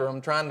coming after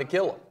him, trying to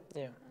kill him.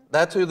 Yeah.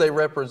 That's who they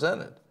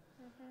represented.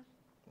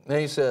 Then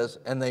he says,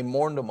 and they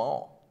mourned them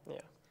all.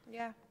 Yeah.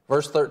 Yeah.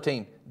 Verse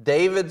 13,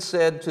 David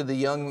said to the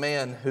young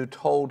man who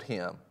told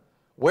him,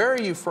 where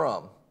are you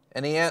from?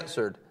 And he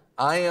answered,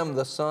 I am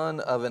the son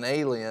of an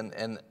alien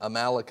and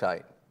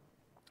Amalekite.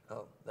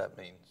 Oh, that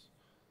means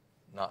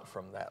not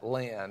from that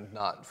land,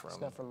 not from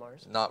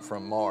Mars. Not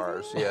from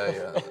Mars.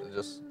 Yeah.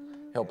 Just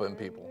helping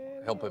people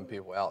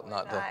out,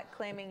 not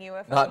claiming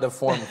UFOs. to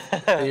form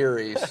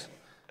theories.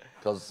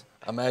 Because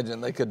imagine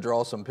they could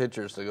draw some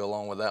pictures to go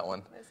along with that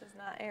one. This is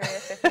not Area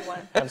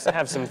 51.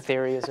 Have some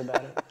theories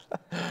about it.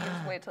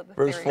 Just wait till the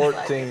Verse theory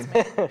slide 14.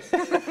 gets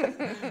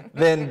made.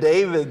 Then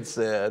David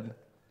said,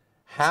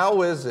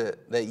 how is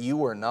it that you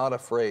were not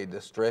afraid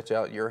to stretch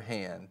out your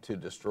hand to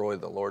destroy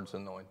the Lord's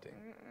anointing?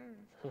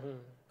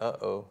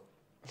 Uh-oh.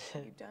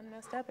 You done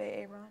messed up,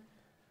 Aaron.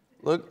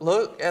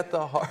 Look at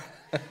the heart.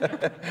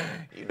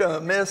 You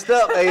done messed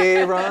up,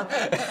 Aaron.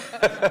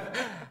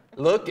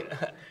 Look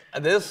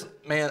at this,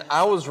 man.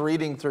 I was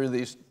reading through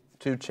these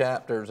 2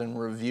 chapters and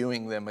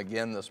reviewing them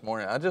again this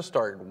morning. I just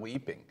started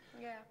weeping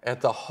at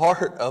the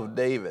heart of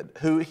David,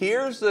 who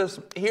hears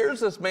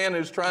this man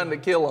who's trying to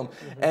kill him,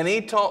 and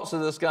he talks to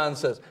this guy and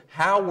says,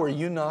 how were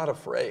you not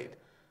afraid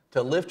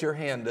to lift your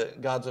hand to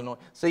God's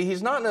anointing? See,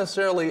 he's not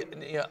necessarily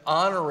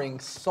honoring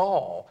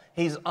Saul.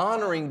 He's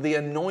honoring the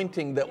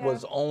anointing that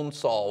was on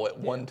Saul at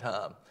one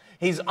time.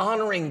 He's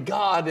honoring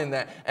God in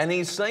that. And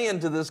he's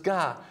saying to this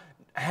guy,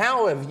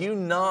 how have you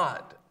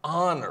not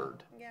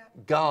honored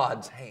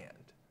God's hand?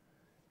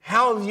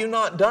 How have you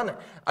not done it?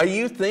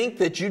 You think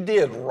that you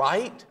did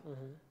right?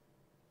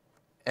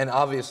 And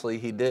obviously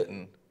he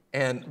didn't.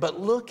 But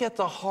look at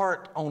the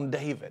heart on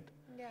David.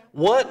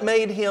 What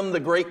made him the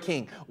great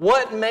king?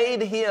 What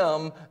made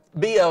him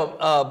be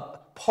a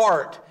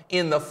part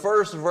in the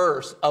first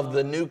verse of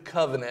the new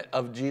covenant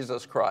of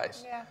Jesus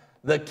Christ?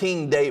 The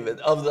King David,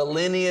 of the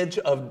lineage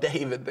of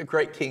David, the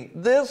great king.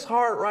 This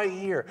heart right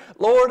here.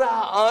 Lord,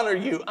 I honor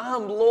you.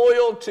 I'm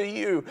loyal to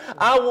you.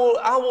 I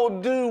will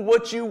do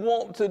what you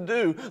want to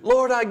do.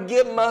 Lord, I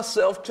give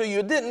myself to you.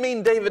 It didn't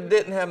mean David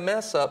didn't have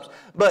mess ups,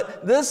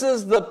 but this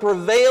is the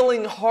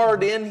prevailing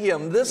heart in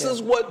him. This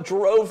is what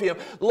drove him.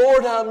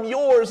 Lord, I'm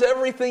yours.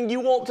 Everything you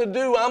want to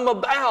do, I'm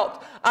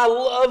about. I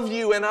love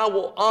you and I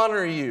will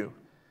honor you.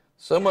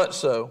 So much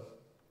so,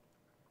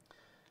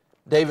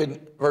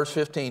 David, verse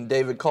 15,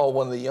 David called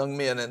one of the young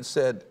men and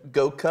said,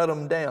 go cut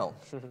him down.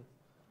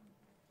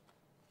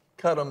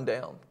 Cut him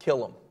down.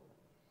 Kill him.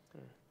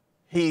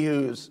 He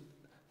who's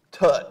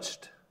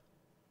touched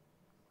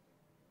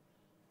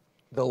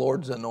the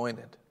Lord's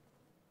anointed.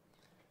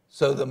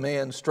 So the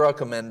man struck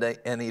him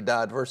and he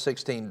died. Verse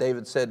 16,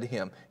 David said to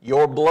him,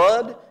 your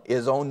blood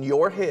is on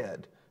your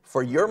head,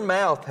 for your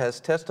mouth has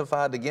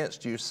testified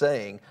against you,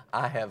 saying,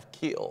 I have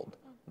killed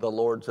the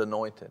Lord's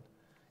anointed.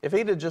 If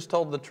he'd have just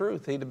told the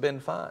truth, he'd have been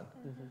fine.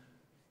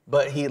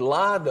 But he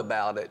lied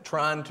about it,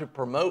 trying to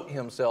promote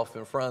himself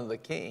in front of the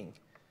king,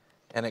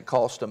 and it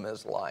cost him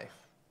his life,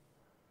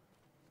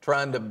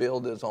 trying to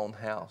build his own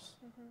house.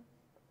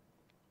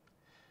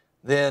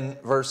 Then,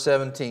 verse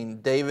 17,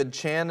 David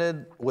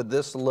chanted with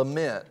this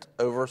lament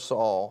over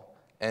Saul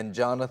and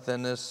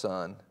Jonathan his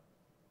son,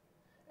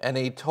 and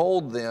he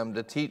told them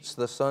to teach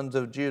the sons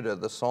of Judah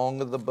the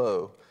song of the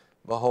bow.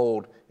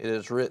 Behold, it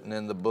is written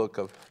in the book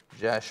of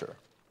Jasher.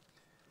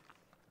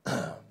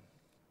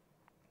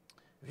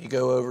 If you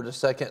go over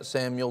to 2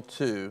 Samuel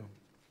 2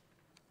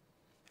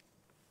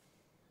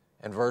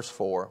 and verse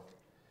 4,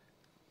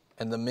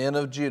 and the men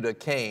of Judah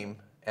came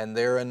and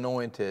there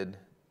anointed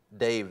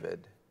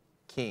David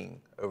king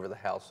over the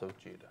house of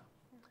Judah.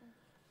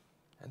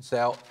 And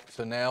so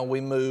now we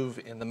move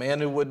in the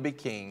man who would be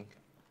king.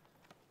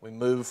 We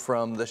move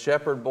from the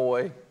shepherd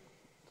boy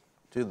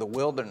to the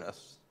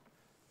wilderness,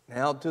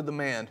 now to the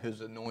man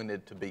who's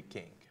anointed to be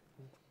king.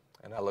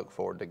 And I look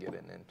forward to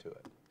getting into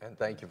it. And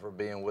thank you for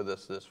being with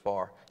us this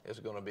far. It's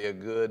going to be a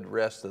good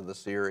rest of the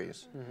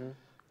series.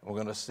 We're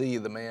going to see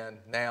the man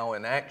now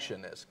in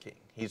action as king.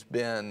 He's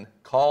been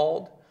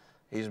called.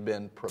 He's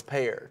been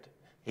prepared.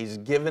 He's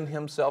given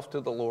himself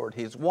to the Lord.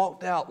 He's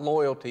walked out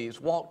loyalty.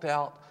 He's walked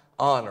out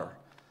honor.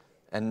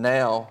 And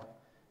now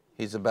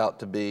he's about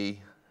to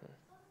be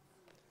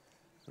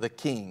the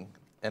king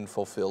and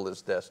fulfill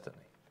his destiny.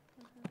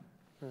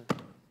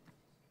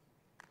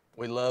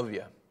 We love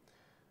you.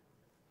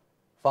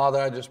 Father,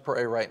 I just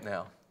pray right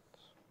now,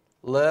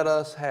 let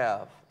us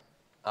have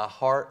a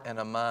heart and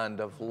a mind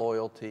of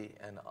loyalty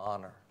and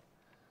honor.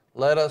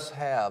 Let us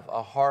have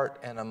a heart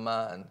and a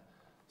mind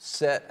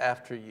set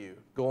after you,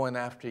 going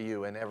after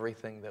you in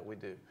everything that we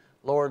do.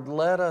 Lord,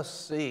 let us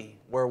see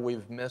where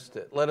we've missed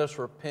it. Let us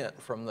repent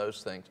from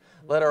those things.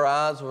 Let our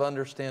eyes of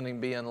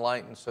understanding be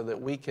enlightened so that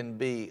we can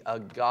be a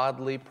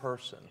godly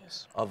person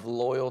of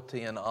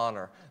loyalty and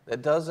honor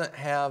that doesn't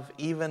have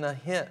even a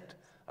hint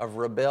of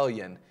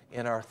rebellion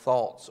in our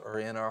thoughts or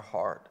in our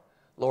heart.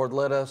 Lord,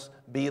 let us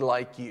be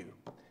like you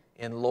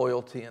in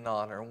loyalty and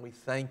honor. And we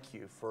thank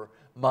you for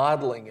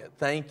modeling it.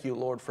 Thank you,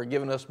 Lord, for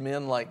giving us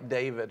men like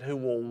David who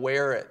will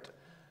wear it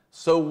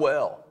so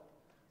well.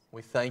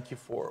 We thank you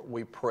for it.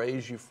 We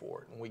praise you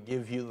for it. And we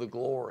give you the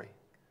glory.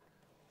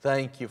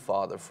 Thank you,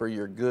 Father, for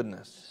your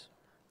goodness.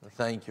 And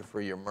thank you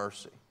for your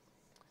mercy.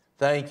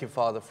 Thank you,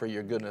 Father, for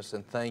your goodness.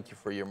 And thank you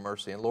for your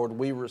mercy. And Lord,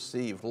 we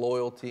receive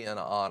loyalty and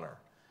honor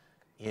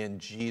in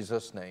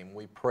Jesus' name.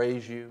 We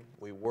praise you.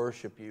 We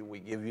worship you. We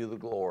give you the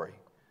glory.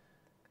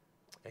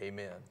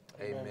 Amen.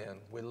 Amen.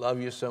 We love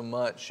you so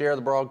much. Share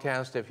the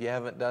broadcast if you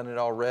haven't done it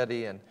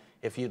already. And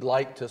if you'd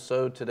like to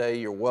sow today,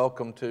 you're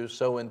welcome to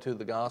sow into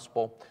the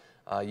gospel.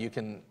 You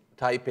can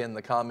type in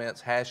the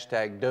comments,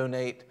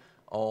 #donate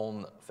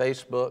on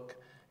Facebook.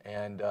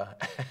 And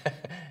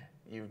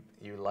you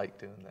like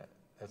doing that.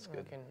 That's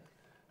good.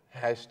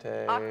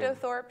 Hashtag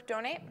Octothorpe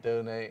donate.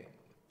 Donate.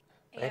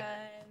 And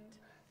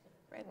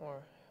right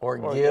Or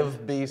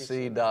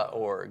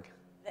givebc.org.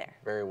 there.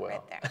 Very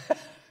well. Right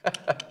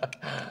there.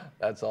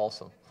 That's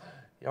awesome.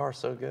 Y'all are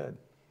so good.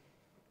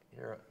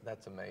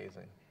 That's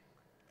amazing.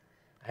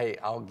 Hey,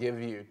 I'll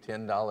give you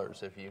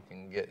 $10 if you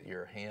can get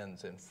your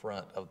hands in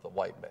front of the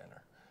white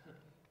banner.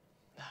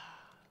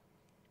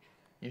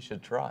 You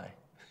should try.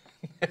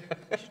 You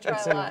should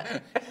try a lot.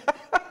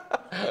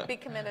 Be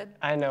committed.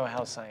 I know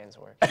how science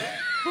works.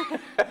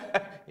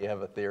 You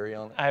have a theory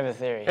on it? I have a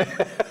theory.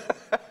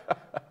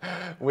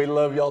 We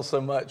love y'all so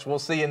much. We'll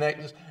see you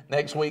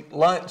next week.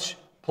 Lunch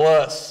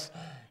plus.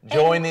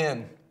 Join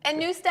in. And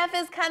new stuff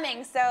is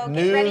coming, so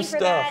New get ready for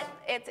stuff. that.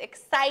 It's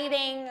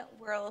exciting.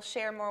 We'll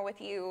share more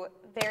with you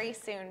very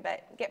soon,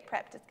 but get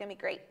prepped. It's going to be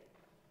great.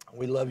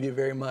 We love you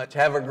very much.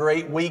 Have a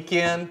great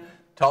weekend.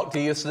 Talk to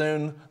you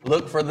soon.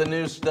 Look for the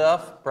new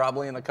stuff.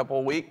 Probably in a couple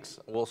of weeks,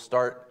 we'll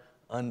start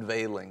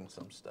unveiling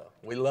some stuff.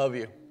 We love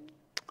you.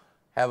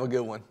 Have a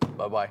good one.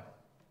 Bye-bye.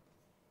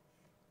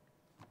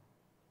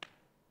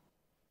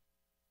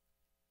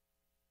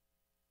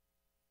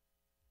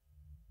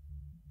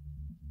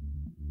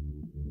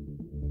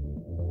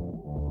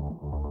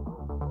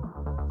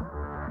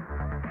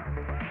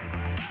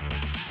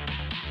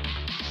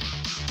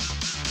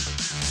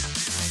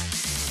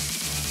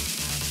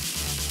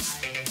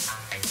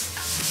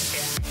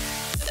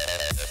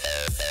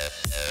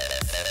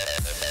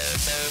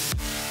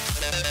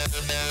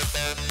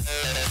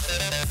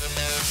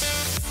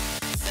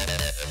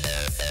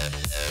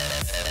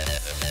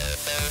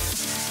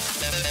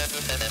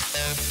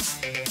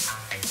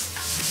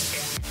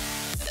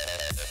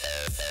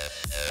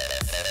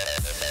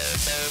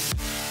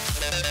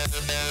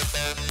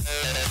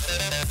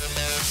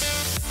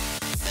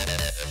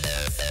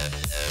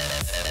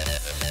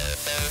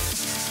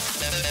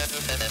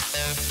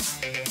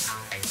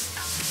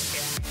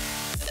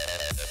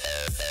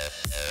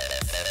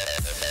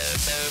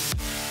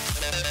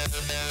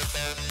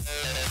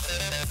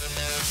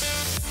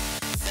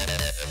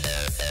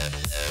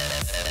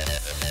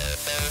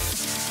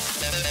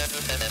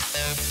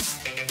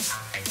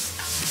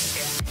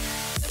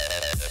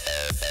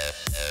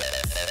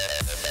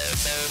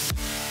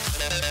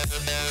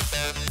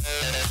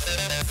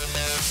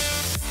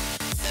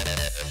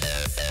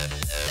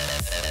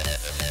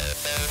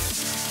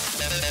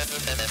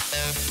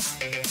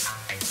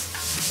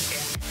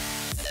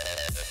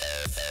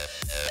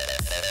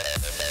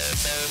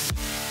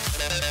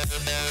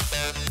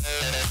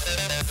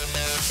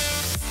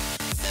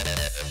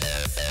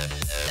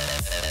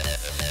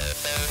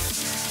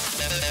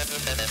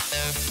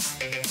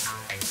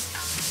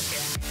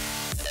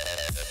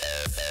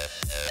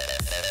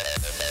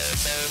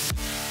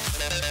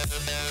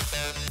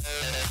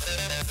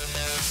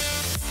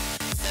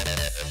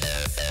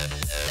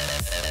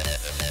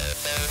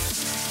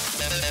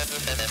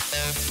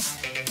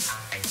 Thank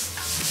you.